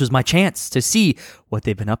 This was my chance to see what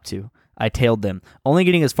they've been up to. I tailed them, only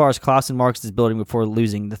getting as far as Klaus and Marcus' building before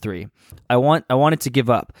losing the three. I wanted to give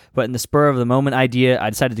up, but in the spur of the moment idea, I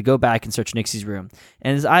decided to go back and search Nixie's room,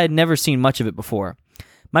 and as I had never seen much of it before.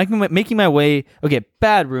 Making my way... Okay,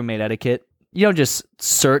 bad roommate etiquette. You don't just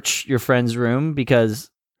search your friend's room because...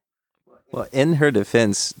 Well, in her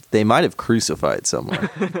defense, they might have crucified someone.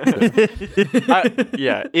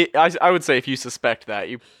 I would say if you suspect that,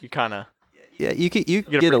 you kind of... Yeah, you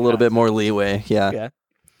get a little bit more leeway. Yeah.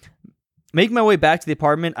 Making my way back to the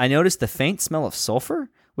apartment, I noticed the faint smell of sulfur,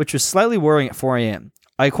 which was slightly worrying at 4 a.m.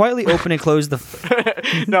 I quietly opened and closed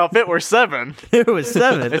the... Now, if it were 7... It was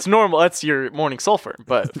 7. It's normal. That's your morning sulfur,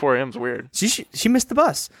 but 4 a.m.'s weird. She missed the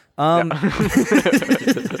bus.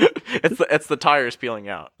 It's the tires peeling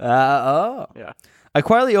out. Yeah. I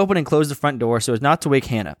quietly opened and closed the front door so as not to wake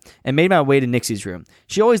Hannah, and made my way to Nixie's room.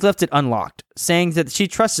 She always left it unlocked, saying that she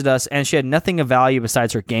trusted us and she had nothing of value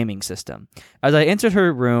besides her gaming system. As I entered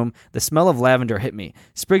her room, the smell of lavender hit me.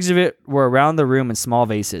 Sprigs of it were around the room in small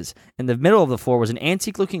vases. In the middle of the floor was an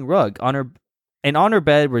antique-looking rug. On her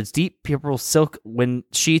bed was deep purple silk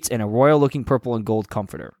sheets and a royal-looking purple and gold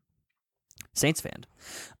comforter. Saints fan.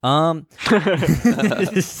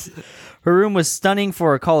 Her room was stunning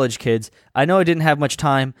for her college kids. I know I didn't have much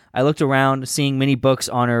time. I looked around, seeing many books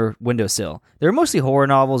on her windowsill. There were mostly horror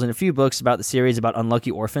novels and a few books about the series about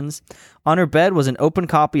unlucky orphans. On her bed was an open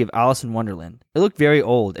copy of Alice in Wonderland. It looked very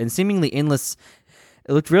old and seemingly endless.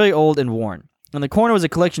 It looked really old and worn. In the corner was a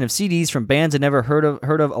collection of CDs from bands I'd never heard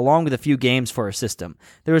of, along with a few games for her system.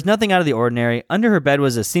 There was nothing out of the ordinary. Under her bed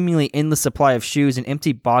was a seemingly endless supply of shoes and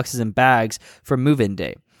empty boxes and bags for move-in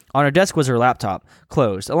day. On her desk was her laptop,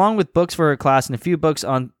 closed, along with books for her class and a few books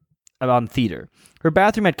on theater. Her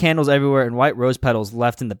bathroom had candles everywhere and white rose petals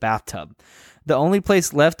left in the bathtub. The only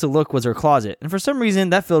place left to look was her closet, and for some reason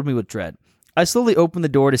that filled me with dread. I slowly opened the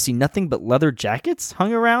door to see nothing but leather jackets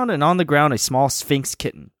hung around, and on the ground a small Sphinx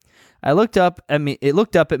kitten. It looked up at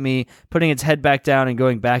me, putting its head back down and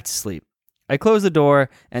going back to sleep. I closed the door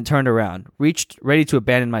and turned around, ready to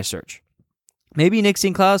abandon my search. Maybe Nixie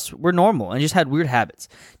and Klaus were normal and just had weird habits.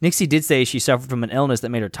 Nixie did say she suffered from an illness that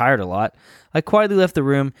made her tired a lot. I quietly left the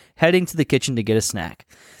room, heading to the kitchen to get a snack.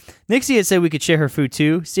 Nixie had said we could share her food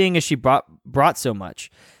too, seeing as she brought so much.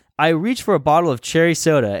 I reached for a bottle of cherry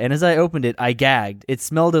soda, and as I opened it, I gagged. It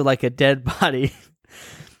smelled like a dead body.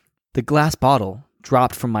 The glass bottle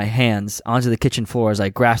dropped from my hands onto the kitchen floor as I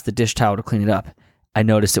grasped the dish towel to clean it up. I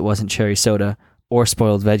noticed it wasn't cherry soda or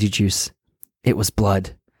spoiled veggie juice. It was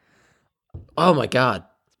blood. Oh my God.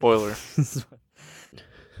 Spoiler.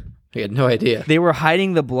 I had no idea. They were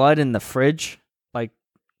hiding the blood in the fridge, like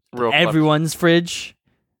Real everyone's fridge.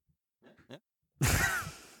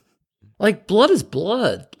 Like, blood is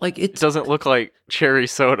blood. Like, It doesn't look like cherry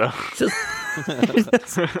soda.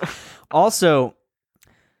 Also,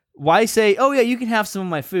 why say, oh yeah, you can have some of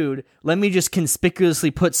my food. Let me just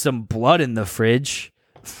conspicuously put some blood in the fridge.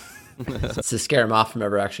 It's to scare them off from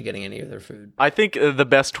ever actually getting any of their food. I think the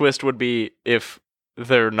best twist would be if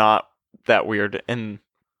they're not that weird and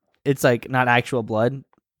It's like not actual blood.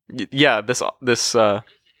 yeah, this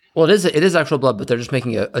Well, it is actual blood, but they're just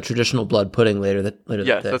making a traditional blood pudding later that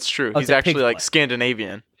yeah, day. that's true. Oh, He's it's actually pig's like blood.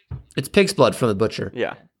 Scandinavian. It's pig's blood from the butcher.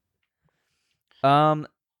 Yeah.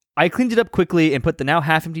 I cleaned it up quickly and put the now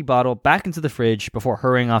half-empty bottle back into the fridge before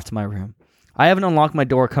hurrying off to my room. I haven't unlocked my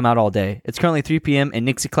door or come out all day. It's currently 3 p.m. and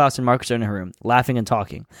Nixie, Klaus, and Marcus are in her room, laughing and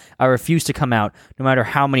talking. I refuse to come out, no matter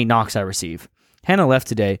how many knocks I receive. Hannah left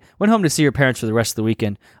today, went home to see her parents for the rest of the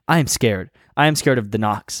weekend. I am scared. I am scared of the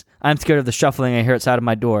knocks. I am scared of the shuffling I hear outside of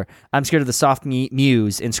my door. I'm scared of the soft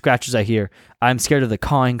mews and scratches I hear. I'm scared of the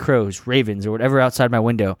cawing crows, ravens, or whatever outside my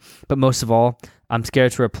window. But most of all, I'm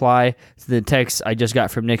scared to reply to the text I just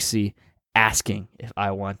got from Nixie asking if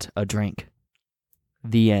I want a drink.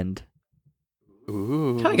 The end.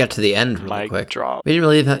 Ooh. Kind of got to the end really Mic quick. drop. We didn't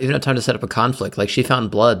really even have time to set up a conflict. Like, she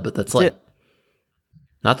found blood, but that's like it.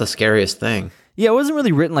 not the scariest thing. Yeah, it wasn't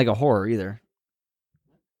really written like a horror either.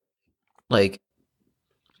 Like,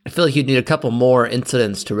 I feel like you'd need a couple more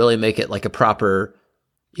incidents to really make it like a proper,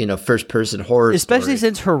 first-person horror Especially story.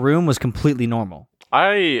 since her room was completely normal.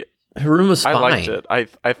 Her room was fine. I liked it.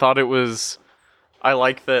 I thought it was. I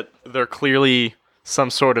like that they're clearly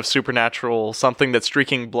some sort of supernatural something that's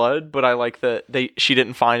streaking blood, but I like that she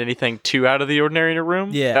didn't find anything too out of the ordinary in her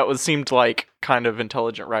room. Yeah. That seemed like kind of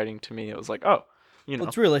intelligent writing to me. It was like, oh, Well,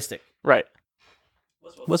 it's realistic. right.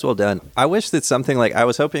 Was well done. I wish that something like I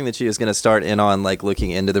was hoping that she was going to start in on like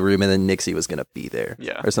looking into the room and then Nixie was going to be there,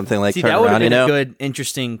 Yeah. or something like See, turn that would have around. been You know, a good,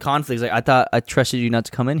 interesting conflict. Like, I thought I trusted you not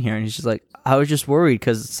to come in here, and he's just like, I was just worried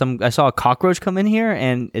because I saw a cockroach come in here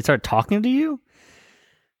and it started talking to you.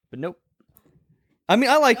 But nope. I mean,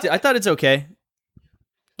 I liked it. I thought it's okay.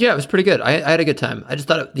 Yeah, it was pretty good. I had a good time. I just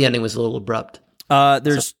thought the ending was a little abrupt.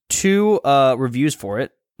 There's two reviews for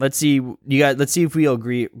it. Let's see, you guys. Let's see if we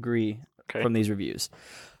agree Okay. from these reviews.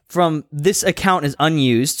 From this account is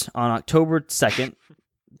unused on October 2nd,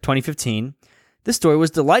 2015. This story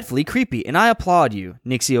was delightfully creepy, and I applaud you,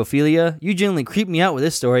 Nixie Ophelia. You genuinely creeped me out with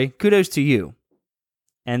this story. Kudos to you.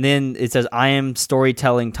 And then it says, I am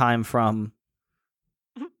storytelling time from.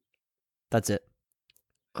 That's it.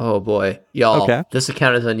 Oh boy, y'all! Okay. This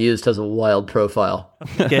account is unused. Has a wild profile.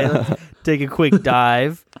 Okay, let's take a quick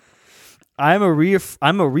dive. I'm a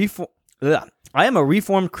I am a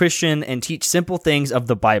Reformed Christian and teach simple things of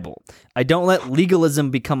the Bible. I don't let legalism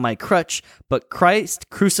become my crutch, but Christ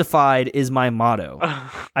crucified is my motto.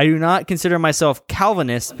 I do not consider myself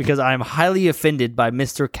Calvinist because I am highly offended by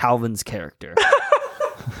Mr. Calvin's character.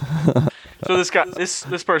 So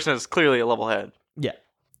this person is clearly a level head. Yeah.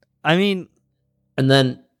 I mean... And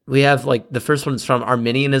then we have, like, the first one is from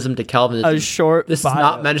Arminianism to Calvinism. A short This bio. is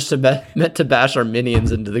not meant to bash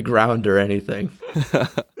Arminians into the ground or anything.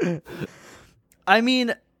 I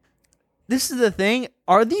mean, this is the thing.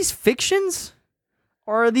 Are these fictions?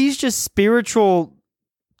 Or are these just spiritual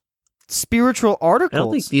articles? I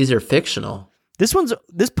don't think these are fictional. This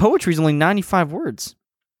poetry is only 95 words.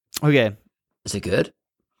 Okay. Is it good?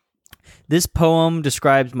 This poem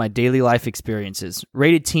describes my daily life experiences.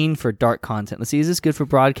 Rated teen for dark content. Let's see, is this good for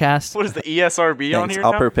broadcast? What is the ESRB on Thanks, here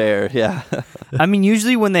I'll now? prepare. Yeah. I mean,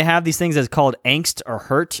 usually when they have these things as called angst or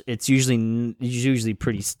hurt, it's usually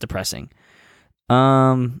pretty depressing.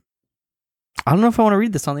 I don't know if I want to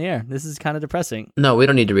read this on the air. This is kind of depressing. No, we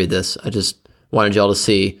don't need to read this. I just wanted y'all to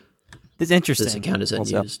see It's interesting. this account is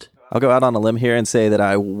unused. I'll go out on a limb here and say that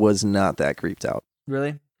I was not that creeped out.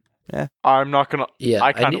 Really? I'm not gonna.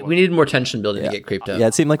 Yeah, we need more tension building to get creeped out. Yeah,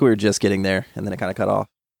 it seemed like we were just getting there, and then it kind of cut off.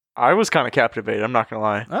 I was kind of captivated. I'm not gonna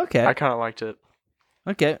lie. Okay. I kind of liked it.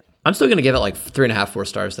 Okay. I'm still going to give it like 3.5, 4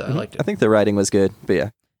 stars, though. I liked I it. think the writing was good, but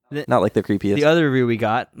yeah, not like the creepiest. The other review we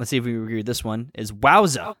got, let's see if we agree with this one, is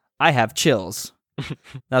Wowza, I have chills.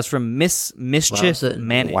 That's from Miss Mischief Wowza.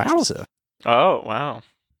 Managed. Wowza. Oh wow,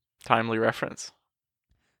 timely reference.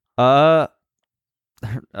 Well,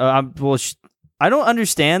 I don't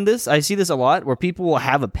understand this. I see this a lot where people will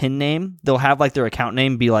have a pen name. They'll have like their account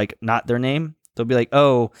name be like not their name. They'll be like,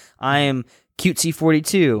 "Oh, I am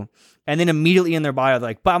cutesy42," and then immediately in their bio, they're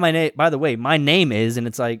like, "By the way, my name is," and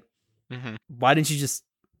it's like, why didn't you just?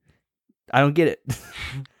 I don't get it.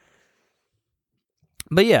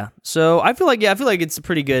 But yeah, so I feel like it's a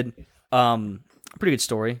pretty good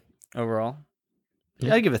story overall.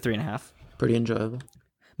 Yeah, I'd give it 3.5. Pretty enjoyable.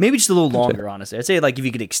 Maybe just a little longer, honestly. I'd say like if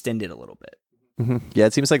you could extend it a little bit. Yeah,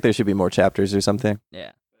 it seems like there should be more chapters or something.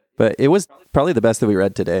 Yeah. But it was probably the best that we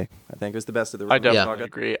read today. I think it was the best of the. I definitely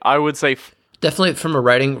agree. I would say Definitely from a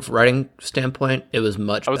writing standpoint, it was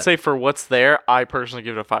much I would say for what's there, I personally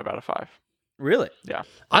give it a 5 out of 5. Really? Yeah.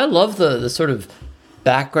 I love the sort of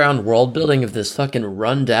background world building of this fucking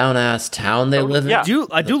rundown ass town they live in. yeah.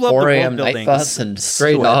 I do love the 4 world a.m. night building. bus and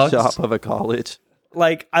stray dogs. Sweatshop of a college.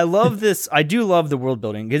 Like I love this. I do love the world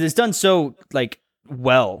building because it's done so like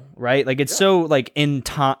well, right? Like it's so like in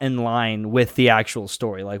line with the actual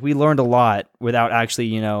story. Like we learned a lot without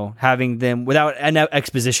actually, having them without an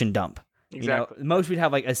exposition dump. Exactly. Most we'd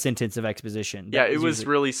have like a sentence of exposition. Yeah, it was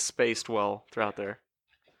really spaced well throughout there.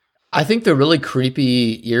 I think the really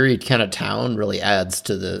creepy, eerie kind of town really adds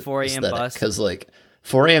to the 4 a.m. bus. Because like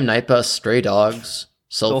 4 a.m. night bus, stray dogs,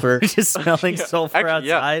 sulfur. just smelling sulfur Actually,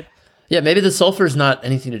 yeah. outside. Yeah, maybe the sulfur is not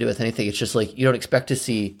anything to do with anything. It's just like you don't expect to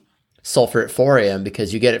see sulfur at 4 a.m.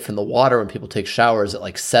 because you get it from the water when people take showers at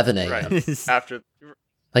like 7 a.m. Right. After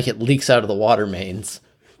Like it leaks out of the water mains.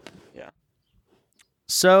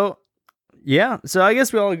 So, yeah. So I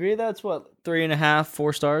guess we all agree that's what 3.5,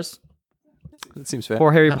 4 stars. That seems fair.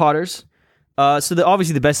 4 Harry Potters. So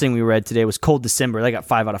obviously the best thing we read today was Cold December. They got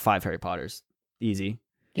 5 out of 5 Harry Potters. Easy.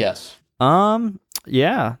 Yes.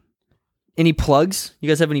 Yeah. Any plugs? You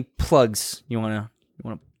guys have any plugs you wanna?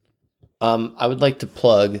 I would like to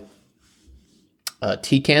plug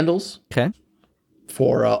tea candles Okay.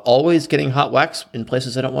 for always getting hot wax in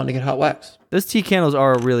places I don't want to get hot wax. Those tea candles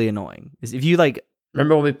are really annoying. If you like,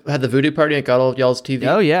 Remember when we had the voodoo party and got all of y'all's TV?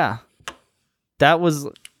 oh yeah, that was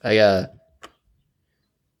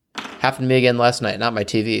Happened to me again last night. Not my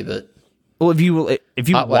TV, but well. If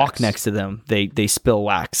you Hot walk wax. next to them, they spill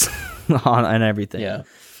wax on everything. yeah.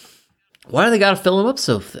 Why do they gotta fill them up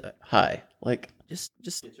so high? Like, Just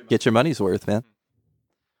Get your money's worth, man.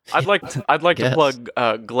 I'd like to Yes. plug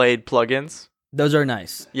Glade plugins. those are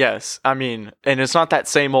nice. Yes, I mean, and it's not that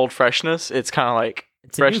same old freshness. It's kind of like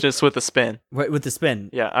It's a new- freshness with a spin. Right, with the spin.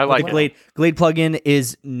 Yeah, I like the it. Glade plugin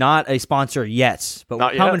is not a sponsor yet, but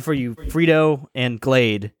Not we're coming yet. for you, Frito and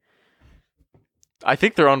Glade. I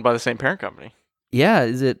think they're owned by the same parent company. Yeah,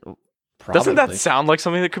 is it? Doesn't that probably. sound like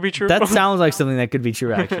something that could be true? That sounds like something that could be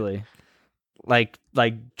true, actually. like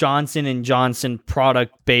Johnson and Johnson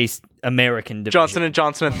product based American division. Johnson &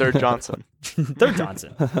 Johnson and Third Johnson. Third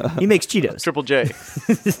Johnson. He makes Cheetos. Triple J.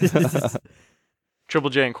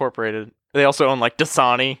 Triple J Incorporated. They also own like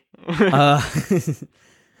Dasani. You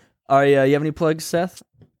have any plugs, Seth?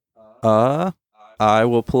 I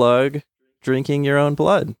will plug drinking your own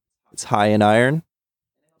blood. It's high in iron,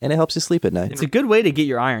 and it helps you sleep at night. It's a good way to get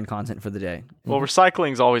your iron content for the day. Well,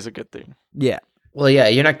 recycling is always a good thing. Yeah. Well, yeah,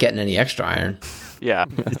 you're not getting any extra iron. Yeah.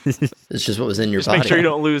 It's just what was in your Just body. make sure you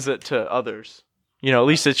don't lose it to others. You know, at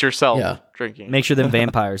least it's yourself Yeah. drinking. Make sure them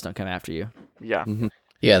vampires don't come after you. Yeah.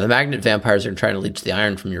 Yeah, the magnet vampires are trying to leach the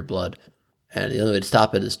iron from your blood. And the only way to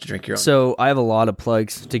stop it is to drink your own. So I have a lot of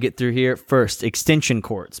plugs to get through here. First, extension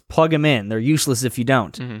cords. Plug them in. They're useless if you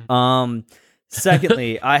don't.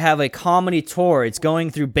 Secondly, I have a comedy tour. It's going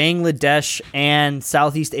through Bangladesh and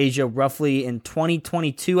Southeast Asia roughly in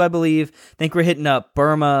 2022, I believe. I think we're hitting up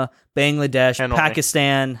Burma, Bangladesh, Hanoi.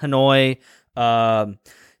 Pakistan, Hanoi.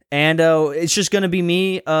 And it's just going to be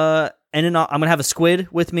me. And then I'm going to have a squid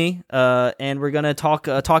with me. And we're going to talk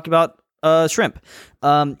about shrimp.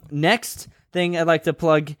 Next thing I'd like to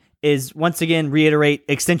plug is, once again, reiterate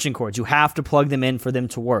extension cords. You have to plug them in for them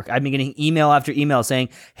to work. I've been getting email after email saying,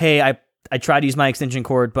 hey, I tried to use my extension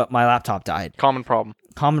cord, but my laptop died. Common problem.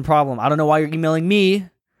 Common problem. I don't know why you're emailing me.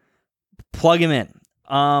 Plug them in.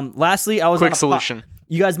 Lastly, I was Quick on solution.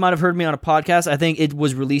 you guys might have heard me on a podcast. I think it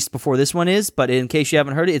was released before this one is, but in case you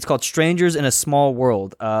haven't heard it, it's called Strangers in a Small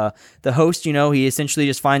World. The host, he essentially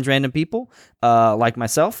just finds random people like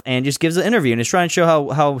myself and just gives an interview and is trying to show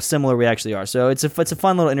how similar we actually are. So it's a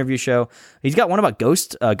fun little interview show. He's got one about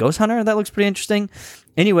Ghost Hunter. That looks pretty interesting.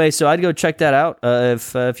 Anyway, so I'd go check that out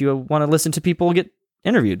if you want to listen to people get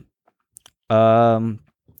interviewed. Yeah,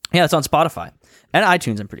 it's on Spotify and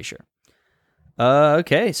iTunes, I'm pretty sure.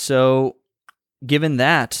 Okay, so given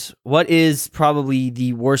that, what is probably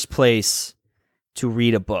the worst place to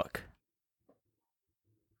read a book?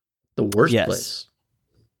 The worst Yes. place.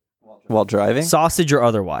 While driving? Sausage or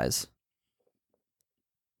otherwise?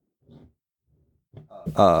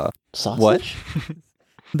 Sausage? What?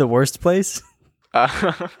 The worst place?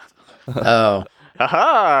 Ha Oh. ha!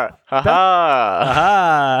 Ha ha!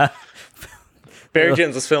 Aha! Barry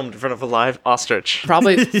Jenkins was filmed in front of a live ostrich.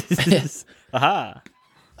 Probably. Aha!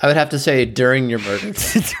 I would have to say during your murder.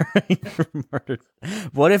 During your murder.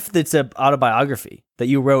 What if it's an autobiography that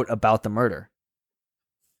you wrote about the murder?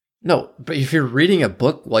 No, but if you're reading a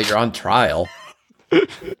book while you're on trial,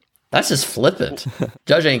 that's just flippant.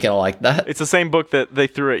 Judge ain't gonna like that. It's the same book that they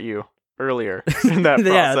threw at you earlier in that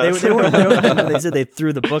Yeah, process. they said they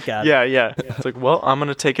threw the book at. Yeah. It's like, well, I'm going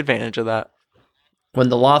to take advantage of that. When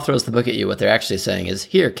the law throws the book at you, what they're actually saying is,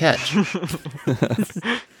 "Here, catch.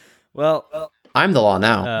 Well, I'm the law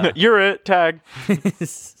now." You're it, tag.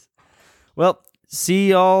 well,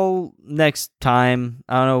 see y'all next time.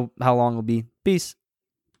 I don't know how long it'll be. Peace.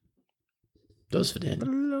 Those for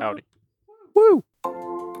Daniel. Howdy. Woo!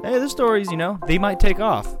 Hey, the stories, they might take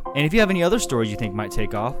off. And if you have any other stories you think might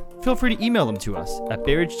take off, feel free to email them to us at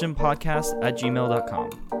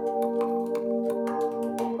barragedympodcast@gmail.com.